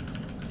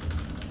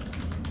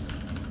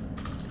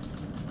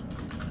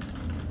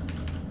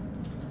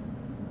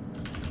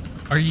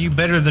 Are you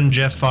better than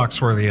Jeff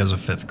Foxworthy as a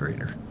fifth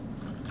grader?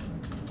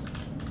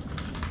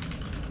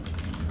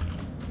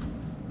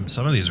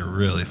 Some of these are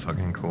really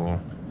fucking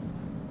cool.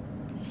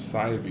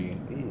 Sivy.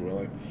 Ooh, I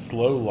like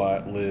slow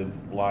live.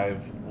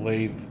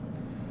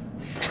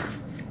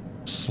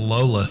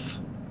 Slowlith.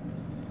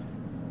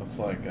 It's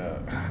like, I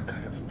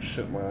got some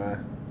shit in my eye.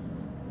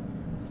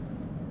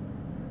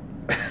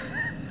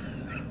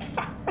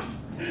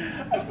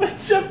 I put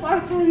Jeff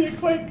Foxworthy at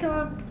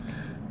QuakeCon.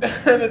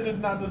 And it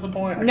did not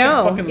disappoint.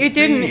 No, it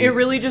didn't. It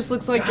really just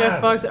looks like God. Jeff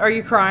Fox. Are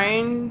you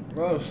crying?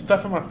 Oh, there's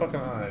stuff in my fucking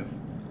eyes.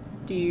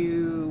 Do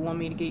you want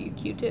me to get you a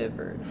Q-tip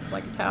or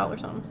like a towel or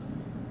something?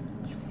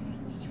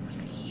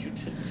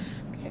 Q-tip.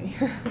 Okay.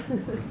 Okay.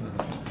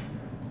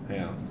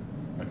 Yeah.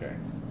 Okay.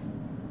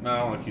 No, I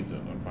don't want to keep it.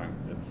 I'm fine.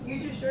 It's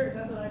Use your shirt.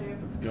 That's what I do.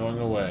 it's going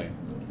away.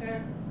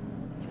 Okay.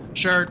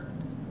 Shirt.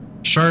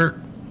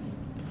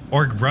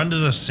 Or run to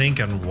the sink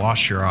and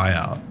wash your eye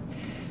out.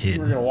 Kid.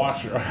 We're gonna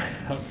wash your eye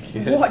out,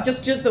 kid. What?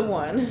 Just the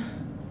one.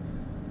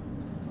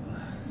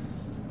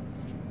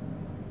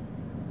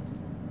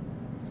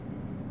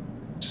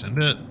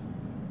 Send it.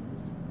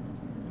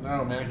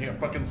 No, man, I can't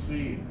fucking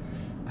see.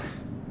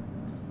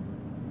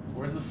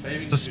 Where's the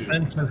saving?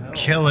 Suspense to? is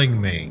killing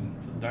me.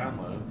 It's in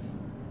downloads.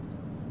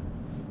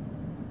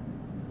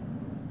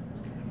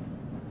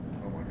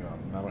 Oh my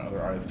god, now my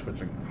other eye is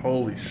twitching.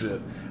 Holy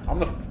shit. I'm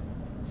gonna.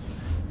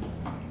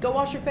 Go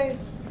wash your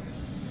face.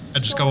 I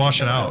just go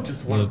wash it I out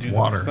just want with to do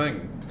water. this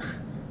thing.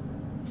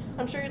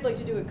 I'm sure you'd like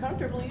to do it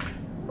comfortably.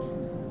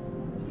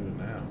 Do it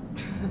now.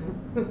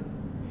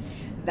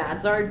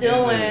 That's our Image.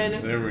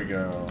 Dylan. There we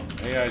go.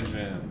 AI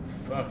Gen.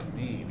 Fuck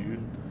me,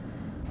 dude.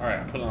 Alright,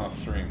 I'm putting on a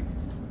string.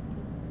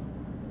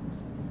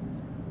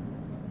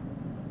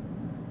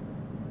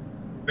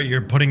 But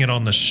you're putting it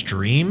on the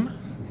stream?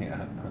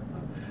 Yeah.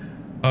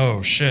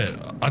 Oh shit.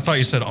 I thought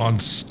you said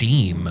on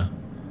Steam.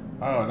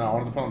 Oh no, I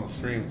wanted to put on the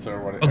stream so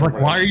what I was like,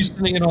 why are you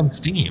sending it on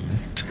Steam?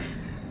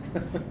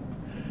 What do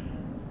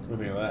you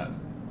think of that?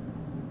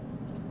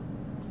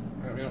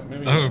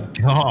 Maybe Oh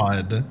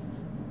god.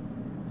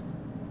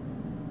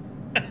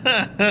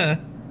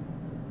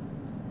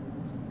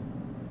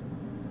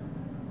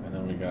 And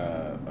then we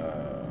got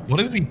What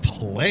is he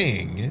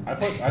playing? I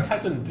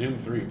typed in Doom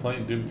 3,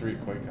 playing Doom 3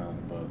 at QuakeCon,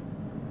 but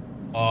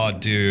Oh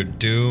dude,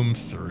 Doom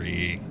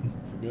 3.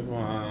 it's a good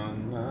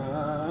one.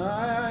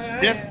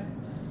 Yeah.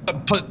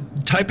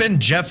 Type in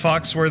Jeff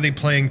Foxworthy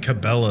playing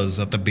Cabela's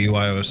at the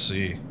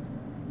BYOC.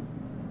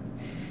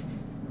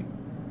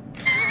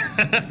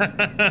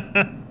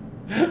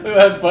 Look at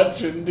that butt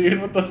chin, dude.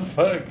 What the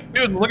fuck?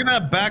 Dude, look at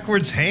that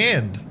backwards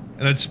hand.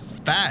 And it's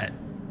fat.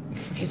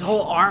 His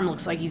whole arm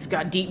looks like he's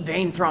got deep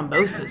vein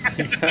thrombosis.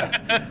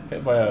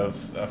 Hit by a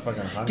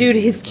fucking honey. Dude,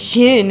 his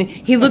chin.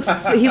 He looked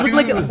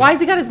like. Why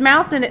has he got his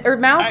mouth in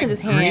mouse in his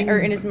hand or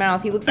in his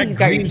mouth? He looks like he's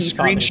got your green teeth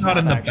on his screenshot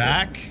in mouth, the actually.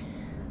 back.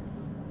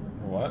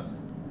 What?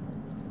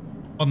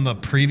 On the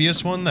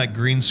previous one, that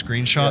green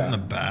screenshot Yeah. in the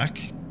back.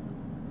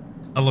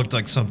 That looked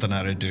like something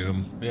out of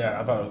Doom. Yeah,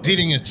 I thought it was. He's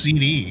eating a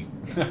CD.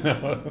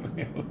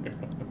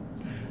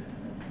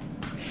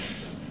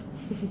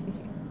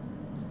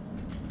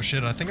 Oh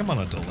shit, I think I'm on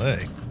a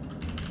delay.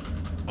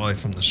 Away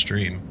from the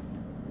stream.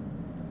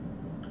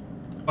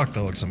 Fuck,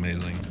 that looks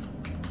amazing.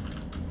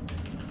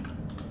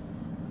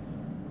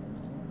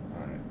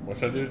 Alright, what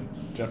should I do?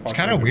 Jeff It's Foxworthy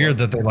kind of what? weird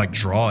that they like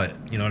draw it,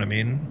 you know what I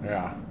mean?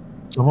 Yeah.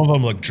 Some of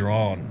them look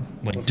drawn,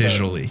 like What's that?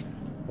 digitally.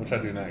 What should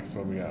I do next?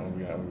 What we got? What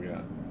we got? What we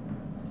got?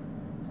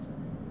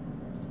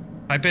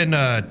 Type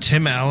in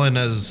Tim Allen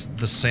as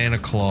the Santa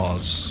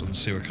Claus and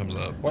see what comes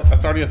up. What?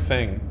 That's already a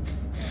thing.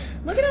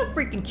 Look at how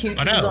freaking cute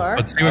I these know. are.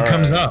 Let's see what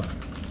comes Alright. up.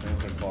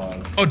 Santa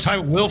Claus. Oh,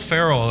 type Will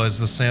Ferrell as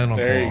the Santa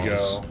There you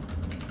Claus.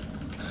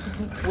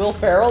 go. Will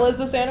Ferrell is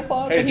the Santa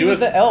Claus, Hey, but he do was it-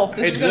 the elf.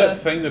 Hey, This is do gonna, that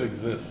thing that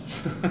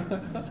exists.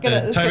 it's gonna,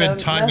 it's Type gonna in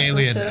Time mess some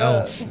Alien shit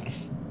Elf. up.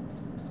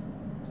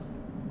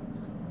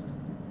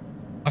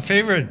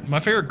 My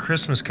favorite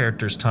Christmas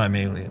character is Time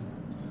Alien.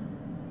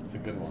 It's a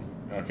good one.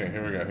 Okay,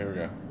 here we go. Here we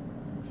go.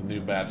 It's a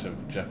new batch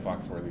of Jeff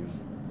Foxworthy's.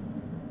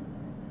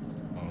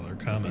 Oh, they're Look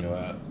coming. at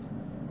that.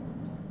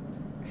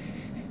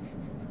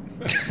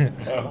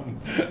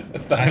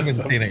 I haven't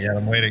seen it yet.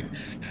 I'm waiting.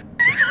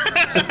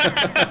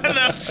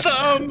 That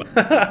thumb.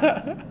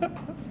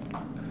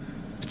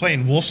 It's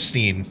playing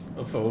Wolfenstein.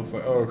 So it looks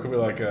like, oh, it could be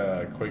like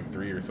a Quake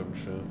 3 or some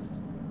shit.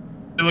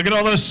 Dude, look at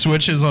all those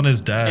switches on his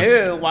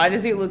desk. Ew, why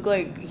does he look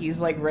like he's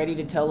like ready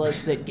to tell us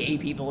that gay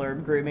people are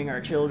grooming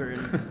our children?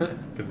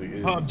 Because he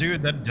is. Oh,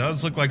 dude, that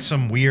does look like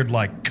some weird,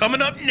 like,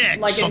 coming up next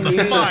Like a on the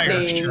news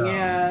fire thing, show.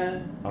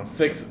 yeah. On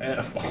Fix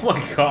F. Oh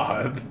my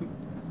god.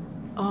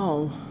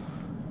 Oh.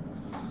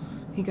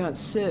 He got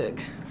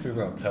sick. This is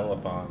on a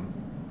telethon.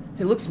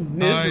 He looks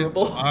Guys,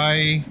 miserable.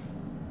 I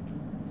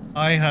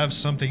have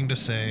something to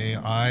say.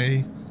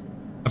 I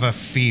have a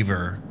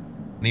fever.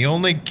 The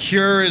only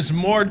cure is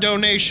more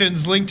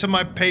donations linked to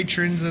my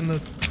patrons in the...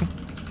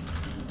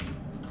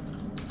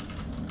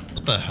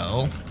 What the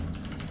hell?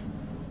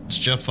 It's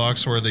Jeff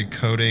Foxworthy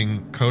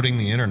coding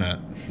the internet.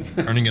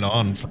 Turning it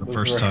on for the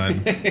first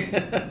time.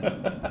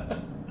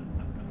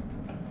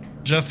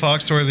 Jeff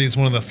Foxworthy is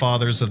one of the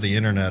fathers of the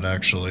internet,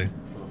 actually.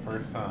 For the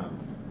first time.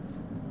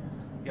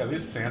 Yeah,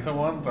 these Santa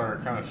ones are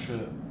kind of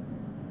shit.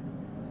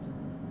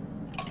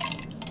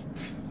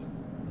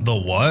 The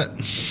what?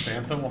 The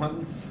Santa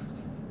ones?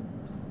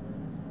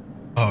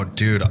 Oh,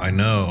 dude, I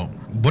know.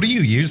 What are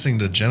you using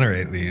to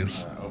generate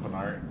these? Open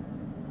art.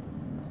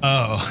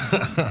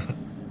 Oh.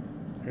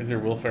 Here's your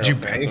Will Ferrell Did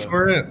you Santa. pay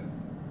for it?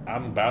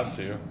 I'm about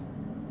to.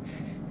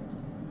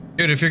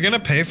 Dude, if you're gonna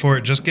pay for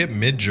it, just get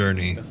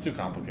Mid-Journey. It's too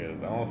complicated.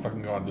 I don't want to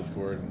fucking go on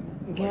Discord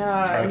and like, Yeah,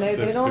 try to and they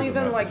sift don't through the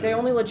even like they messages.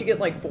 only let you get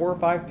like 4 or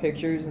 5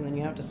 pictures and then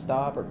you have to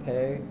stop or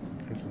pay.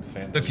 Here's some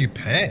Santa. If you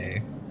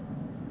pay.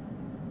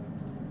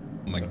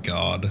 Oh my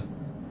god.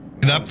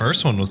 That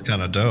first one was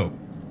kind of dope.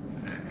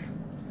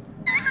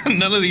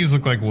 None of these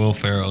look like Will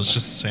Ferrell. It's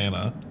just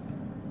Santa.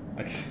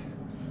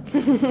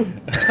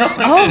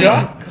 Oh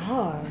my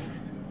god.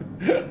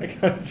 I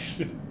got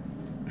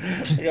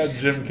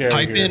Jim Carrey.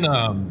 Type here. in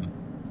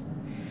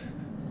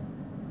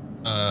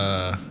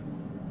I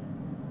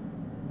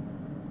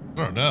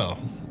don't know.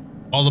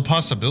 All the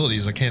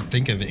possibilities. I can't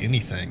think of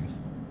anything.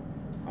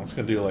 I'm just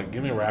gonna do like,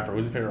 give me a rapper.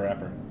 Who's your favorite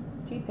rapper?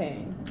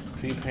 T-Pain.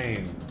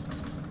 T-Pain.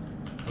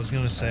 I was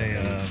gonna say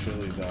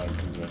Chili Dog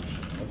Convention.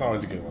 That's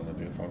always a good one to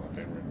do. It's one of my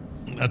favorite.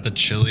 at the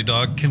Chili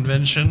Dog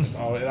Convention.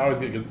 Oh, you always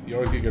get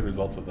good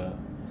results with that.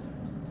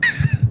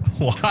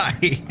 Why?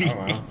 I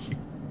don't know.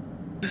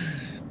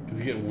 Because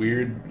you get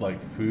weird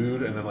like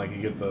food, and then like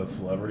you get the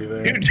celebrity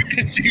there.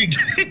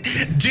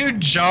 Dude,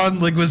 John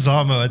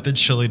Leguizamo at the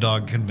Chili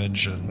Dog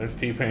Convention. There's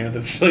T-Pain at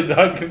the Chili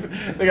Dog.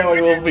 They got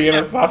like little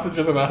Vienna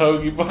sausages and a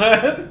hoagie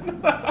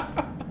bun.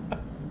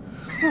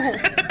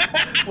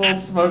 Little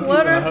smokies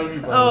and a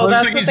hoagie bun. Oh,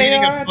 Looks that's like what he's they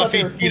eating are? a I thought puffy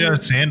they were keto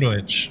food.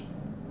 sandwich.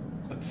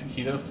 A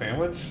taquito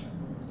sandwich?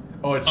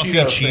 Oh, a Puffy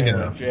Cheeto Cheeto.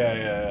 sandwich.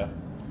 Yeah.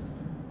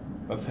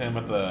 That's him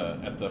at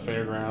the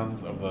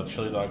fairgrounds of the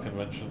Chili Dog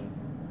Convention.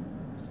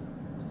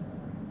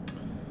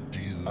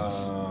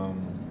 Jesus.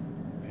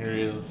 Here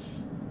he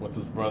is with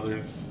his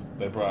brothers.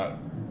 They brought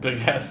big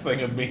ass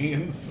thing of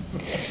beans.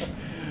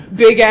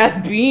 Big ass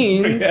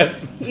beans. Big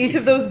ass Each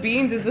of those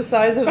beans is the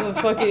size of a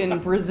fucking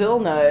Brazil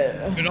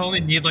nut. You'd only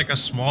need like a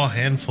small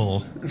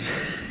handful.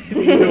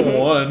 Even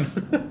one.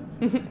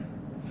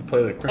 To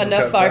play the crinkle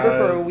Enough cut fiber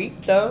for a fries.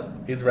 week, though.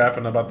 He's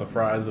rapping about the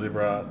fries that he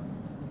brought.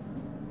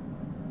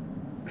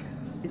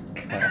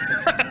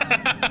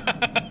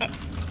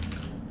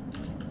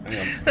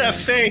 That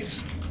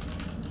face.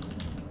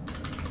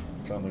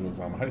 John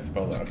Leguizamo. How do you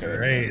spell that? Okay.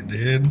 Great,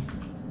 dude.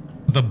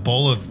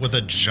 With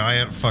a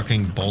giant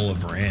fucking bowl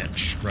of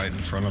ranch right in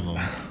front of him.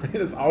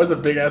 There's always a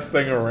big ass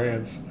thing of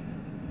ranch.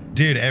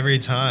 Dude, every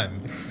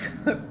time.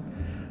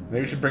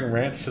 Maybe we should bring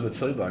ranch to the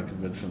Chili Dog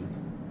Convention.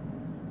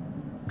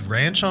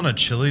 Ranch on a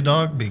chili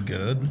dog be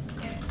good?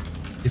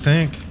 You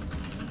think?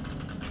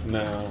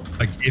 No.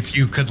 Like if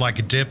you could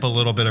like dip a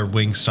little bit of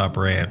Wingstop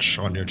ranch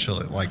on your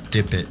chili, like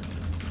dip it.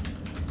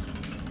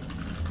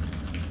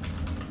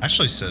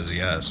 Ashley says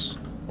yes.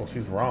 Well,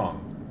 she's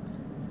wrong.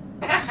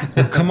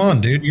 Well, come on,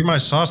 dude. You're my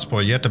sauce boy.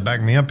 You have to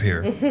back me up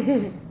here.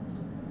 A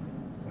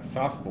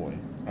sauce boy.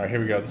 All right, here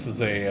we go. This is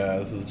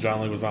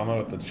John Leguizamo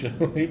at the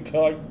Chili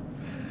Dog.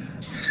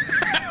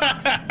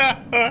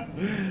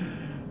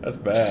 That's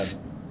bad.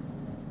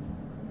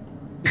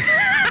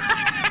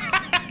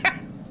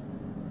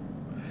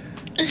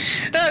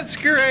 That's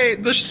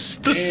great. The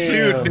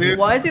suit, Damn. dude.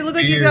 Why does he look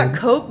like he's got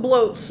coke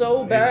bloat so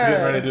He's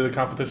getting ready to bad? do the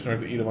competition where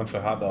to eat a bunch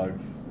of hot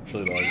dogs.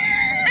 Chili dogs.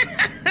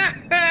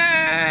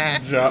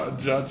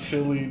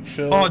 Chili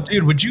chill. Oh,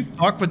 dude, would you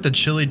fuck with the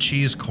chili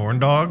cheese corn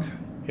dog?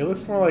 He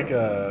looks more like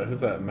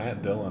who's that?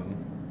 Matt Dillon.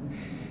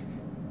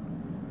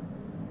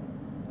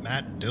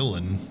 Matt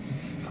Dillon.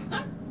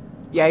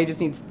 Yeah, he just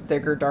needs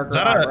thicker, darker Is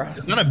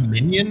eyebrows. that a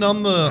minion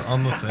on the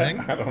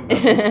thing? I don't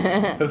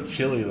know. That's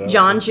Chili though.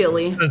 John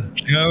Chili. It says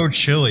Joe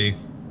Chili.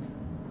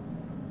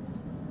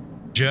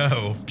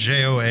 Joe.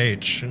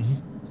 J-O-H.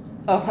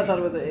 Oh, I thought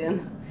it was an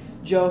N.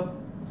 Joe.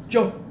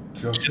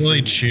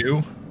 Chili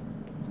Chew.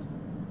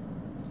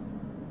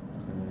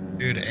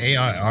 Dude,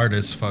 AI art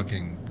is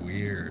fucking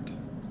weird.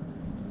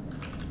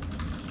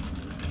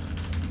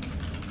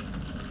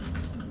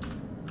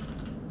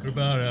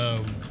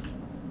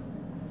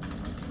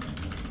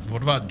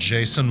 What about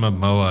Jason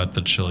Momoa at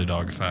the Chili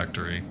Dog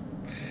Factory?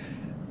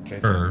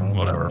 Jason Or Momoa.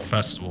 whatever,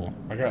 festival.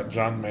 I got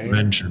John Mayer.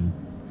 Mention.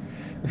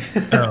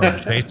 Oh,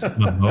 Jason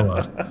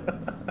Momoa.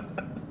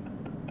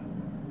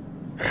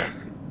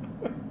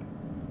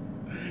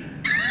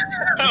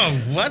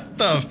 Oh, what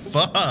the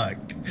fuck?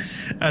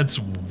 That's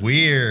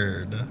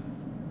weird.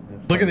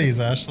 Look at these,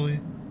 Ashley.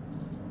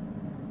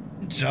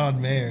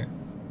 John Mayer.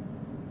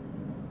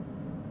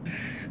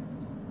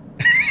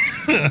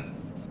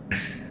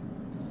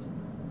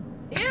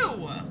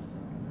 Ew.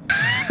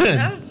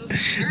 That was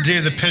disturbing.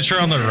 Dude, the picture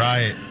on the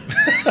right.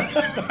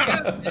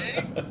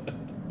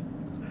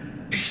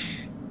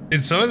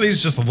 Dude, some of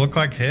these just look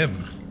like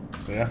him.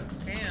 Yeah.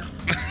 Damn.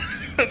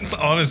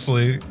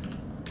 Honestly.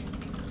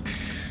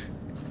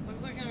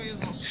 Looks like he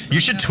was all You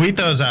should tweet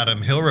those at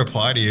him. He'll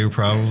reply to you,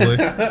 probably.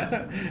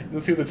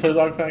 Let's see the Chili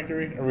Dog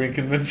Factory. Are we in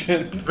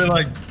convention? But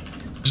like,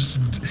 just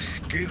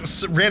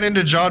ran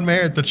into John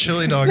Mayer at the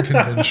Chili Dog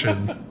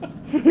Convention.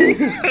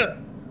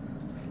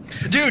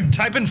 Dude,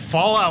 type in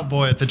Fallout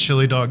Boy at the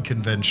Chili Dog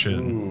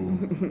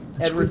Convention. Ooh.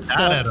 Edward Tweet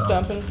that at him.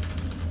 Stumping.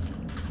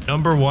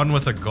 #1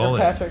 with a Or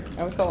gullet. Patrick. I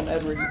always call him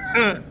Edward.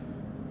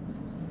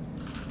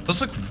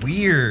 Those look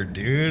weird,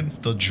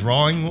 dude. The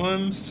drawing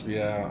ones.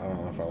 Yeah, I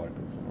don't know if I like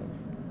this so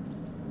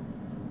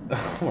much.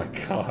 Oh my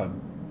god.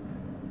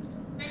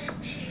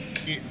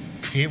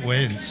 He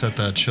wins at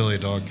the Chili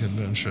Dog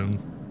Convention.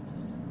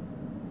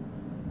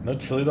 No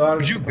chili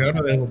dogs?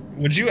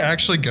 Would you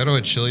actually go to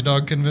a Chili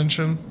Dog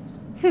Convention?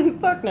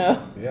 Fuck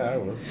no. Yeah, I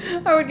would.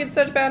 I would get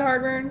such bad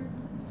heartburn.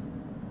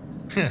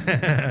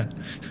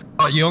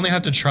 Oh, you only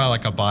have to try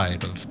like a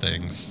bite of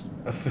things.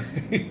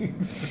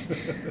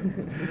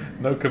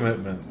 No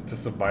commitment,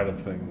 just a bite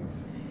of things.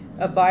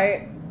 A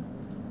bite?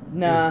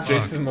 Nah. It's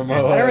Jason I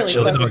Momoa. don't really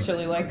Chili fuck with dog.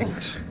 chili like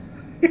that.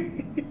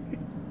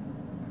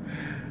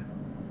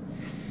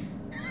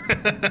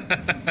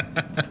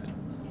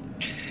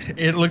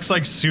 It looks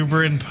like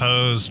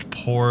superimposed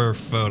poor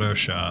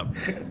Photoshop.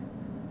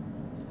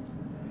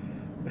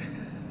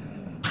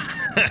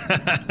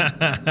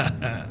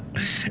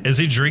 Is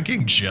he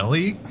drinking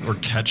jelly or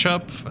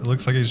ketchup? It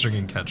looks like he's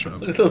drinking ketchup.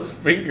 Look at those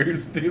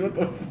fingers, dude. What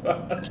the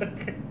fuck?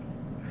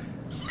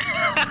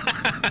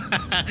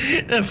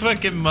 That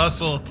fucking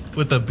muscle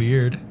with a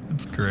beard.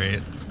 It's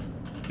great.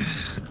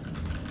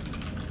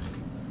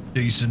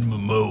 Jason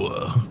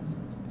Momoa.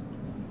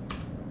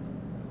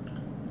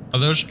 Are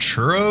those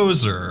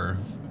churros or?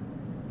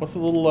 What's the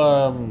little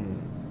Oh,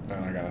 I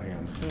got it.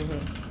 Hang on.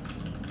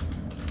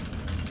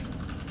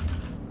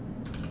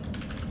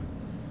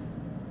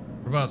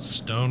 What about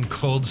Stone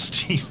Cold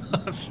Steve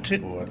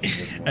Austin Oh, that's a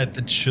good one. at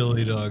the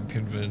Chili Dog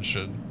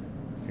convention?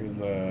 Here's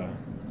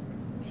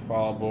his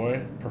Fall Out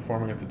Boy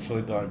performing at the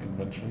Chili Dog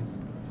convention.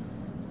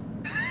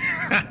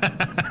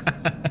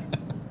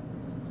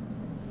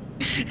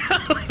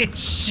 Holy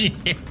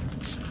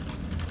shit!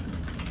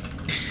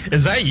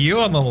 Is that you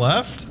on the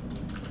left?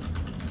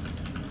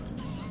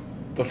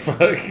 The fuck?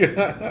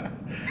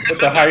 With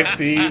the high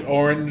C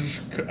orange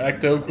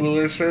Ecto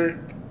Cooler shirt?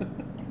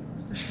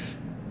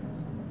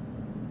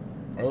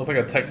 Or it looks like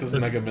a Texas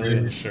That's Mega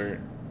Millions great. shirt.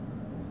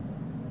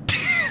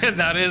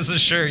 That is a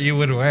shirt you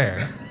would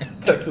wear.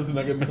 Texas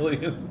Mega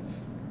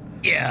Millions.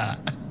 Yeah.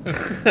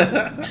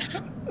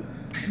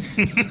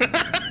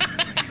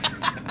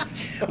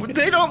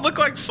 They don't look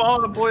like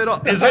Fall Out Boy at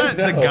all. Is I that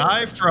the know.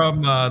 guy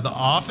from The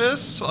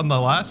Office on the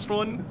last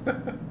one?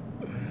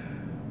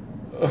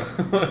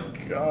 Oh my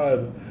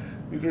god.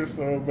 These are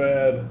so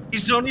bad.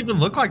 These don't even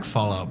look like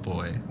Fall Out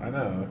Boy. I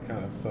know, it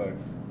kind of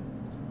sucks.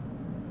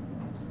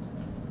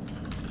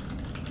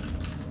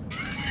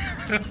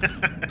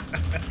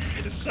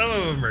 Some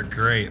of them are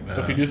great,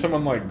 though. If you do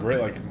someone like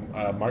great, like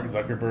Mark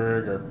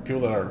Zuckerberg or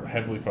people that are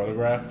heavily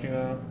photographed, you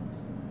know?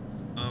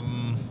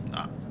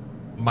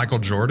 Michael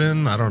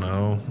Jordan? I don't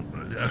know.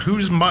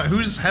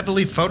 Who's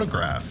heavily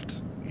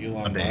photographed? Elon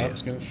Nowadays.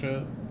 Musk and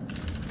shit.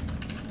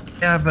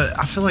 Yeah, but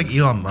I feel like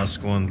Elon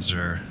Musk ones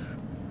are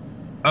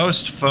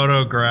most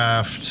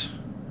photographed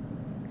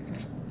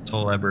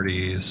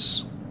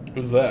celebrities.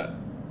 Who's that?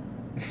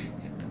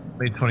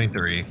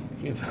 2023.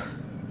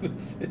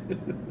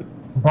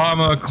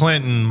 Obama,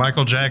 Clinton,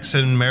 Michael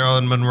Jackson,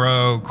 Marilyn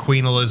Monroe,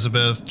 Queen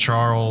Elizabeth,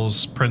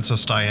 Charles,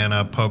 Princess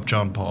Diana, Pope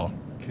John Paul.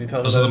 Can you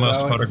tell Those who are the that is, most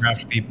Alex?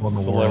 photographed people in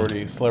the world.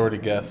 Celebrity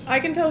guess. I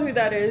can tell who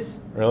that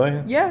is.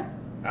 Really? Yeah.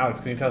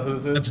 Alex, can you tell who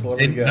this is? That's,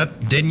 Celebrity guess. that's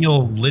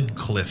Daniel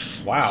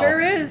Lidcliffe. Wow. Sure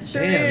is.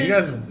 Sure Damn, is. you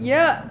guys-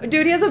 Yeah.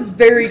 Dude, he has a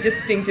very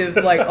distinctive,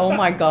 like, oh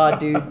my god,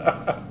 dude.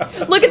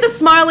 Look at the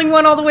smiling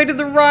one all the way to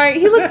the right.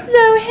 He looks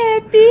so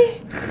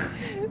happy.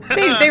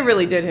 They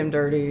really did him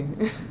dirty.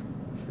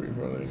 It's pretty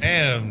funny.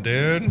 Damn,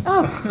 dude.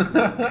 Oh,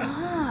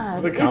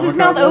 God. The Is his Comic-Con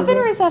mouth open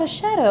logo? or is that a I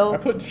shadow?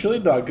 put Chili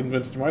Dog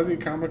Convention. Why is he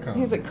at Comic-Con?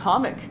 He's at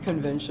comic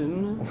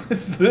convention.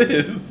 What's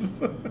this?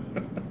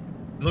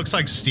 It looks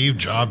like Steve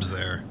Jobs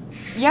there.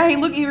 Yeah, he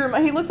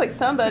looks like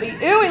somebody.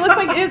 Ew, he looks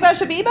like, is that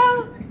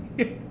Shabibo?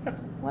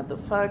 What the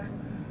fuck?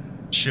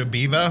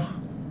 Shabibo?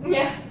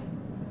 Yeah.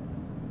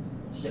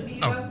 Shabibo.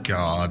 Oh,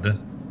 God.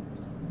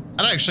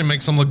 That actually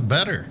makes him look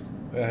better.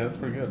 Yeah, that's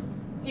pretty good.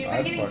 He's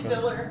I'd been getting fuck him.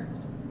 filler.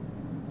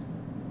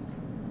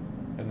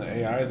 And the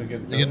AIs are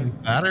getting Is he getting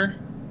fatter?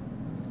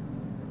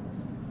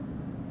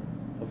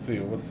 Let's see,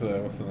 what's the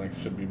next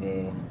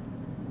Shabibo?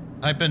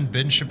 Type in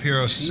Ben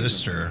Shapiro's Jesus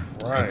sister.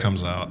 It Christ.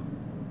 comes out.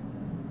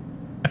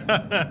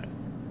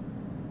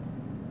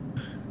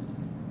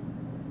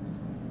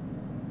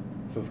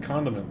 It says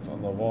condiments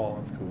on the wall.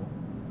 That's cool.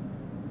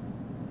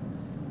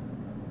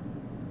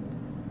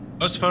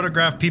 Most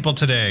photographed people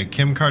today: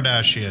 Kim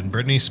Kardashian,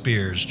 Britney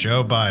Spears,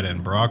 Joe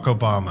Biden, Barack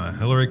Obama,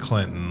 Hillary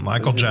Clinton,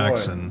 Michael Who's your boy?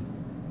 Jackson,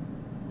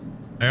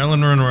 Marilyn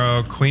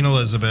Monroe, Queen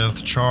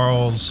Elizabeth,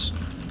 Charles,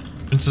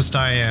 Princess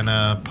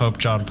Diana, Pope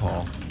John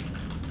Paul.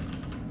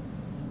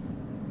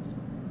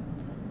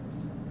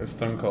 There's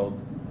Stone Cold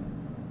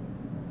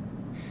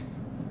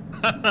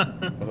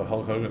with a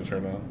Hulk Hogan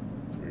shirt on.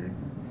 It's weird.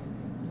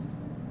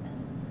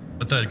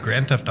 With the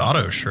Grand Theft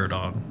Auto shirt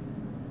on.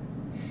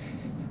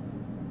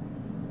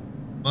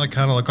 Well, it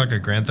kind of looked like a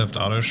Grand Theft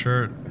Auto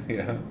shirt.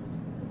 Yeah.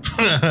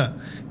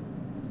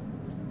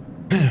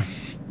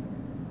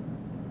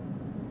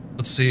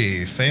 Let's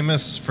see.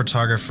 Famous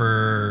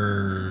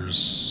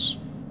photographers.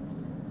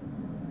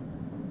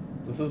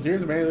 This is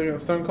yours, man. Look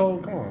at Stone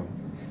Cold. Come on.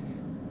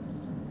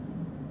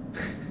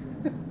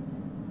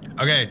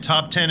 Okay,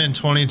 top 10 in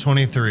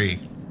 2023.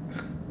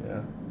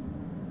 Yeah.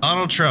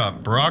 Donald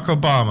Trump, Barack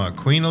Obama,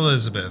 Queen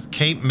Elizabeth,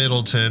 Kate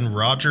Middleton,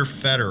 Roger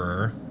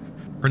Federer,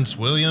 Prince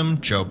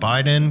William, Joe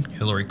Biden,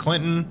 Hillary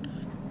Clinton,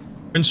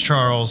 Prince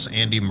Charles,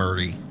 Andy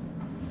Murray.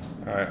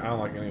 All right. I don't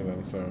like any of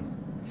them, so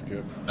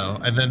Skip. Oh,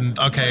 and then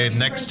okay,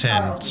 next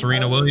 10: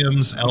 Serena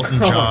Williams, Elton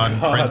John,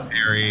 Prince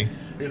Harry.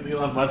 Here's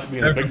Elon Musk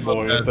being a big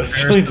boy. With the Paris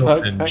chili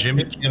dog Hilton, package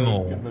Jimmy at the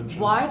Kimmel. convention.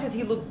 Why does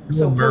he look Bill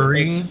so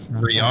Murray, perfect?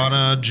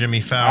 Rihanna,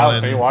 Jimmy Alex, are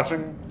you Fallon.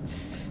 watching?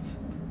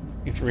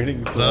 He's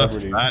reading Is that a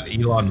celebrity. fat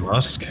Elon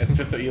Musk? It's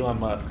just a Elon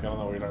Musk. I don't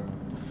know what you're talking about.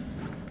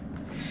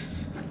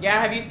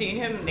 Yeah, have you seen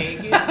him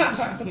naked? He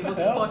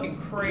looks fucking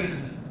crazy.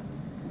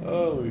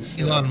 Holy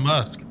shit. Elon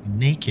Musk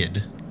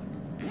naked.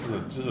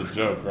 This is a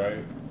joke,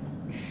 right?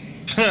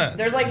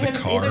 There's like The him.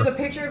 car. There's a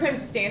picture of him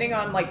standing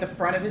on like the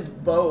front of his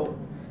boat,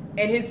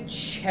 and his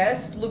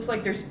chest looks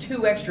like there's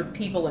 2 extra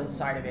people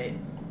inside of it.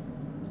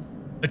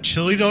 The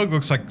chili dog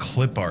looks like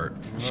clip art.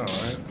 I know,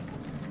 right?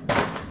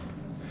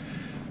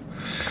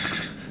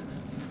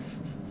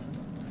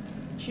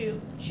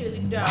 Chili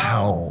dog.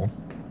 Wow.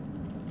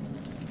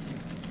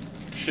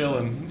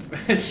 Chillin'.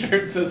 His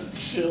shirt says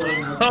chillin'.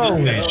 with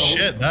Holy 3 Ls.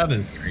 shit, that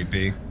is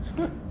creepy.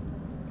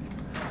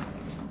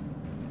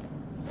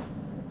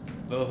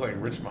 That looks like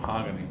rich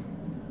mahogany.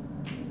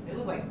 It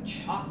looked like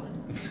chocolate.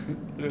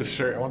 Look at his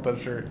shirt. I want that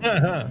shirt.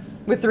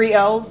 With 3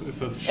 L's It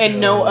says and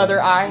no chill.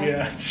 other I.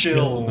 Yeah,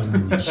 chill.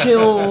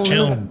 Chill.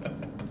 Chill.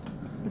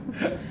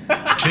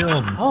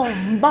 Chill. Oh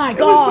my It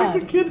looks like the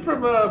god. kid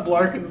from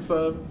Blarkin's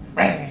son.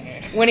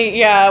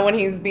 When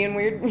he's being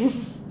weird.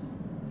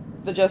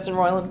 The Justin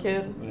Roiland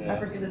kid. Yeah. I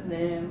forget his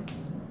name.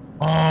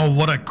 Oh,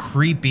 what a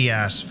creepy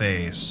ass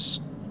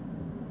face.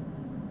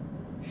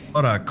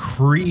 What a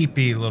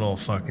creepy little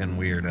fucking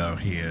weirdo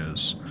he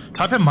is.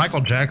 Type in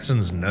Michael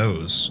Jackson's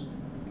nose.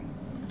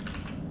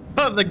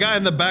 Oh, the guy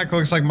in the back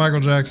looks like Michael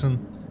Jackson.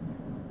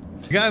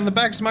 The guy in the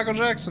back's Michael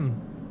Jackson.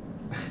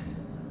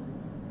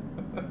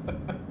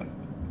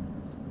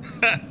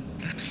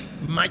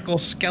 Michael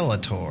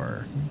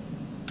Skeletor.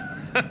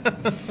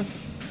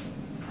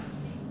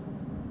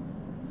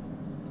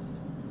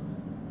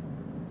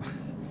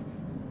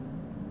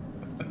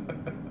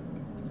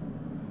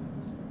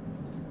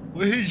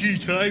 What did you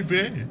type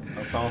in?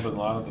 Osama bin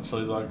Laden at the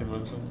Chili Dog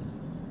convention.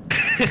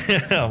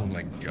 Oh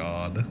my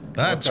god.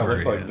 That's Kinda where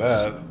he look like is.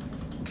 that.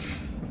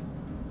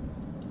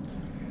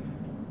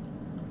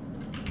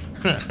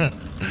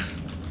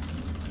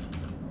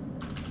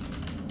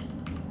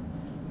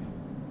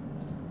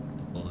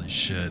 Holy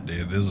shit,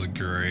 dude. This is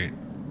great.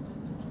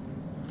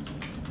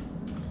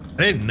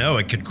 I didn't know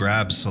it could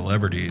grab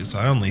celebrities.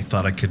 I only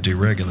thought I could do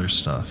regular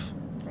stuff.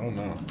 Oh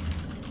no.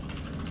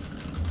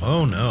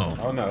 Oh no.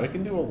 Oh no, it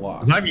can do a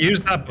lot. 'Cause I've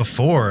used that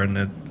before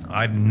and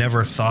I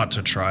never thought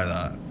to try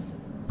that.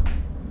 What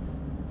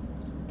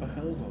the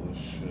hell is all this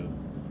shit?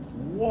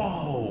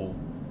 Whoa!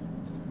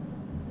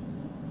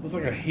 Looks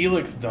like a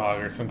helix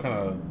dog or some kind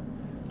of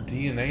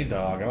DNA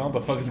dog. I don't know what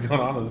the fuck is going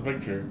on in this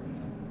picture.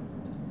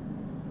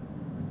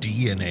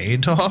 DNA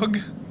dog?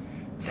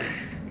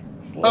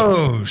 It's like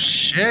Oh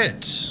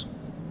shit.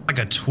 Like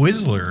a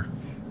Twizzler.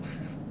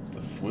 the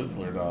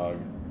Swizzler dog.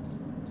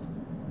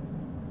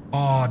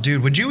 Oh,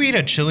 dude, would you eat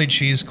a chili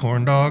cheese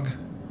corn dog?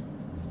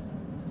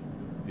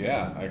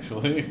 Yeah,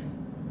 actually.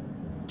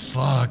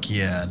 Fuck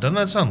yeah. Doesn't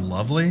that sound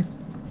lovely?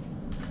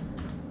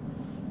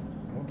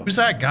 What the Who's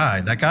that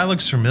guy? That guy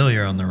looks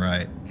familiar on the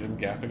right. Jim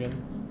Gaffigan?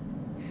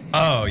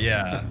 Oh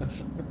yeah.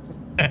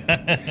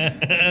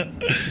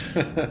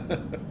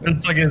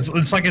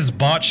 It's like his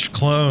botched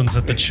clones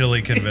at the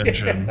chili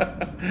convention.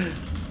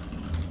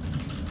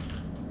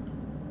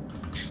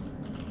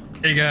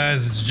 Hey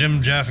guys, it's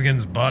Jim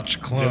Jaffigan's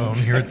botched clone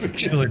here at the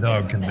chili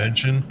dog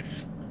convention.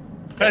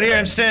 Right here,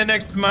 I'm standing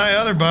next to my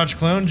other botched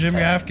clone, Jim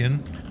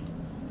Gaffigan.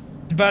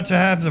 He's about to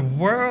have the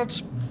world's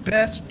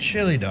best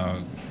chili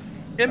dog.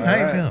 Jim, how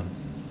you Alright. feeling?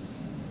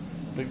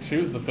 Big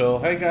shoes to fill.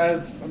 Hey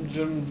guys, I'm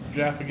Jim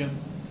Jaffigan.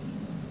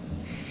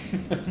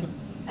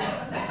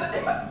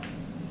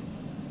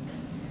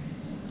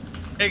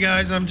 Hey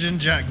guys, I'm Jim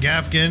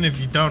Gaffigan. If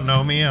you don't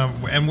know me,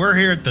 and we're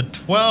here at the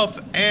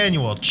 12th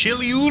annual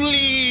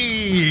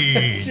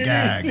Chiliuli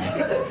gag.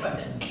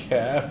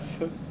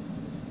 Gas.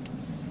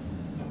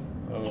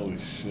 Holy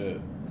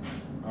shit.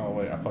 Oh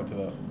wait, I fucked it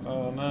up.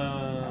 Oh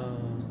no.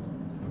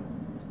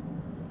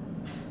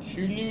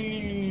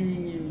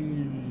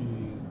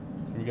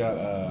 We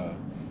got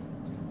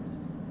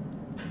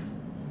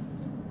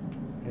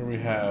here we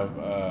have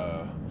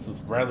this is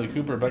Bradley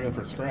Cooper begging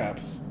for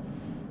scraps.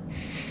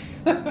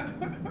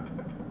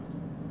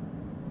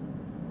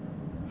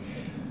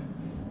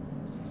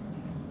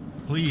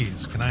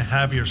 Please, can I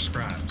have your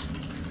scraps? Do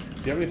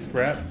you have any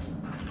scraps?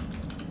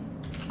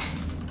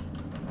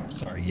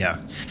 Sorry, yeah.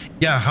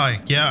 Yeah, hi.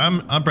 Yeah,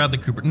 I'm Bradley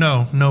Cooper.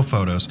 No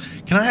photos.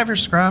 Can I have your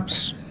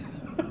scraps?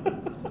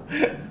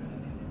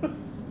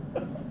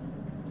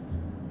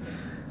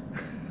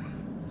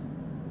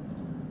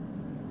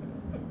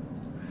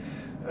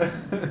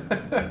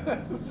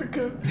 That's a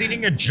good He's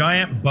eating a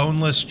giant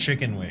boneless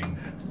chicken wing.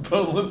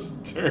 boneless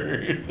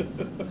turd.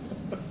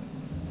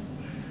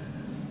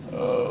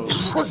 Oh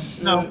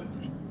shit. No.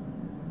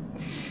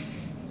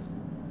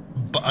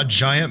 A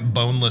giant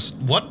boneless.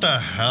 What the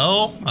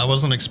hell? I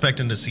wasn't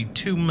expecting to see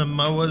two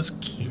Momoas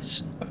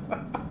kissing.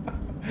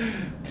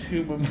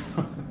 Two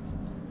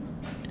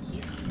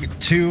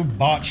Two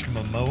botched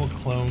Momoa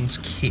clones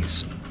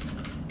kiss.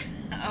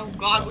 Oh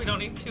god, we don't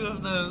need 2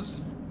 of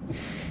those.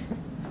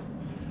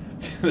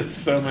 There's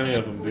so many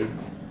of them, dude.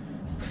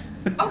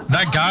 Oh,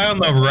 That guy on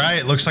the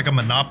right looks like a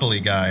Monopoly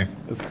guy.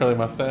 This curly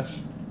mustache.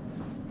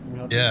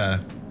 Yeah.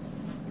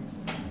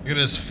 Look at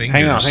his fingers.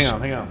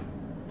 Hang on.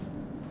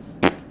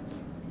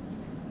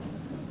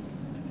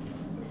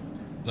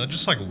 Is that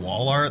just like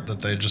wall art that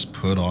they just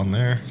put on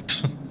there?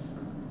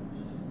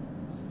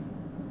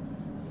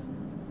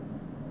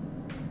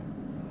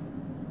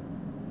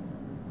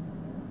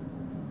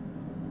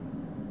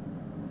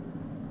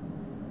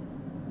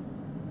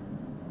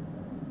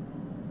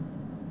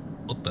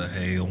 What the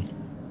hell?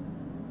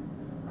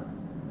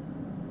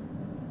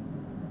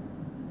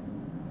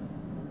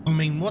 I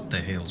mean, what the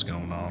hell's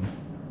going on?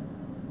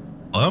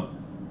 Hello?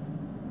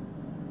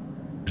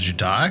 Did you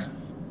die?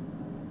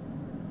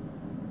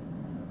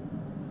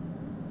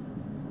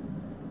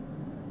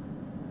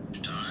 Did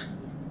you die?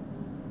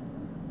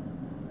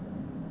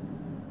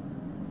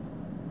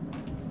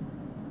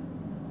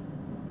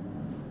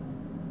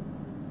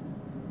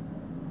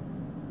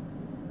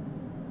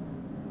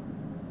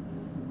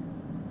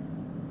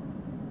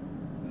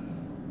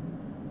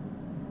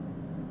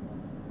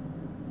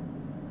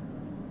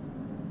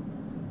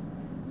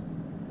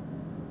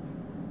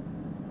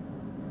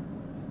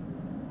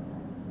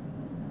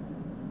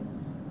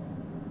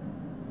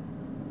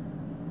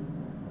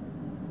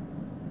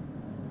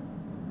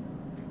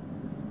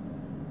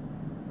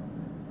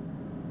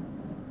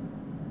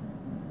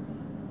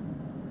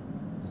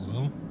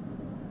 Hello?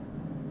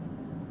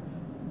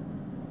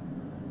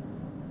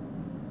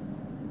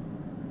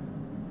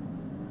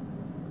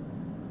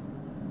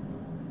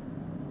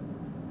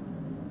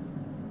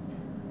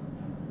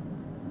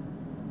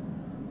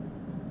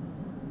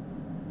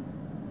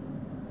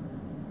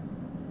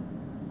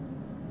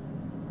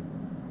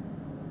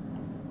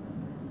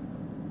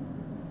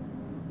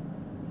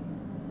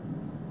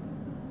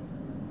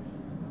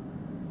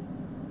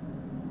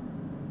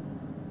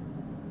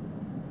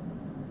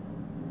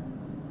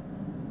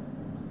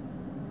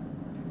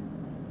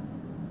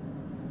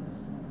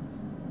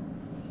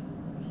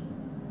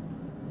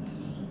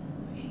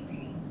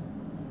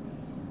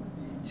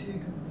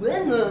 Take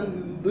one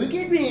long look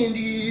at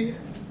Randy.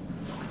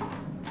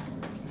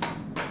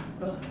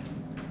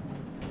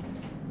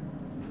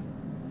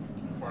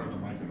 Farted the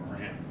mic and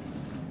ran.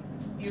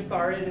 You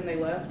farted and they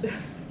left.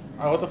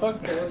 Oh, what the fuck?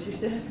 Is that what you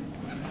said?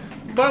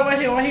 But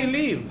why he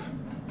leave?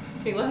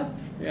 He left?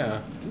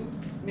 Yeah.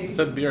 Oops. Maybe. It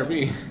said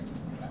BRB.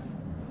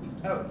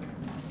 Oh.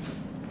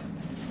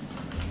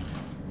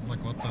 It's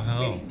like, what the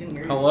hell? Wait, didn't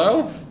hear you.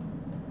 Hello?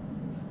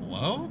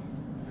 Hello?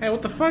 Hey,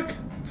 what the fuck?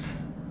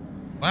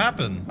 What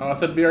happened? Oh, I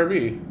said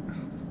BRB.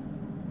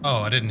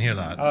 Oh, I didn't hear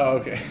that. Oh,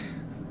 okay.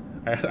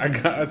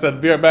 I said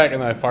be right back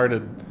and I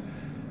farted.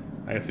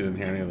 I guess you didn't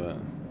hear any of that.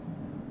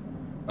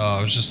 Oh,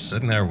 I was just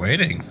sitting there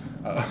waiting.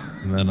 Oh.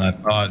 And then I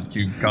thought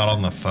you got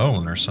on the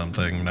phone or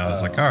something. And I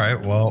was like, Oh. all right,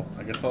 well,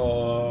 I guess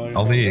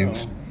I'll leave.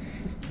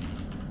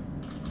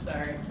 go.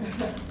 Sorry.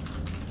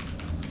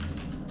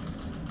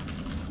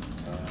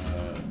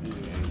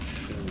 Eating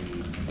a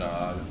chili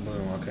dog.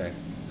 Boom, okay.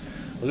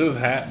 Look at his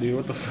hat, dude.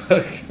 What the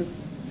fuck?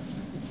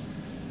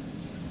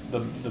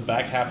 The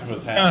back half of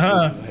his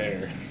hat is his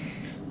hair.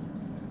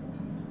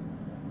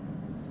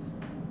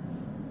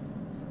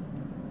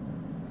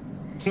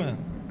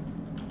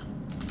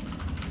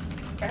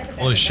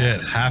 Holy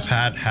shit, half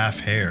hat, half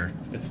hair.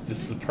 It's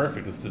just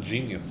perfect. It's the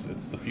genius.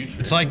 It's the future.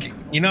 It's like,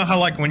 you know how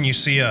like when you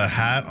see a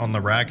hat on the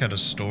rack at a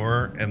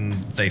store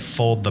and they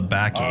fold the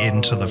back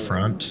into the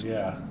front?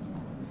 Yeah.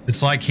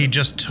 It's like he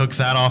just took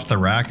that off the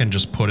rack and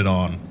just put it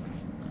on.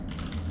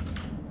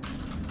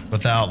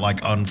 Without like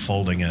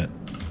unfolding it.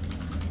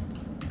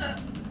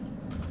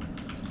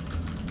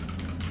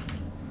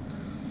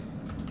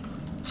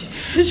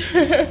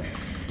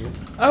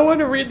 I want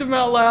to read them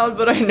out loud,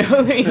 but I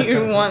know that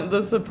you want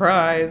the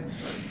surprise.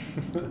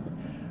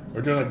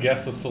 We're doing a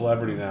guess a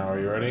celebrity now. Are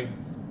you ready?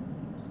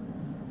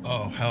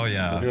 Oh, hell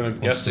yeah. We're doing a Let's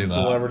guess do a that.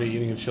 celebrity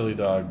eating a chili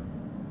dog.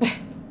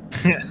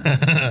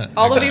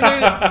 All of these are.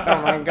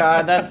 Oh my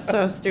god, that's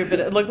so stupid.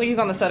 It looks like he's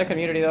on the set of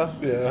Community, though.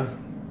 Yeah.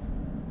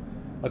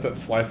 Like that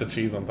slice of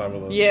cheese on top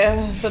of the.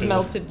 Yeah, the shit.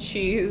 melted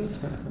cheese.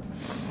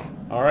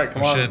 All right,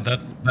 come Oh on. shit,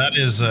 that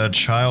is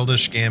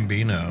Childish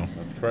Gambino.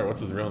 That's correct.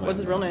 What's his real name? What's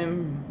his real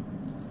name?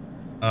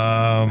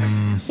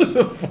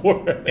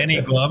 Forehead.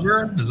 Danny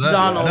Glover? Is that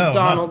Donald. no,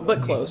 Donald, not-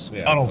 but close.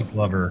 Yeah. Donald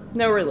Glover.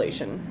 No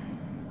relation.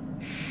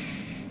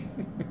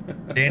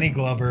 Danny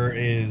Glover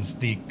is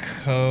the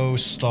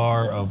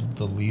co-star of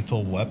The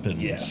Lethal Weapon.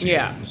 Yes.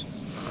 Yeah.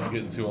 I'm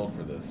getting too old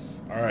for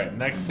this. All right,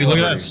 next. Dude, look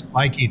at that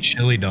celebrity. spiky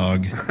chili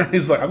dog.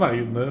 He's like, I'm not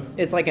eating this.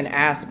 It's like an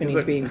asp and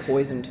he's being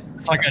poisoned.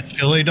 It's like a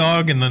chili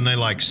dog, and then they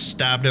like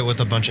stabbed it with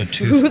a bunch of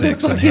Who the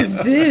toothpicks. fuck is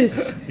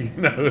this? You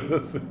know who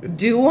this is.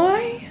 Do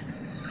I?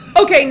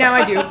 Okay, now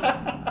I do.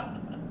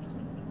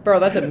 Bro,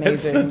 that's It's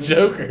amazing. the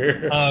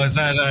Joker. Oh, is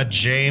that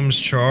James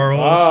Charles?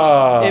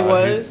 Ah, It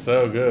was? he's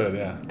so good,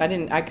 yeah.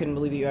 I couldn't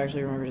believe you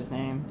actually remembered his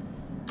name.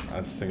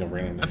 I just think of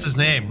random names. That's his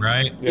name,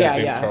 right? Yeah,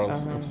 James yeah.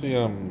 Charles. Let's see.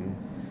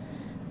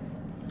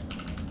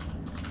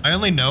 I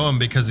only know him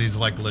because he's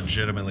like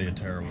legitimately a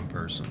terrible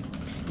person.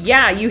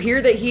 Yeah, you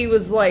hear that he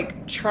was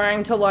like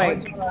trying to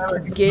like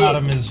get. About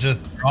him is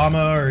just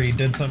drama, or he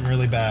did something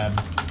really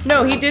bad.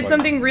 No, he did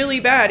something really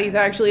bad. He's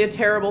actually a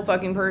terrible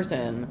fucking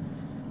person.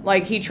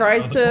 Like he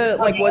tries to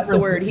like what's the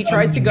word? He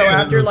tries to go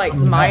after like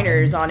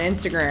minors on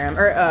Instagram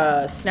or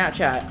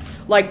Snapchat,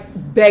 like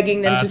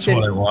begging them to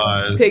send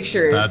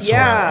pictures. That's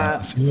yeah, what it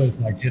was. He was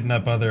like hitting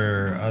up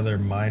other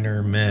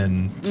minor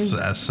men,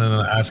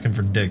 asking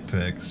for dick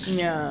pics.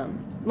 Yeah,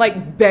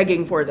 like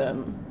begging for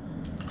them.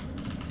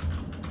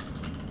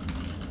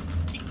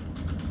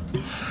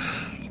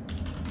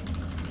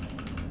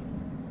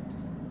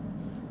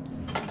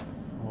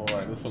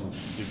 Alright, this one's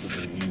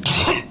stupidly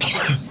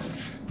easy.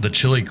 The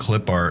chili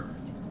clip art.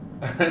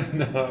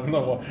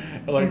 No,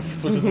 it like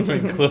switches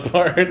between clip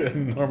art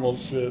and normal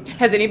shit.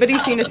 Has anybody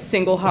seen a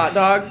single hot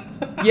dog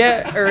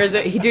yet? Or is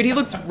it dude, he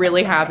looks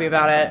really happy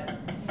about it.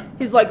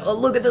 He's like, oh,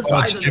 look at the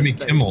size of Jimmy this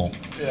thing. Kimmel.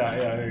 Yeah,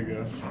 there you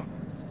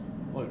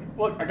go.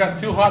 Look, I got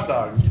 2 hot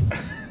dogs.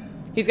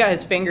 He's got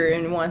his finger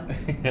in one.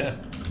 Yeah.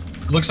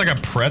 It looks like a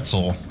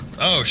pretzel.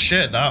 Oh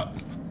shit,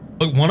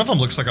 look, one of them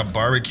looks like a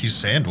barbecue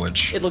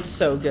sandwich. It looks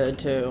so good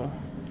too.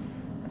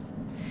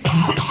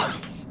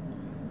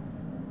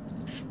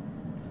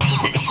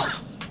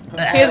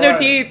 He has no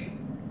teeth.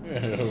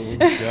 Ew,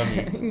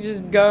 gummy. He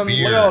just gum.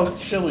 Beer. Look at all this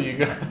chili you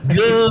got.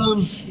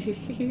 Gums.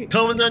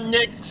 Coming up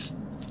next.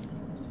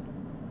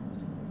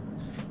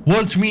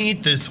 Watch me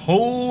eat this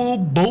whole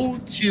bowl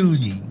of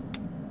chili.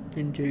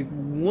 And take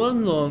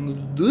one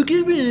long look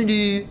at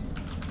Randy.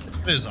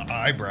 His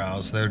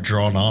eyebrows, they're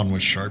drawn on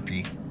with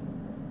Sharpie.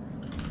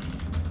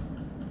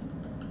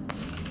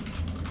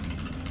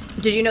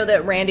 Did you know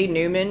that Randy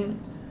Newman?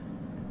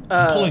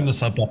 I'm pulling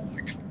this up on my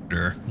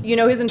computer. You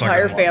know his It's like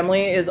entire a lot.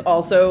 family is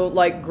also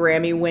like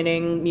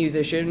Grammy-winning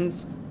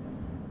musicians.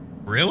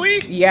 Really?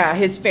 Yeah,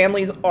 his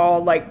family's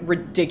all like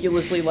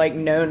ridiculously like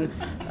known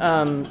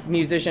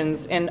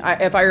musicians, and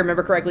if I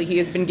remember correctly, he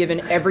has been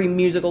given every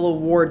musical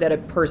award that a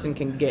person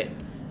can get.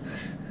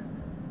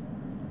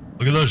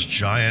 Look at those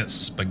giant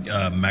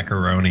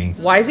macaroni.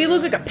 Why does he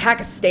look like a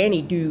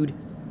Pakistani dude?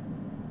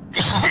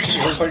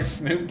 He looks like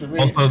Snoop to me.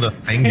 Also the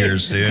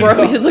fingers, dude.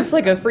 Bro, he looks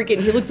like a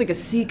freaking. He looks like a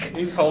Sikh.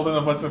 He's holding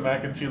a bunch of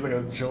mac and cheese like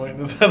a joint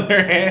in his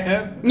other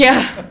hand.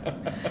 Yeah,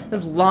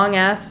 those long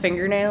ass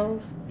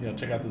fingernails. Yeah,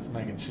 check out this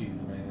mac and cheese,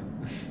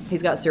 man.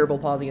 He's got cerebral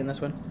palsy in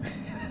this one.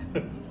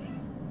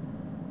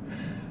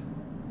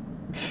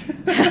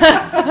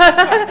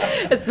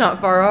 It's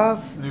not far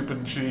off. Snoop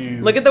and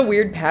cheese. Look at the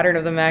weird pattern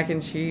of the mac and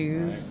Nice.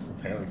 cheese.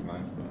 His hair looks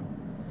nice though.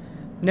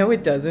 No,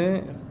 it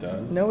doesn't. It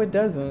does. No, it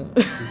doesn't.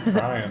 He's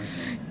crying.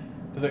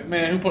 He's like,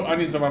 man, who put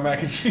onions on my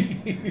mac and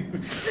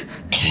cheese?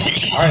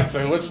 Alright,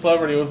 so which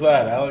celebrity was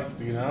that? Alex,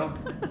 do you know?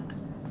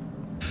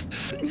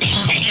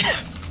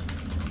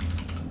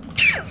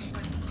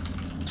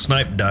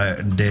 Snipe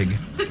dig.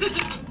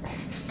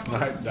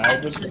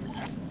 Snipe David?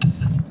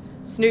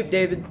 Snoop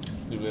David.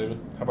 Snoop David?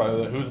 How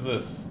about who's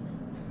this?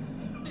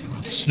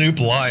 Snoop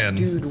Lion.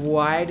 Dude,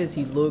 why does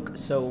he look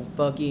so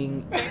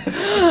fucking...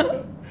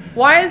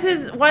 Why is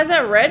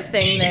that red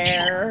thing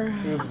there?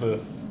 Who's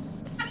this?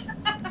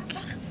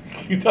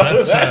 You know who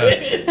That's,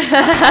 that is?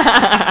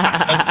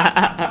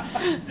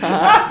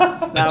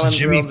 That That's one's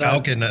Jimmy real bad.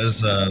 Falcon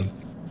as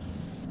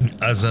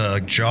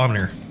a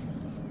joiner.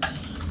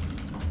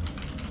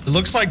 It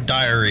looks like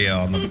diarrhea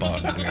on the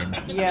bottom,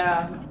 dude.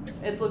 Yeah,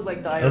 it's looked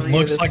like diarrhea It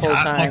looks this like, whole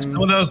time.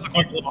 some of those look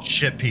like little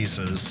shit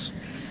pieces.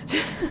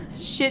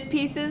 Shit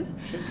pieces?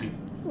 Shit pieces.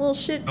 Little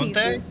shit Don't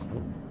they? pieces.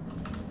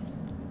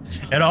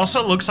 It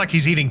also looks like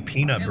he's eating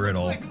peanut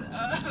brittle. It looks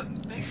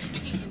like baked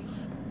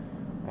beans.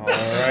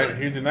 Alright,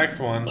 here's your next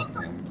one. Let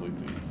me delete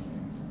these.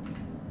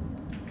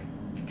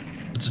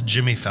 It's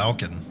Jimmy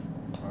Falcon.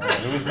 Alright,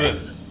 who's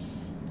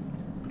this?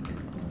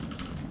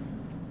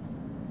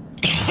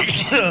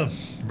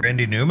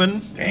 Randy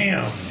Newman?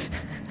 Damn.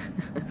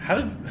 How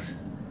did...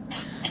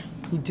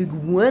 He took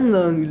one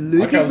long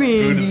look Look how at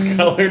his food Randy. is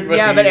colored.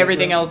 Yeah, but he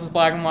everything eats else is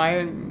black and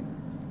white.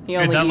 He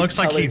only Dude, that eats looks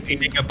like colored he's foods.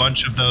 eating a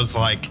bunch of those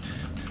like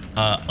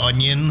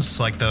onions,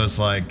 like those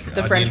like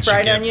The French onions you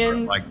fried get for,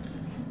 onions? like,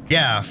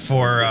 yeah,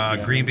 for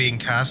green bean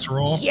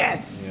casserole.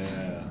 Yes! it.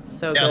 Yeah.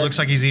 So Yeah, good. it looks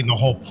like he's eating a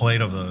whole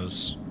plate of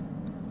those.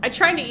 I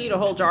tried to eat a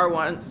whole jar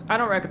once. I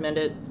don't recommend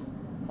it.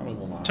 Probably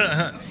will not.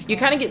 You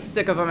kind of get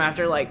sick of them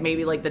after like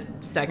maybe like the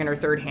second or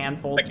third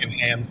handful. Like a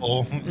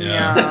handful.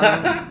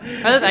 Yeah.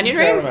 Are those onion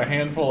He's got rings? a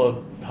handful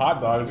of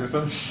hot dogs or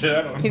some shit.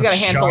 I don't know. He's got a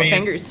handful of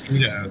Giant fingers.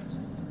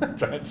 Cheetos.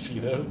 Giant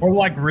Cheetos. Or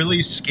like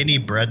really skinny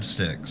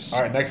breadsticks.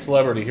 Alright, next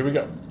celebrity. Here we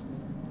go.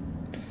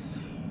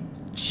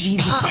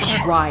 Jesus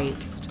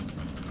Christ.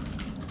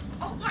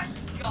 Oh my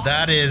god.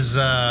 That is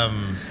I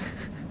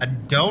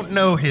don't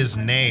know his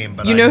name,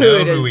 but You I know know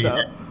who it is, he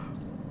though.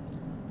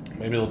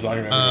 Maybe it'll jog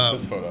your memory Um,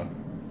 with this photo.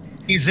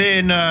 He's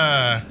in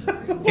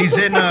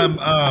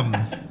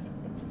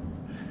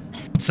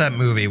what's that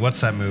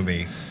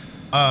movie?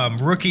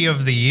 Rookie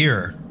of the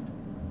Year.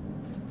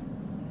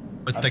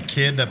 With the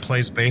kid that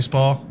plays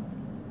baseball.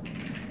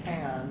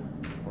 Hang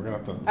on. We're gonna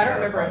have to. I don't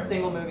remember a verify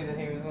single that. movie that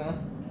he was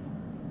in.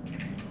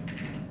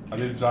 Are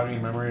these jogging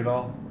your memory at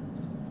all?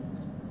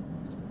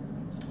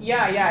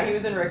 Yeah, he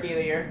was in Rookie of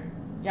the Year.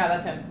 Yeah,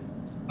 that's him.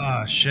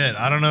 Ah, shit.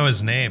 I don't know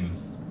his name.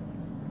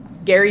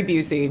 Gary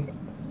Busey.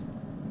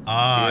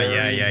 Ah,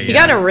 yeah. He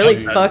got in a really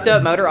Okay. fucked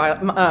up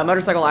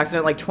motorcycle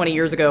accident like 20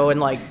 years ago and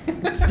like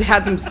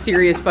had some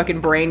serious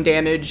fucking brain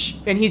damage,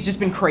 and he's just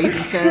been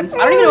crazy since. I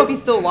don't even know if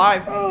he's still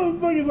alive. Oh,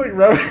 fucking like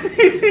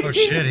rubbing. Oh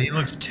shit, he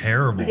looks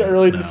terrible. He got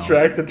really now.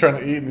 distracted trying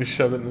to eat and he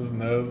shoved it in his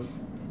nose.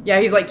 Yeah,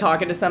 he's like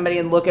talking to somebody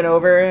and looking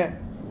over.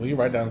 Will you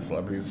write down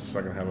celebrities just so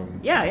I can have them?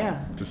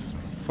 Yeah. Just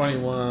funny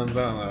ones.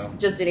 I don't know.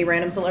 Just any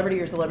random celebrity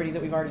or celebrities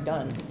that we've already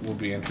done. Will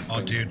be interesting.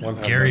 Oh, dude, Ones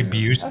I Gary haven't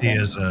done yet. Busey Okay.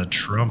 is a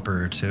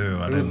Trumper too.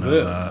 I Who's didn't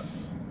know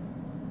this?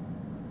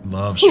 that.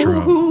 Loves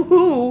Trump.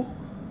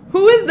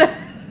 Who is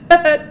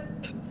that?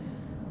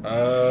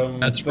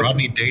 That's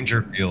Rodney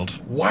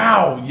Dangerfield.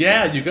 Wow.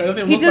 Yeah, you got.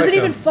 Doesn't He look doesn't like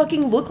even him.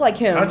 fucking look like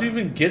him. How'd you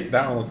even get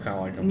that one? Looks kind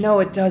of like him. No,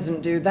 it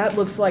doesn't, dude. That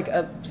looks like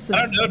a.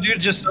 I don't know, dude.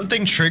 Just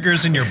something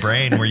triggers in your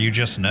brain where you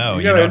just know.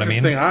 You You got know what I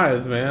interesting mean?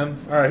 eyes, man.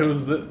 All right,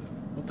 who's this?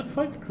 What the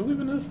fuck? Who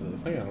even is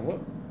this? Hang on. What?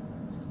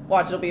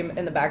 Watch, it'll be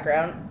in the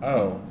background.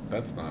 Oh,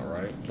 that's not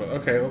right. But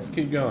okay, let's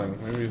keep going.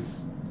 Maybe it's.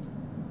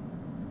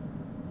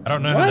 I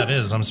don't know What? who that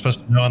is. I'm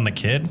supposed to know on the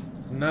kid.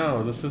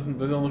 No, this isn't.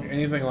 They don't look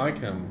anything like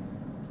him.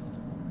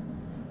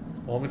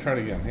 Well, let me try it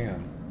again. Hang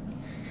on.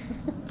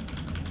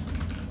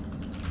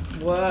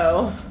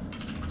 Whoa.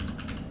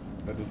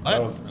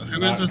 That was Who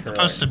not is this correct.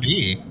 supposed to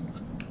be?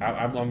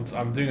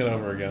 I'm doing it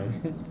over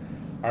again.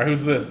 All right,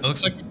 who's this? It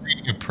looks like he's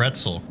eating a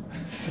pretzel.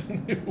 It's a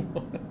new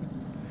one.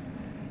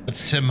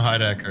 It's Tim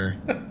Heidecker.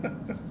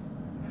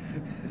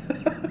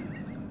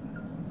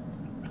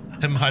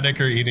 Tim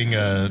Heidecker eating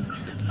a.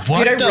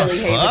 What Dude, I the really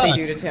hate what fuck? they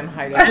do to Tim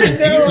Heidecker. Dude,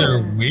 these are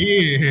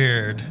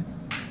weird.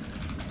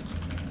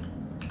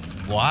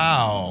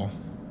 Wow.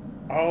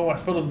 Oh, I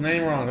spelled his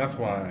name wrong. That's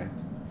why.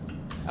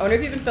 I wonder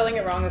if you've been spelling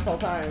it wrong this whole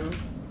time.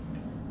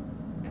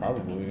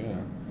 Probably, yeah.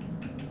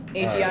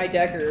 AGI Alright.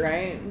 Decker,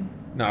 right?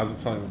 No, I was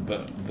spelling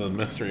the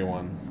mystery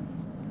one.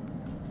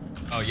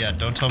 Oh yeah,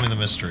 don't tell me the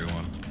mystery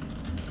one.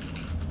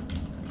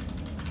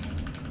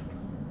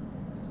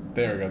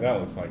 There we go. That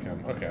looks like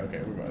him. Okay, we're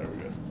good.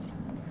 We're good.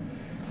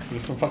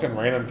 There's some fucking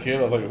random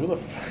kid. I was like, who the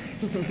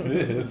fuck is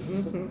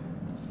this?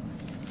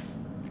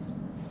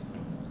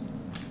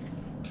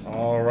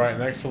 All right,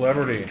 next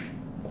celebrity.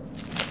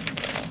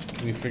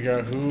 Can you figure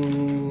out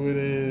who it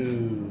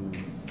is?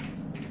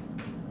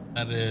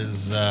 That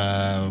is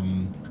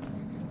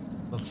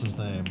what's his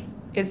name?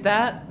 Is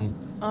that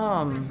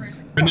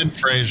Brendan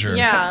Fraser.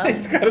 yeah,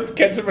 He's got his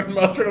ketchup and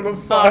mustard on the on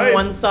side.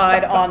 one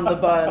side on the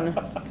bun.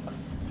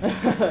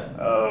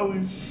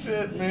 Holy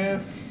shit,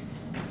 man.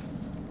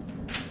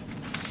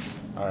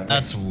 All right,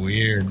 That's next.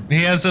 weird.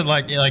 He has it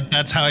like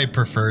that's how he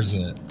prefers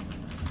it.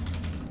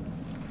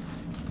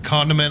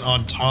 Condiment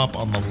on top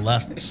on the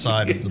left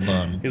side of the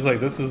bun. He's like,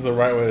 this is the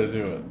right way to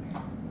do it.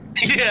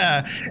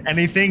 Yeah, and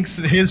he thinks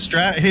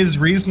his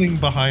reasoning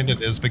behind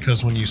it is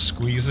because when you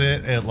squeeze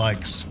it, it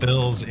like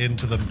spills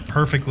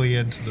perfectly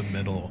into the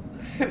middle.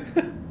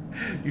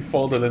 You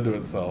fold it into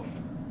itself.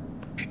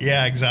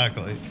 Yeah,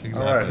 exactly.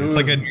 Alright, who It's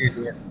like a is-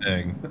 New York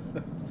thing.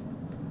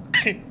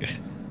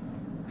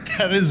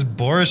 That is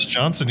Boris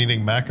Johnson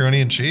eating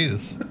macaroni and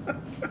cheese.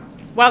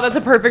 Wow, that's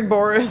a perfect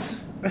Boris.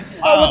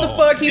 Oh, what the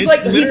fuck? He's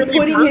It's he's literally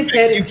putting his perfect.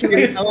 head You into can't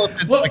it. tell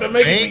if it's Look, like they're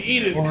making me fake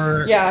eat it.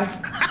 or- Yeah.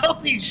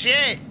 Holy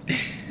shit!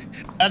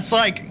 That's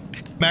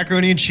like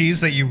macaroni and cheese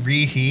that you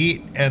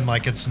reheat and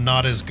like it's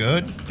not as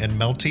good and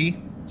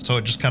melty, so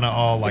it just kind of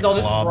all like It's all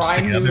just globs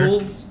dry together.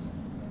 noodles.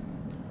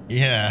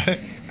 Yeah.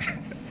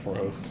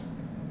 Gross.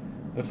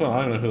 This one,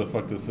 I don't know who the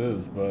fuck this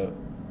is, but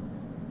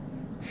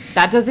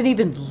That doesn't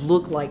even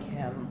look like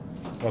him.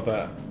 how about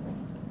that?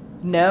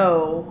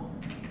 No.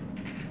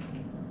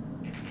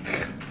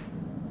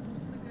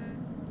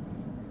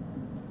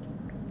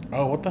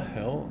 Oh, what the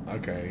hell?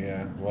 Okay,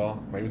 yeah.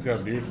 Well, maybe he's got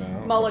a beard now.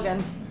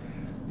 Mulligan.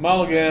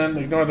 Mulligan.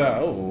 Ignore that.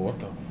 Oh, what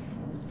the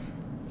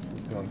fuck?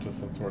 He's going to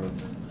some sort of...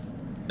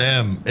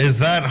 Damn, is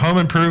that Home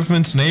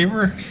Improvement's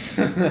neighbor?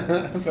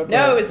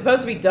 No, it's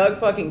supposed to be Doug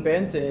fucking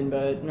Benson,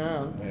 but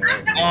no.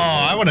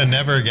 Oh, I would have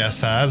never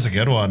guessed that. That's a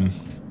good one.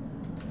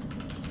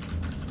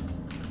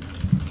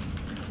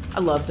 I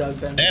love Doug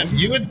Benson. Damn,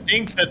 you would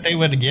think that they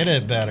would get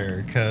it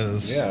better,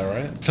 because Yeah,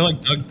 right? I feel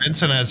like Doug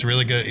Benson has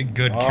really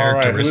good All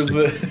right, who's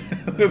characteristics.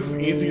 this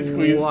easy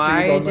squeeze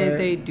Why cheese on did there?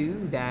 they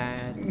do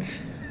that?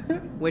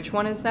 Which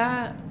one is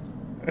that?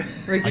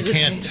 Ricky I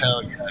can't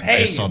tell yet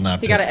based on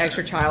that. He got an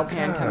extra child's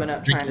hand coming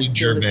up trying to Ricky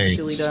steal this Gervais.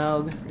 chili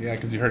dog. Yeah,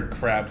 because you heard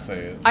Crab say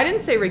it. I didn't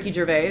say Ricky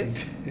Gervais.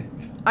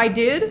 I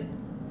did?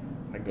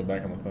 I can go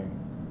back on the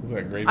thing. Is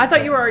that gravy? I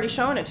thought you were already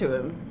showing it to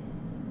him.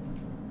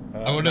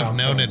 I would have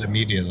known it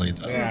immediately,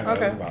 though. Yeah, no,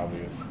 Okay. it's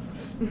obvious.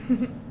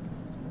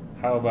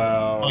 How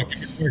about... Like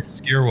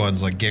obscure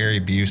ones like Gary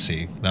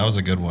Busey. That was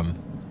a good one.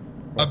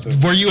 What's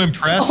this? Were you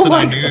impressed Oh that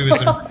I my knew he was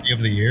in God. Rookie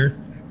of the Year?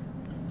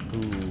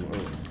 Ooh,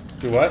 oh.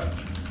 Do what?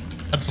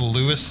 That's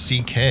Louis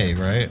C.K.,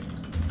 right?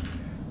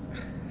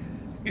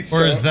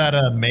 Or is that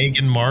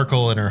Meghan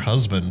Markle and her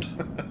husband?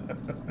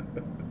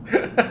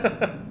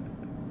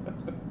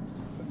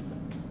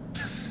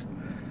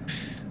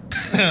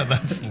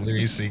 That's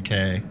Louis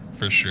C.K.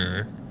 for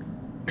sure.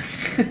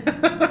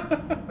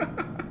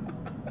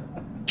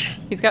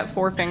 He's got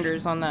 4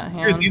 fingers on that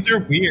hand. Dude, these are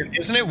weird.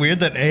 Isn't it weird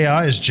that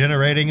AI is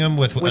generating them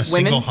with a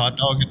single hot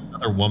dog and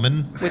another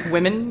woman? With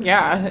women?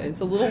 Yeah,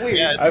 it's a little weird.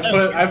 Yeah,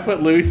 I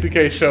put Louis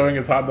C.K. showing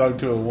his hot dog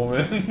to a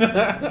woman.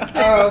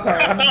 Oh, okay.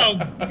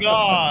 Oh,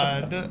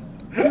 God.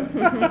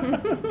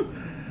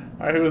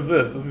 Alright, who is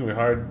this? This is gonna be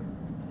hard.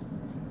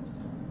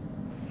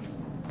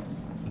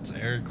 It's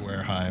Eric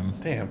Wareheim.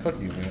 Damn, fuck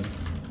you, man. I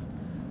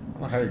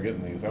don't know how you're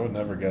getting these. I would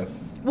never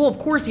guess. Well, of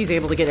course he's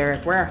able to get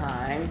Eric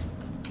Wareheim.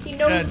 He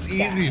knows That's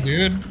easy,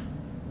 dude.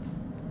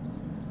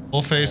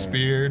 Full face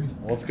beard.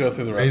 Well, let's go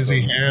through the rest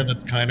Crazy of them. hair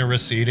that's kind of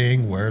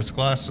receding. Wears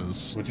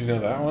glasses. Would you know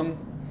that one?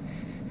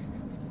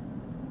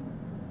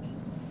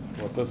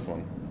 What this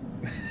one?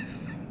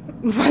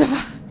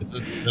 Is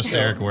it just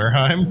Eric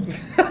Wareheim?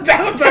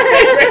 That was my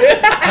favorite!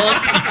 I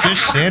love the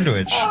fish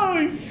sandwich.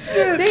 Holy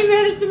shit! They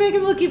managed to make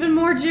him look even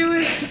more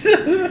Jewish.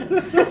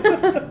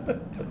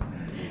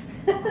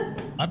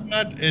 I'm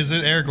not. Is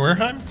it Eric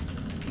Wareheim?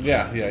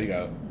 Yeah, you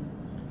got it.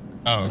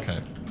 Oh, okay.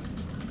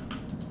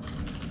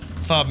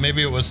 Thought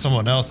maybe it was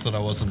someone else that I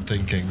wasn't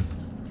thinking.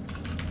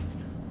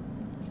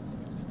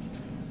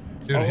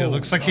 Dude, it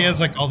looks like he has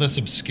like all this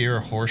obscure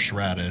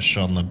horseradish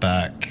on the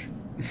back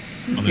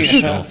on his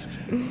shelf.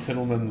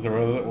 Tittlemans,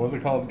 or what was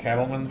it called?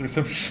 Cattlemans or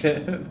some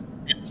shit?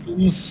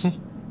 Pitzmans.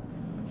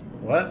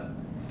 What?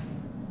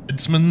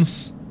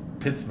 Pitzmans.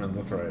 Pitzmans,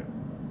 that's right.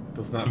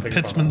 Does not pick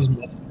Pitzmans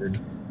mustard.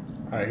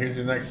 Alright, here's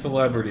your next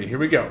celebrity. Here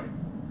we go.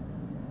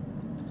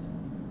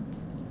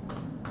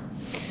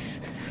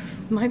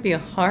 Might be a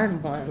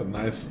hard That's a one.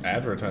 nice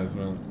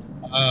advertisement.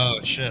 Oh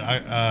shit!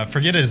 I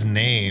forget his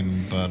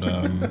name, but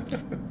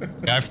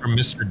guy from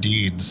Mr.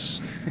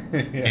 Deeds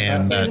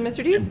and Is it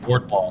Mr. Deeds?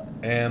 Boardwalk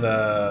And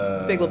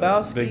Big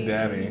Lebowski. Big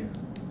Daddy.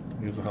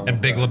 He was a homeless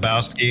and Big guy.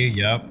 Lebowski.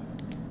 Yep.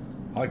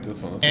 I like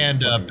this one. This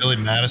And one's fucking- Billy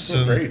this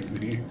Madison. one's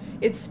crazy.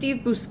 It's Steve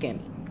Buscemi.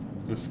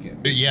 Buscemi.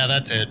 Yeah,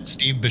 that's it.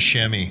 Steve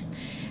Buscemi.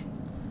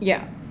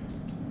 Yeah.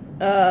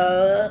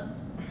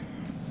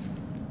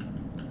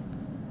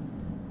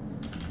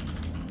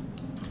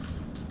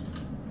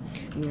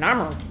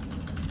 Nammer.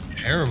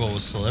 Terrible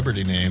with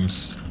celebrity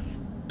names.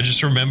 I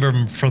just remember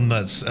him from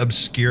that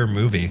obscure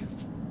movie.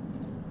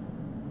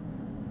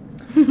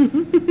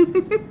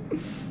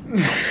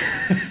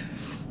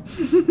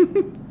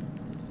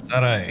 Is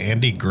that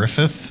Andy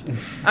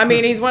Griffith? I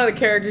mean, he's one of the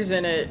characters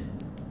in it.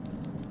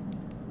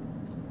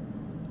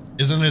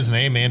 Isn't his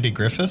name Andy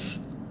Griffith?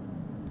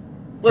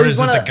 Well, Or he's is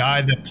it one the of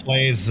guy that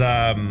plays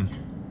the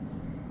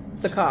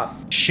cop.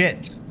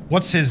 shit?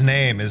 What's his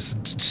name? His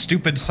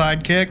stupid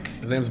sidekick?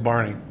 His name's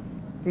Barney.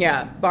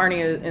 Yeah,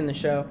 Barney in the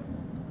show.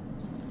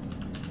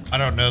 I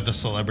don't know the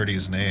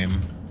celebrity's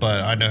name,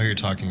 but I know who you're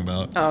talking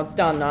about. Oh, it's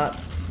Don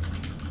Knotts.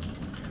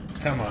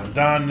 Come on,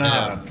 Don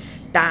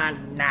Knotts.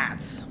 Don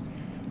Knotts.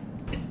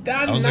 It's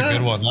Don That was a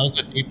good one. That was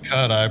a deep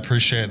cut. I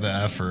appreciate the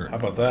effort. How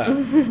about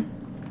that?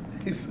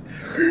 He's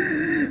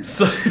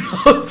so,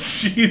 oh,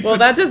 Jesus. Well,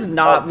 that does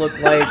not look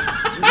like.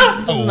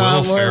 That does Oh,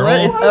 not Will look- Ferrell?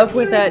 What is up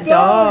with that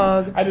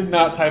dog? I did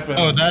not type in.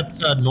 Oh, that's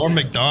Norm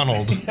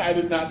Macdonald. I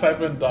did not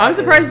type in dog. I'm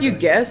surprised you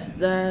guessed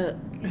that.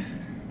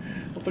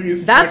 Looks like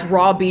he's That's snuck-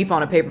 raw beef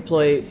on a paper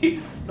plate. He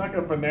snuck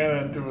a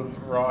banana into his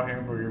raw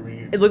hamburger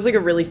meat. It looks like a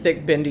really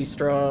thick bendy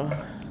straw.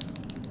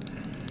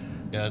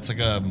 Yeah, it's like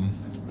a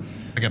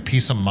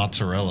piece of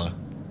mozzarella.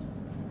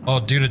 Oh,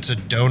 dude, it's a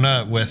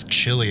donut with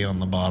chili on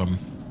the bottom.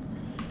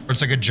 Or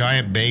it's like a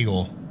giant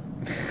bagel.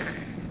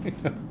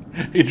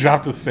 He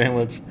dropped a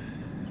sandwich.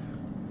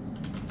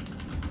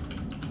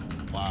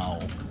 Wow.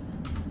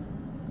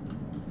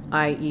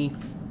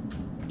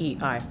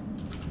 I-E-E-I.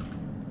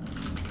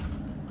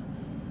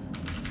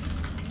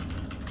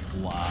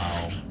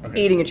 Wow.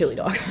 Okay. Eating a chili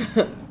dog.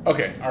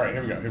 Okay. All right.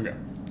 Here we go. Here we go.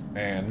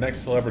 And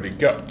next celebrity,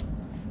 go.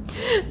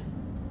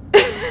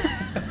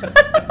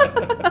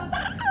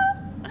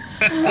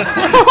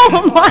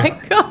 Oh my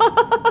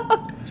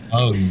god!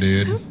 Tongue,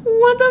 dude.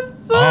 What the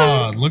fuck?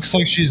 Oh, it looks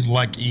like she's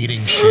like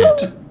eating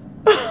shit.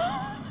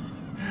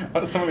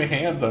 So many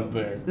hands up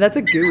there. That's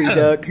a gooey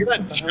duck. Look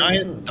at that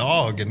giant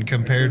dog and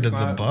compared to It's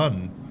the not-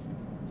 bun.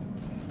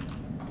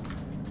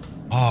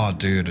 Oh,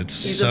 dude,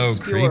 it's He's so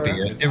obscure. creepy.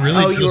 It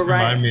really Oh, you does were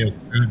right. remind me of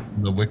Food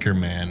from The Wicker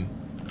Man.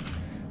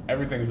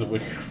 Everything's a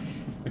wicker.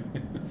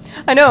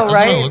 I know,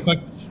 Doesn't it right? look like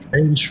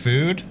strange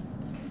food?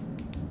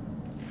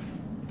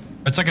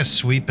 It's like a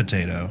sweet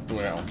potato.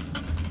 Well,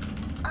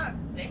 Ah,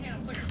 damn,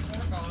 it's like a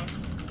cornball.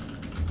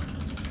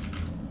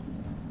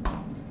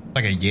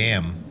 Like a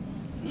yam.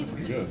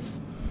 pretty good.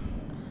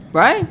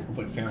 Right? It's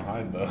like Sam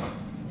Hyde though.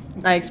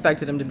 I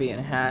expected him to be in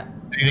a hat.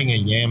 Eating a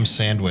yam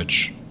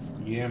sandwich.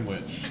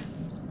 Yamwich.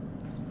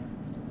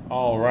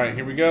 All right,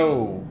 here we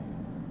go.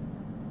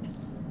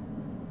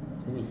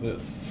 Who is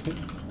this?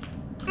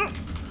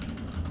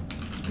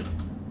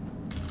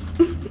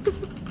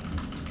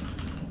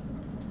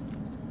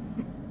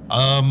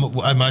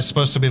 Am I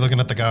supposed to be looking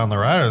at the guy on the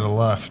right or the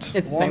left?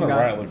 It's the One same on the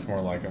guy. right looks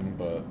more like him,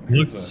 but He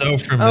looks so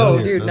familiar. Oh,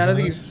 dude, none of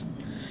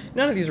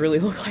doesn't these really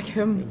look like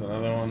him. there's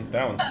another one.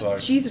 That one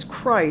sucks. Jesus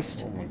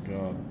Christ. Oh my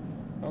god.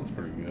 That one's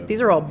pretty good.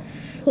 These are all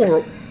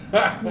horrible.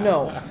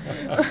 No.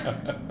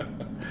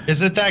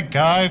 Is it that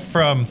guy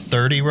from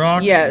 30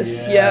 Rock?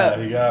 Yes, Yeah,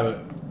 yeah. he got it.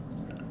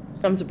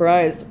 I'm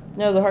surprised.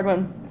 No, it was a hard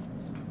one.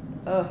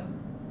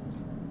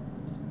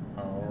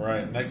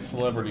 Alright, next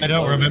celebrity. I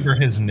don't Logan. remember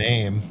his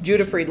name.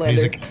 Judah He's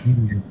Friedlander. a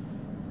comedian.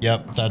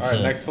 Yep, that's Alright,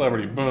 it. next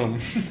celebrity. Boom.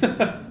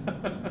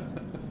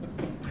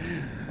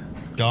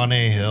 John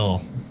A.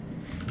 Hill.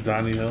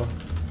 Donnie Hill.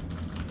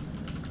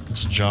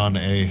 It's John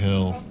A.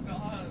 Hill. Oh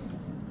god.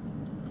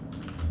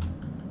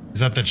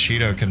 He's at the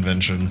Cheeto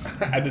convention.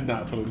 I did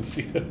not put in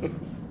Cheetos.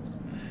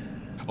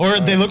 Or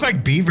they look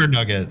like beaver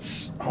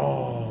nuggets.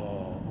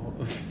 Oh.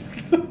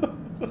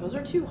 Those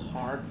are too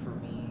hard for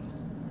me.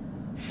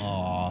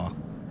 Aw,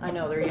 I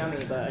know they're yummy,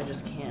 but I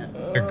just can't.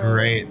 they're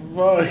great.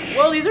 Fuck.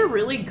 Well, these are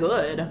really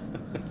good.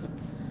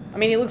 I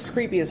mean, he looks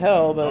creepy as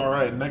hell, but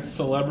Alright, next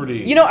celebrity.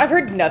 you know, I've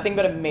heard nothing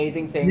but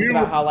amazing things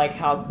about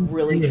how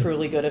really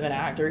truly good of an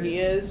actor he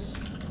is.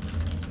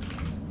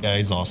 Yeah,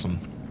 he's awesome.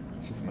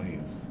 She's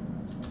nice.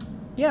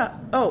 Yeah.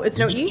 Oh, it's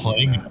no He's E.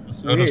 playing an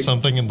episode Weird. of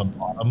something in the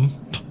bottom.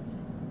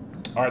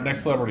 Alright,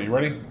 next celebrity. You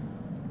ready?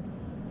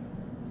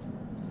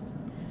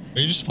 Are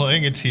you just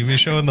playing a TV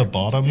show in the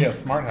bottom? Yeah,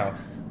 Smart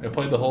House. It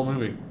played the whole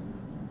movie.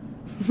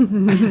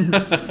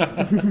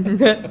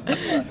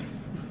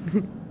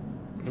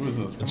 Who is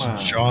this? Come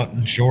It's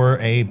on. Jor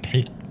A.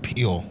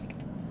 Peel.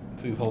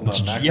 He's holding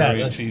It's- a yeah,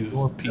 macaroni and that's cheese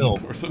your peak pill.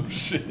 or some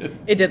shit.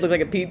 It did look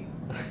like a peep.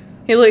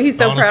 He's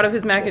so Honest- proud of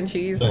his mac and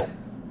cheese. Pill.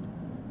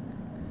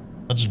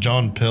 That's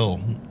John Pill.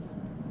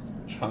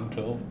 John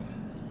Pill.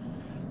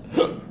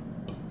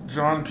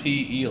 John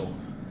P. Eel.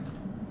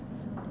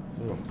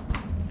 Ugh.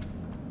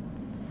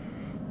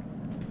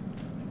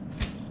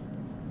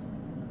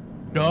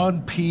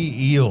 John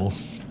P. Eel.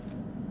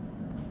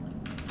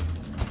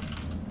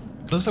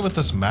 What is it with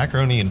this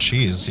macaroni and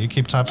cheese? Do you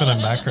keep typing in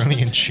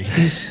macaroni and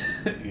cheese?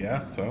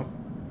 Yeah, so.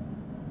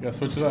 You gotta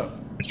switch it up.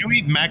 Would you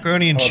eat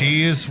macaroni and Oh.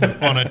 cheese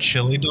on a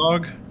chili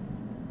dog?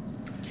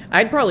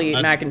 I'd probably eat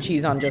That's- mac and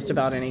cheese on just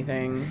about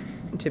anything,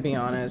 to be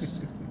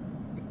honest.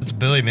 It's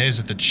Billy Mays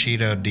at the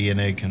Cheeto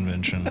DNA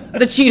convention.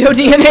 The Cheeto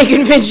DNA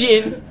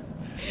convention.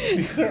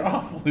 These are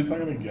awful. He's not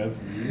gonna guess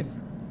these.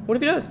 What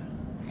if he does?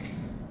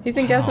 He's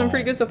been guessing Wow.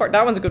 pretty good so far.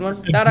 That one's a good one.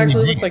 Said That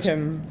actually looks Billy like Mays.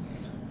 him.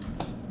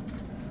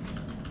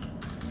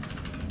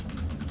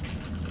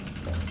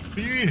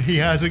 He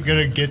hasn't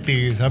gonna get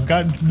these. I've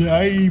got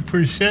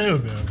 90%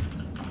 of them.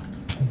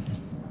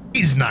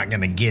 He's not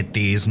gonna get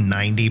these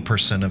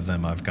 90% of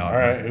them I've got.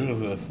 Alright, who is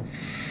this?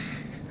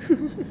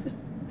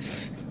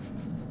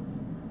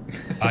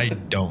 I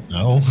don't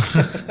know.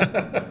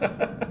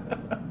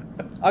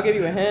 I'll give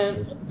you a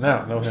hint.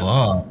 No, no hint.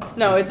 Fuck.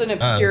 No, it's an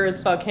obscure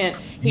as fuck hint.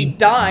 He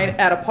died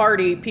at a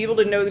party. People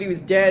didn't know that he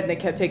was dead, and they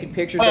kept taking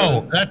pictures Oh,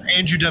 of him. that's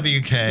Andrew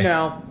WK.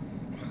 No.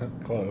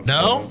 Close.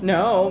 No?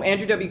 No,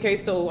 Andrew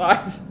WK's still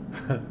alive.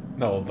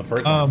 No, the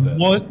first one's dead.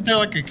 Well, isn't there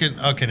like a kid?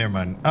 Okay, never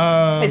mind.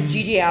 It's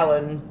Gigi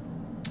Allen.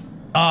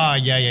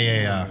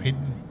 Yeah.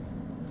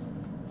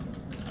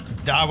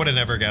 I would have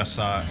never guessed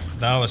that.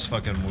 That was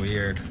fucking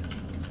weird.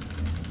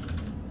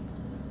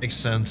 Makes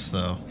sense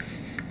though.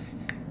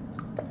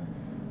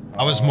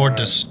 I was more Alright.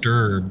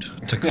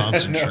 disturbed to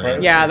concentrate.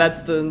 right? Yeah,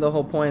 that's the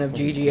whole point of Some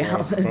Gigi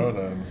gross Allen.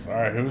 Photos.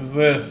 Alright, who's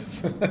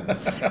this?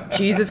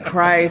 Jesus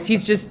Christ,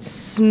 he's just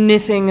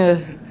sniffing a...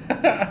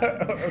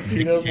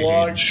 Cheetos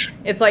vlog. Cage.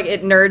 It's like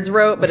it Nerds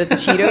rope, but it's a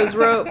Cheetos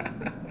rope.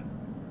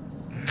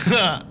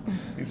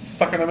 He's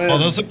sucking them in. Oh,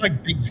 those look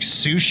like big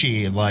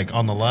sushi, like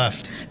on the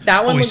left.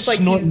 That one Oh, looks he's like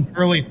snorting he's...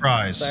 curly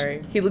fries.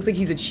 Sorry. He looks like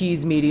he's a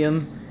cheese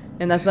medium.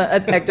 And that's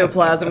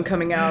ectoplasm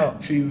coming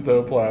out. Cheese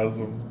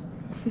doplasm.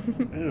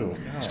 Ew.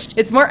 God.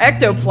 It's more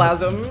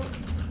ectoplasm.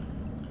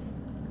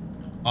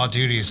 Oh,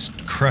 dude, he's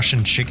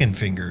crushing chicken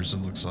fingers. It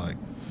looks like.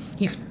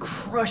 He's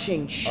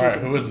crushing chicken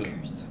Alright, who is it?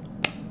 fingers.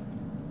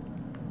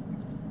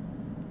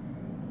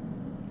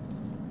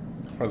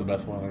 It's probably the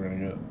best one we're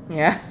gonna get.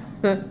 Yeah.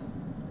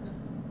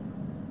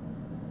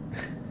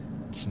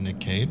 It's Nick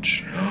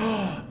Cage.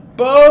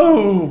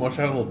 Boom! Watch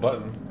out, a little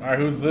button. Alright,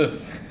 who's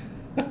this?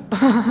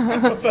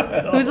 What the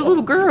hell? Who's a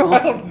little girl? I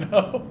don't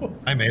know.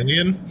 I'm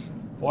Alien.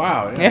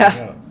 Wow.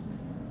 Yeah.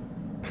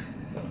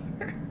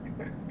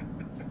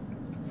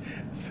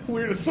 It's a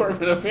weird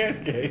assortment of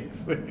pancakes.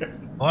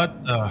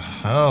 What the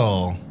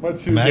hell? My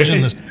two Imagine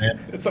gay- this. Man.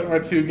 It's like my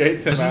two gay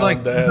Tim This is Allen like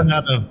something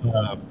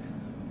dads.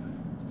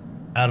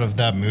 out of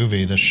that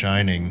movie, The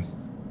Shining.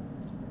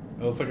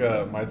 It looks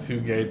like my two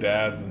gay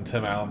dads and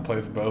Tim Allen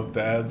plays both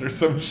dads or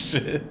some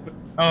shit.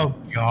 Oh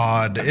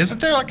God! Isn't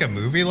there like a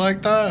movie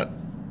like that?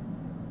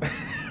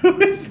 Who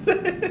is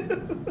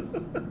this?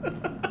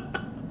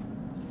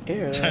 Ew.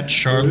 Is that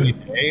Charlie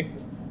Day?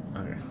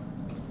 Okay.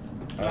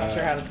 I'm not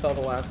sure how to spell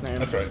the last name.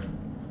 That's right.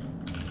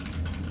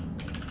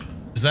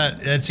 Is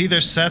that? It's either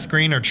Seth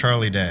Green or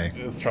Charlie Day.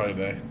 It's Charlie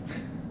Day.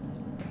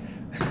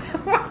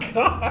 Oh my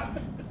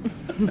god.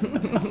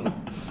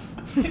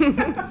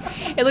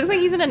 It looks like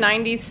he's in a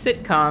 90s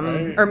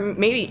sitcom, Right. or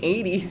maybe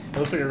 80s.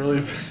 Looks like a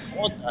really,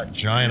 What that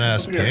giant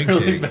ass looks like a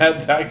really pancake? bad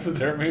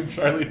taxidermy of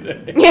Charlie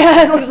Day.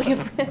 Yeah, it looks like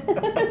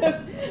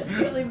a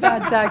really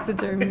bad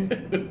taxidermy.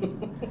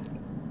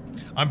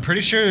 I'm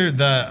pretty sure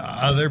the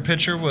other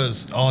picture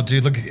was. Oh,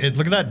 dude, look at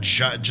that!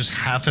 Just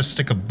half a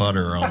stick of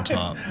butter on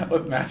top.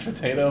 With mashed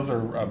potatoes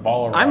or a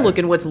ball of rice. I'm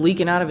looking what's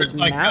leaking out of his It's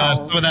like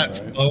mouth. some of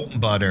that foam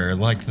butter,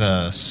 like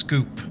the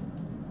scoop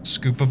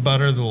of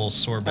butter, the little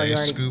sorbet you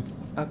already- scoop.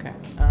 Okay.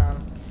 I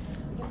can't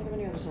think of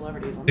any other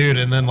celebrities. Dude,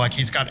 and then like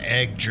he's got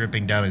egg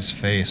dripping down his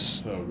face,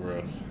 So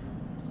gross.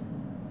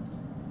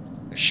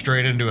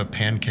 straight into a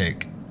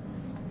pancake.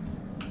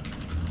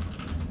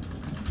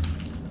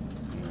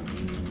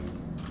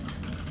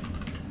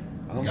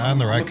 I don't Guy on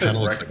the I'm right gonna say kinda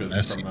looks like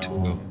breakfast Messi, from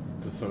now too.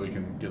 on, just so we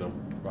can get a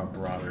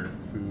broader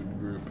food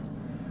group.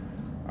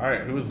 All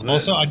right, who is this?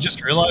 Also, I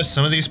just realized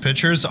some of these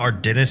pictures are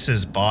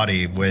Dennis's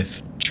body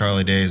with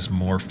Charlie Day's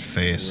morphed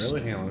face.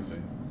 Really? Hang on, let me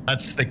see.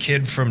 That's the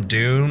kid from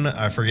Dune.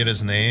 I forget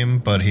his name,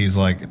 but he's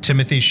like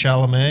Timothy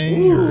Chalamet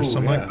Ooh, or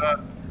something like yeah. that.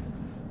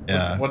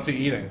 Yeah. What's he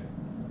eating?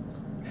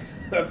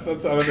 That's the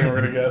other thing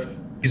we're gonna guess.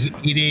 He's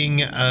eating,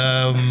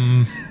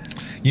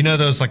 you know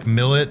those like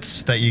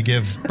millets that you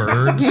give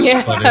birds,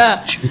 Yeah. but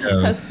it's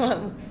Cheetos. That's what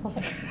it looks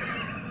like.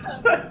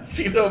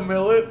 Cheeto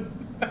millet.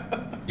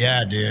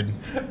 Yeah, dude.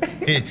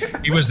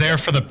 He was there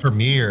for the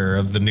premiere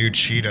of the new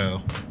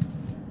Cheeto.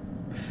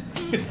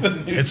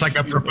 It's like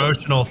a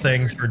promotional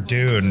thing for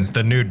Dune,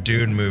 the new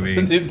Dune The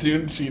movie. new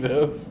Dune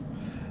Cheetos.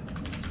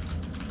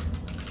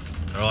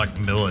 They're like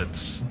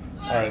millets.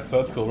 All right, so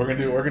that's cool. We're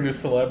gonna do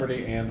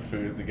celebrity and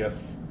food to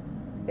guess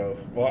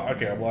both. Well,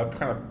 okay. Well, I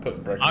kind of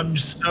put breakfast. I'm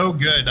so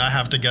good. I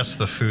have to guess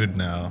the food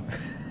now.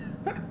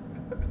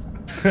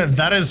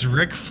 That is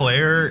Ric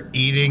Flair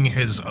eating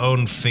his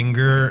own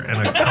finger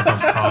and a cup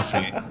of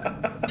coffee.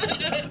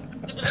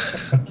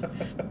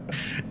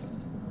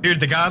 Dude,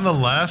 the guy on the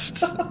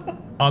left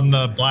on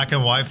the black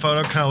and white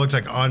photo kind of looks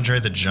like Andre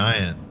the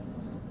Giant.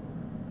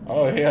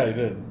 Oh yeah, he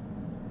did.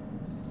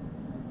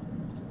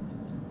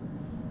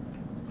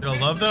 Dude, I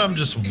love that I'm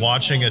just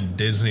watching a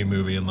Disney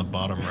movie in the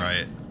bottom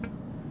right.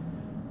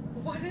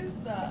 What is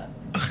that?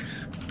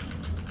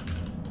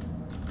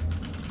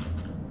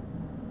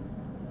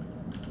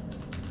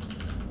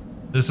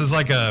 This is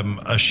like a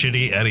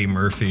shitty Eddie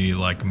Murphy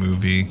like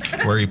movie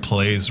where he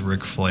plays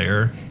Ric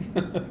Flair.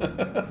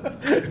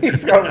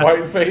 He's got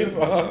white face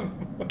on.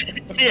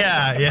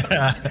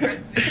 Yeah.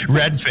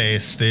 Red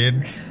face,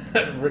 dude.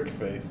 Rick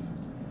face.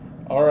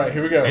 All right,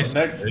 here we go.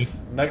 Basically.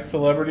 Next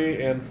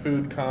celebrity and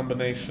food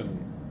combination.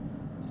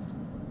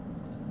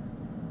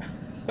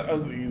 That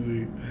was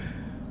easy.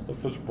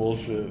 That's such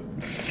bullshit.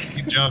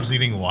 Steve Jobs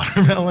eating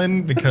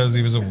watermelon because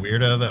he was a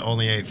weirdo that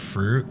only ate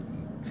fruit.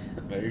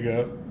 There you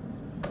go.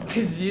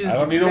 'Cause you I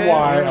don't need a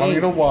why. I don't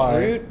need a why.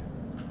 fruit.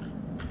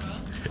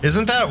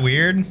 Isn't that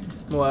weird?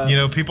 What? You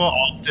know, people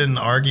often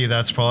argue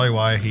that's probably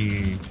why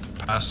he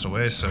passed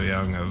away so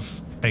young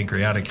of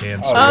pancreatic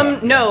cancer. Oh, yeah.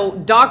 No,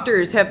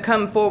 doctors have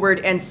come forward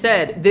and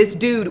said this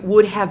dude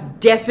would have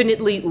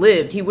definitely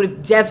lived. He would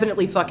have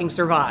definitely fucking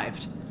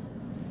survived.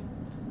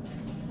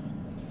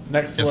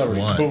 Next If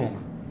celebrity. what? Boom.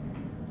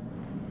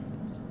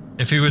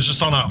 If he was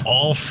just on an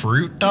all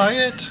fruit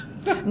diet?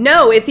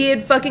 No, if he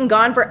had fucking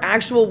gone for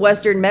actual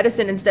Western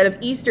medicine instead of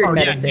Eastern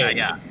medicine.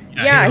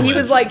 Yeah, he was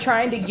lived. like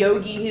trying to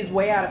yogi his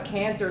way out of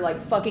cancer like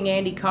fucking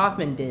Andy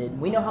Kaufman did.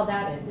 We know how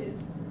that ended.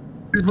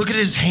 Dude, look at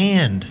his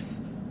hand.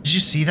 Did you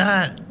see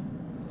that?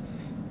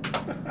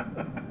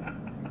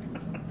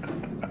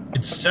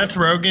 It's Seth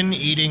Rogen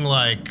eating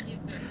like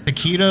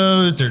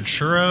taquitos or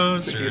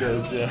churros. Or...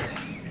 Cheetos, yeah.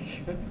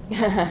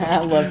 I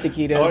love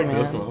taquitos, I like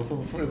man. this one. This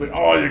one's funny. It's like,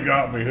 oh, you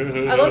got me.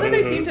 I love that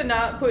they seem to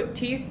not put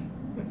teeth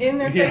in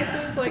their Yeah.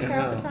 faces like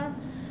half the Yeah. time.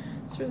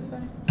 It's really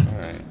funny. All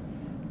right.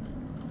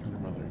 Your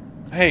mother.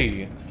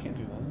 Hey, I can't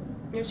do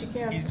that. Yes, you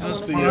can. He's I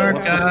just wanna the see art it.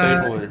 What's the guy.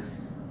 stapler?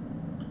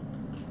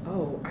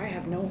 Oh, I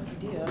have no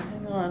idea.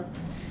 Hang on.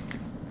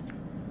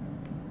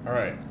 All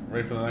right,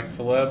 ready for the next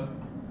celeb?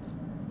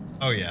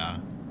 Oh, yeah.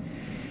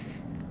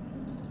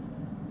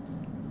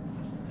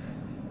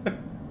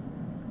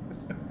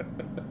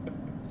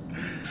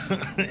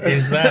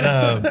 Is that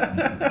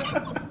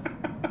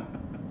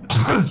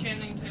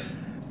Channing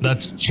Tatum.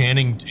 that's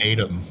Channing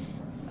Tatum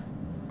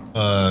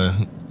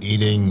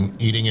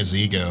eating his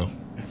ego.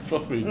 It's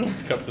supposed to be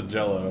cups of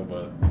Jello,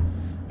 but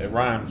it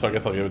rhymes, so I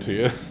guess I'll give it to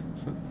you.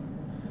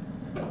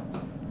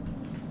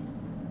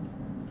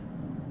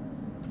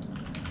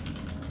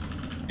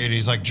 Dude,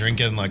 he's like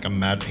drinking like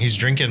he's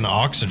drinking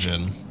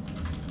oxygen.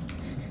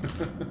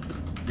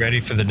 Ready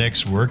for the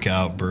next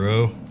workout,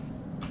 bro.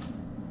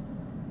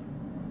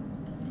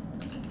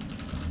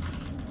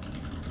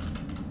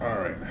 All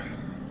right.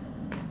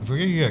 If we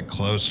could get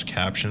closed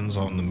captions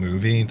on the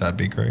movie, that'd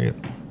be great.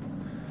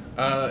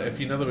 If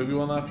you know the movie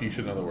well enough, you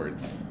should know the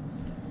words.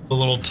 The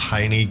little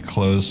tiny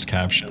closed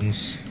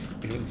captions.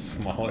 Even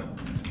smaller.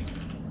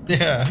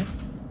 Yeah.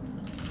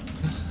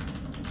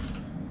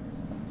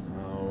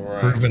 All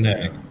right. Proven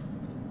egg.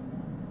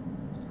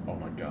 Oh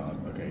my god.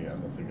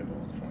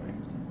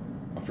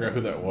 forgot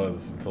who that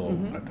was until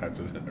I typed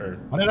it in. Or...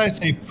 Why did I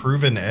say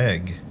proven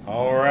egg?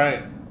 All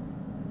right.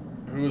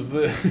 Who was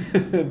the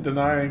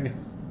denying?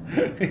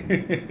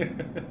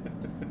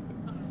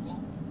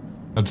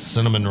 That's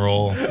cinnamon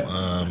roll.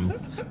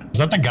 Is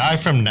that the guy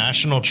from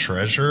National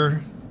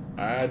Treasure?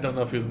 I don't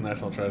know if he was a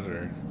National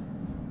Treasure.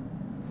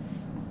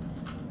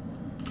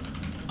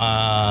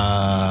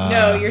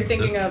 No, you're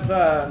thinking of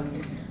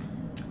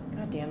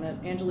God damn it,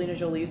 Angelina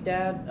Jolie's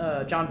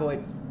dad, John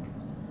Boyd.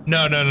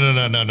 No.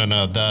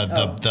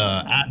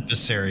 The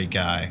adversary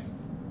guy.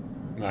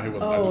 No, he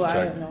wasn't. Oh,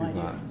 I I just checked. have no He's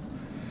idea. not.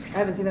 I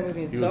haven't seen that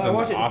movie, He so was I in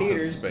watched it in Office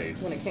theaters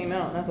Space. when it came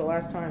out, and that's the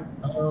last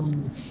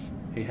time.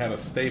 He had a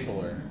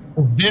stapler.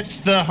 Is this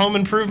the Home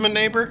Improvement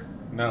neighbor?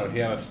 No, he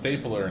had a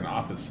stapler in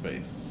Office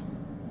Space.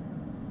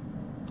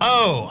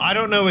 Oh, I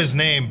don't know his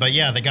name, but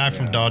yeah, the guy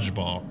from Yeah.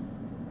 Dodgeball.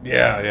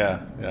 Yeah, I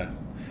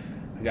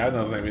don't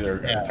know his name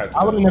either. Yeah, just typed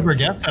I it would have in. never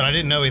guessed that. I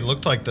didn't know he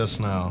looked like this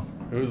now.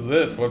 Who's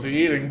this? What's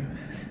he eating?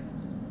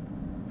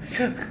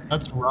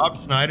 That's Rob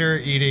Schneider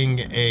eating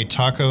a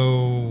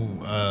taco,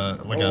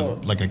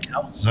 like a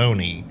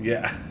calzone.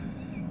 Yeah.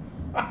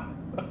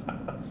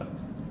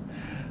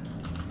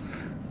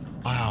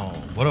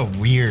 Wow, what a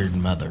weird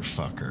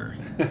motherfucker.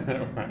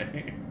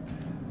 Right.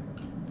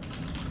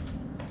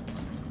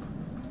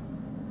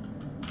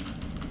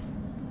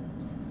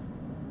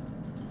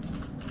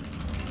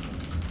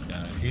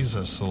 Yeah, he's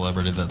a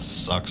celebrity that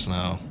sucks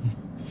now.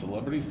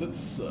 Celebrities that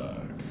suck.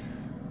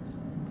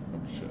 Oh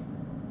shit.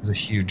 He's a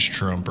huge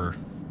Trumper.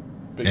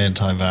 Big-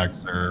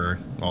 Anti-vaxxer,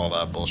 all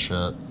that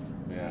bullshit.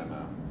 Yeah,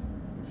 no.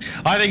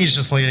 I think he's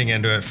just leaning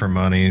into it for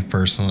money,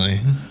 personally.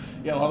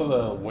 Yeah, a lot of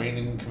the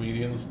waning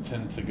comedians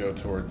tend to go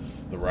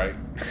towards the right.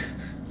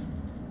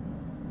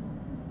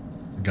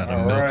 Gotta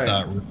All milk right.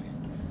 that.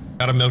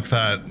 Gotta milk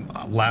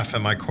that laugh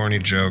at my corny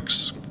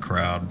jokes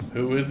crowd.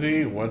 Who is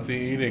he? What's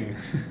he eating?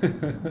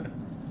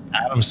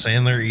 Adam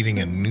Sandler eating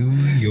a New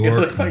It York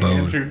looks like boat.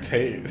 Andrew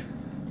Tate.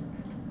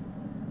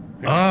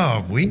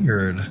 Oh,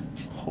 weird.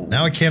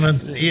 Now I can't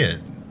unsee it.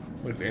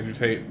 Looks Andrew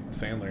Tate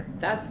Sandler.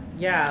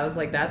 Yeah, I was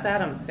like, that's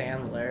Adam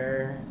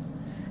Sandler.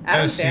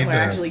 Adam see Sandler the-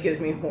 actually gives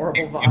me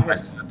horrible I vibes.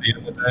 said the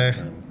other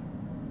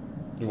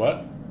day.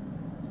 What?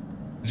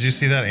 Did you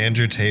see that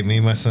Andrew Tate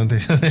meme I sent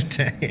the other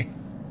day?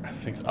 I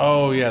think so.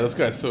 Oh yeah, this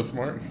guy's so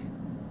smart.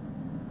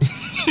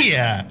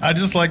 Yeah, I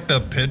just like the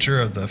picture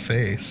of the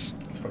face.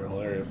 It's fucking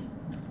hilarious.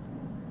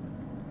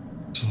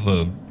 Just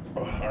the. Oh,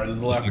 all right, this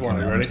is the last one.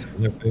 Are you ready? This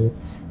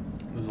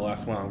is the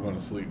last one. I'm going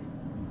to sleep.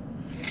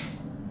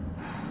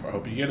 I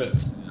hope you get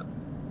it.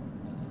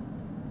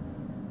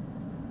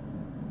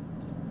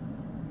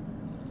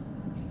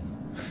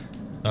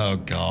 Oh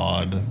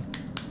God.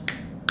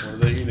 What are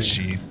they eating?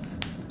 Jeez.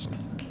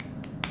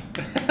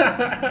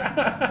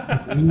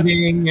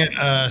 Eating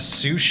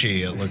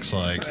sushi, it looks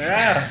like.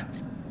 Yeah.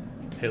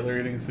 Hitler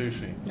eating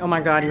sushi. Oh my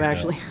god, you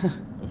actually.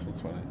 This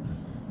one's funny.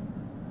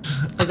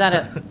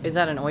 Is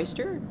that an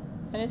oyster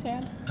in his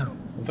hand?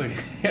 It's like,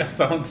 yeah,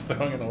 someone's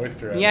throwing an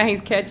oyster at Yeah, him.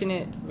 he's catching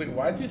it. It's like,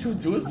 why did you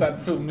do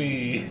that to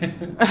me?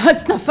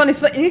 It's not funny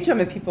for any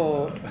German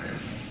people.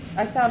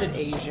 I sounded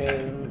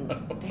Asian.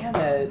 Damn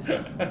it.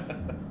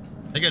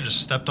 I think I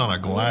just stepped on a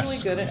I'm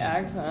glass. really good at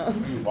accents.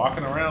 Ooh,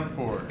 walking around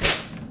for.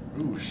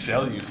 Ooh,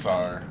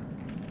 Shellusar.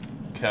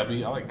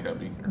 Cubby. I like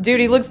Cubby. Dude,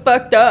 he looks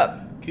fucked up.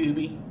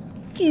 Cubby.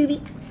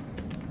 Cutie.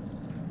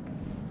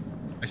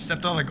 I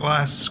stepped on a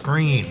glass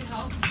screen.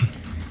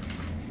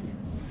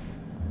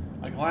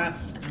 A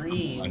glass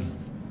screen.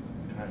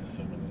 God,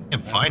 so many.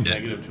 Can't find it.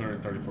 Negative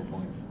 234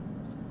 points.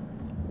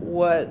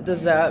 What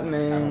does that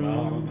mean? I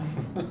don't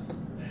know.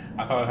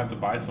 I thought I'd have to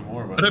buy some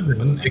more, but. Could have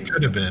been. It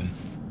could have been.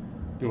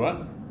 Do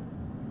what?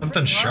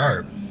 Something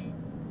sharp.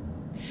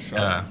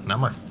 Yeah, now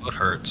my foot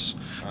hurts.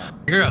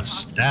 I got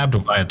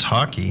stabbed by a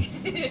talkie.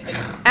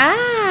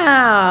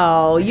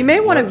 Ow! You may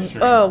want Bloodstream.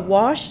 to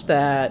wash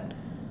that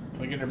It's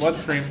like in your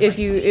bloodstream. if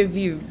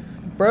you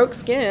broke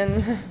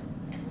skin.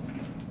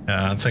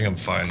 Yeah, I think I'm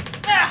fine.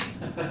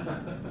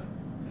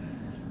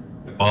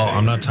 Well,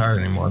 I'm not tired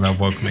anymore. That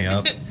woke me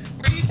up.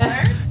 Were you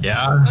tired?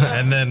 Yeah,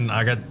 and then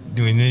then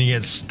you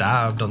get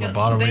stabbed on the Got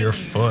bottom of your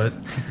stabbed. foot.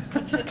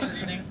 That's what they're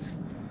eating.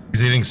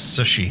 He's eating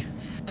sushi.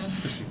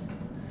 Sushi.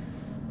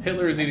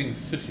 Hitler is eating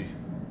sushi.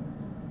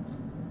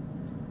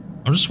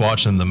 I'm just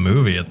watching the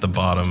movie at the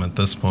bottom at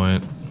this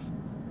point.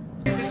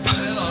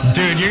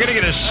 Dude, you're gonna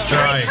get a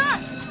strike.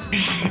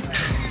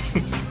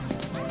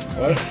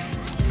 What?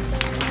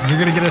 You're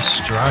gonna get a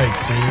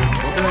strike,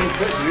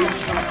 dude.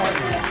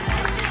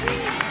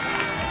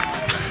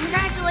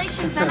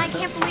 Congratulations, Ben. I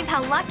can't believe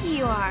how lucky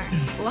you are.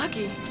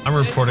 Lucky. I'm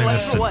reporting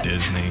this to What?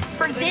 Disney.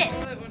 For this. I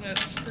love it when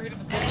it's free to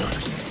the public.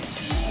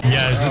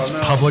 Yeah, is this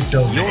public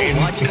domain?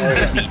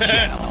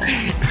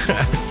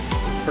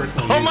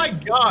 Personally Oh used. my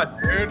god,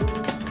 dude.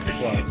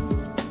 What?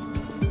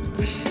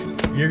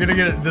 You're gonna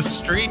get this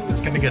stream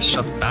is gonna get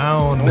shut No,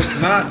 down.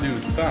 it's not,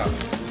 dude. Stop.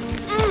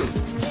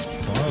 It's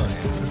fine.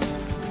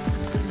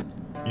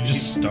 You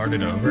just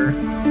started over.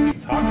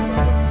 Keep talking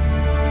about it.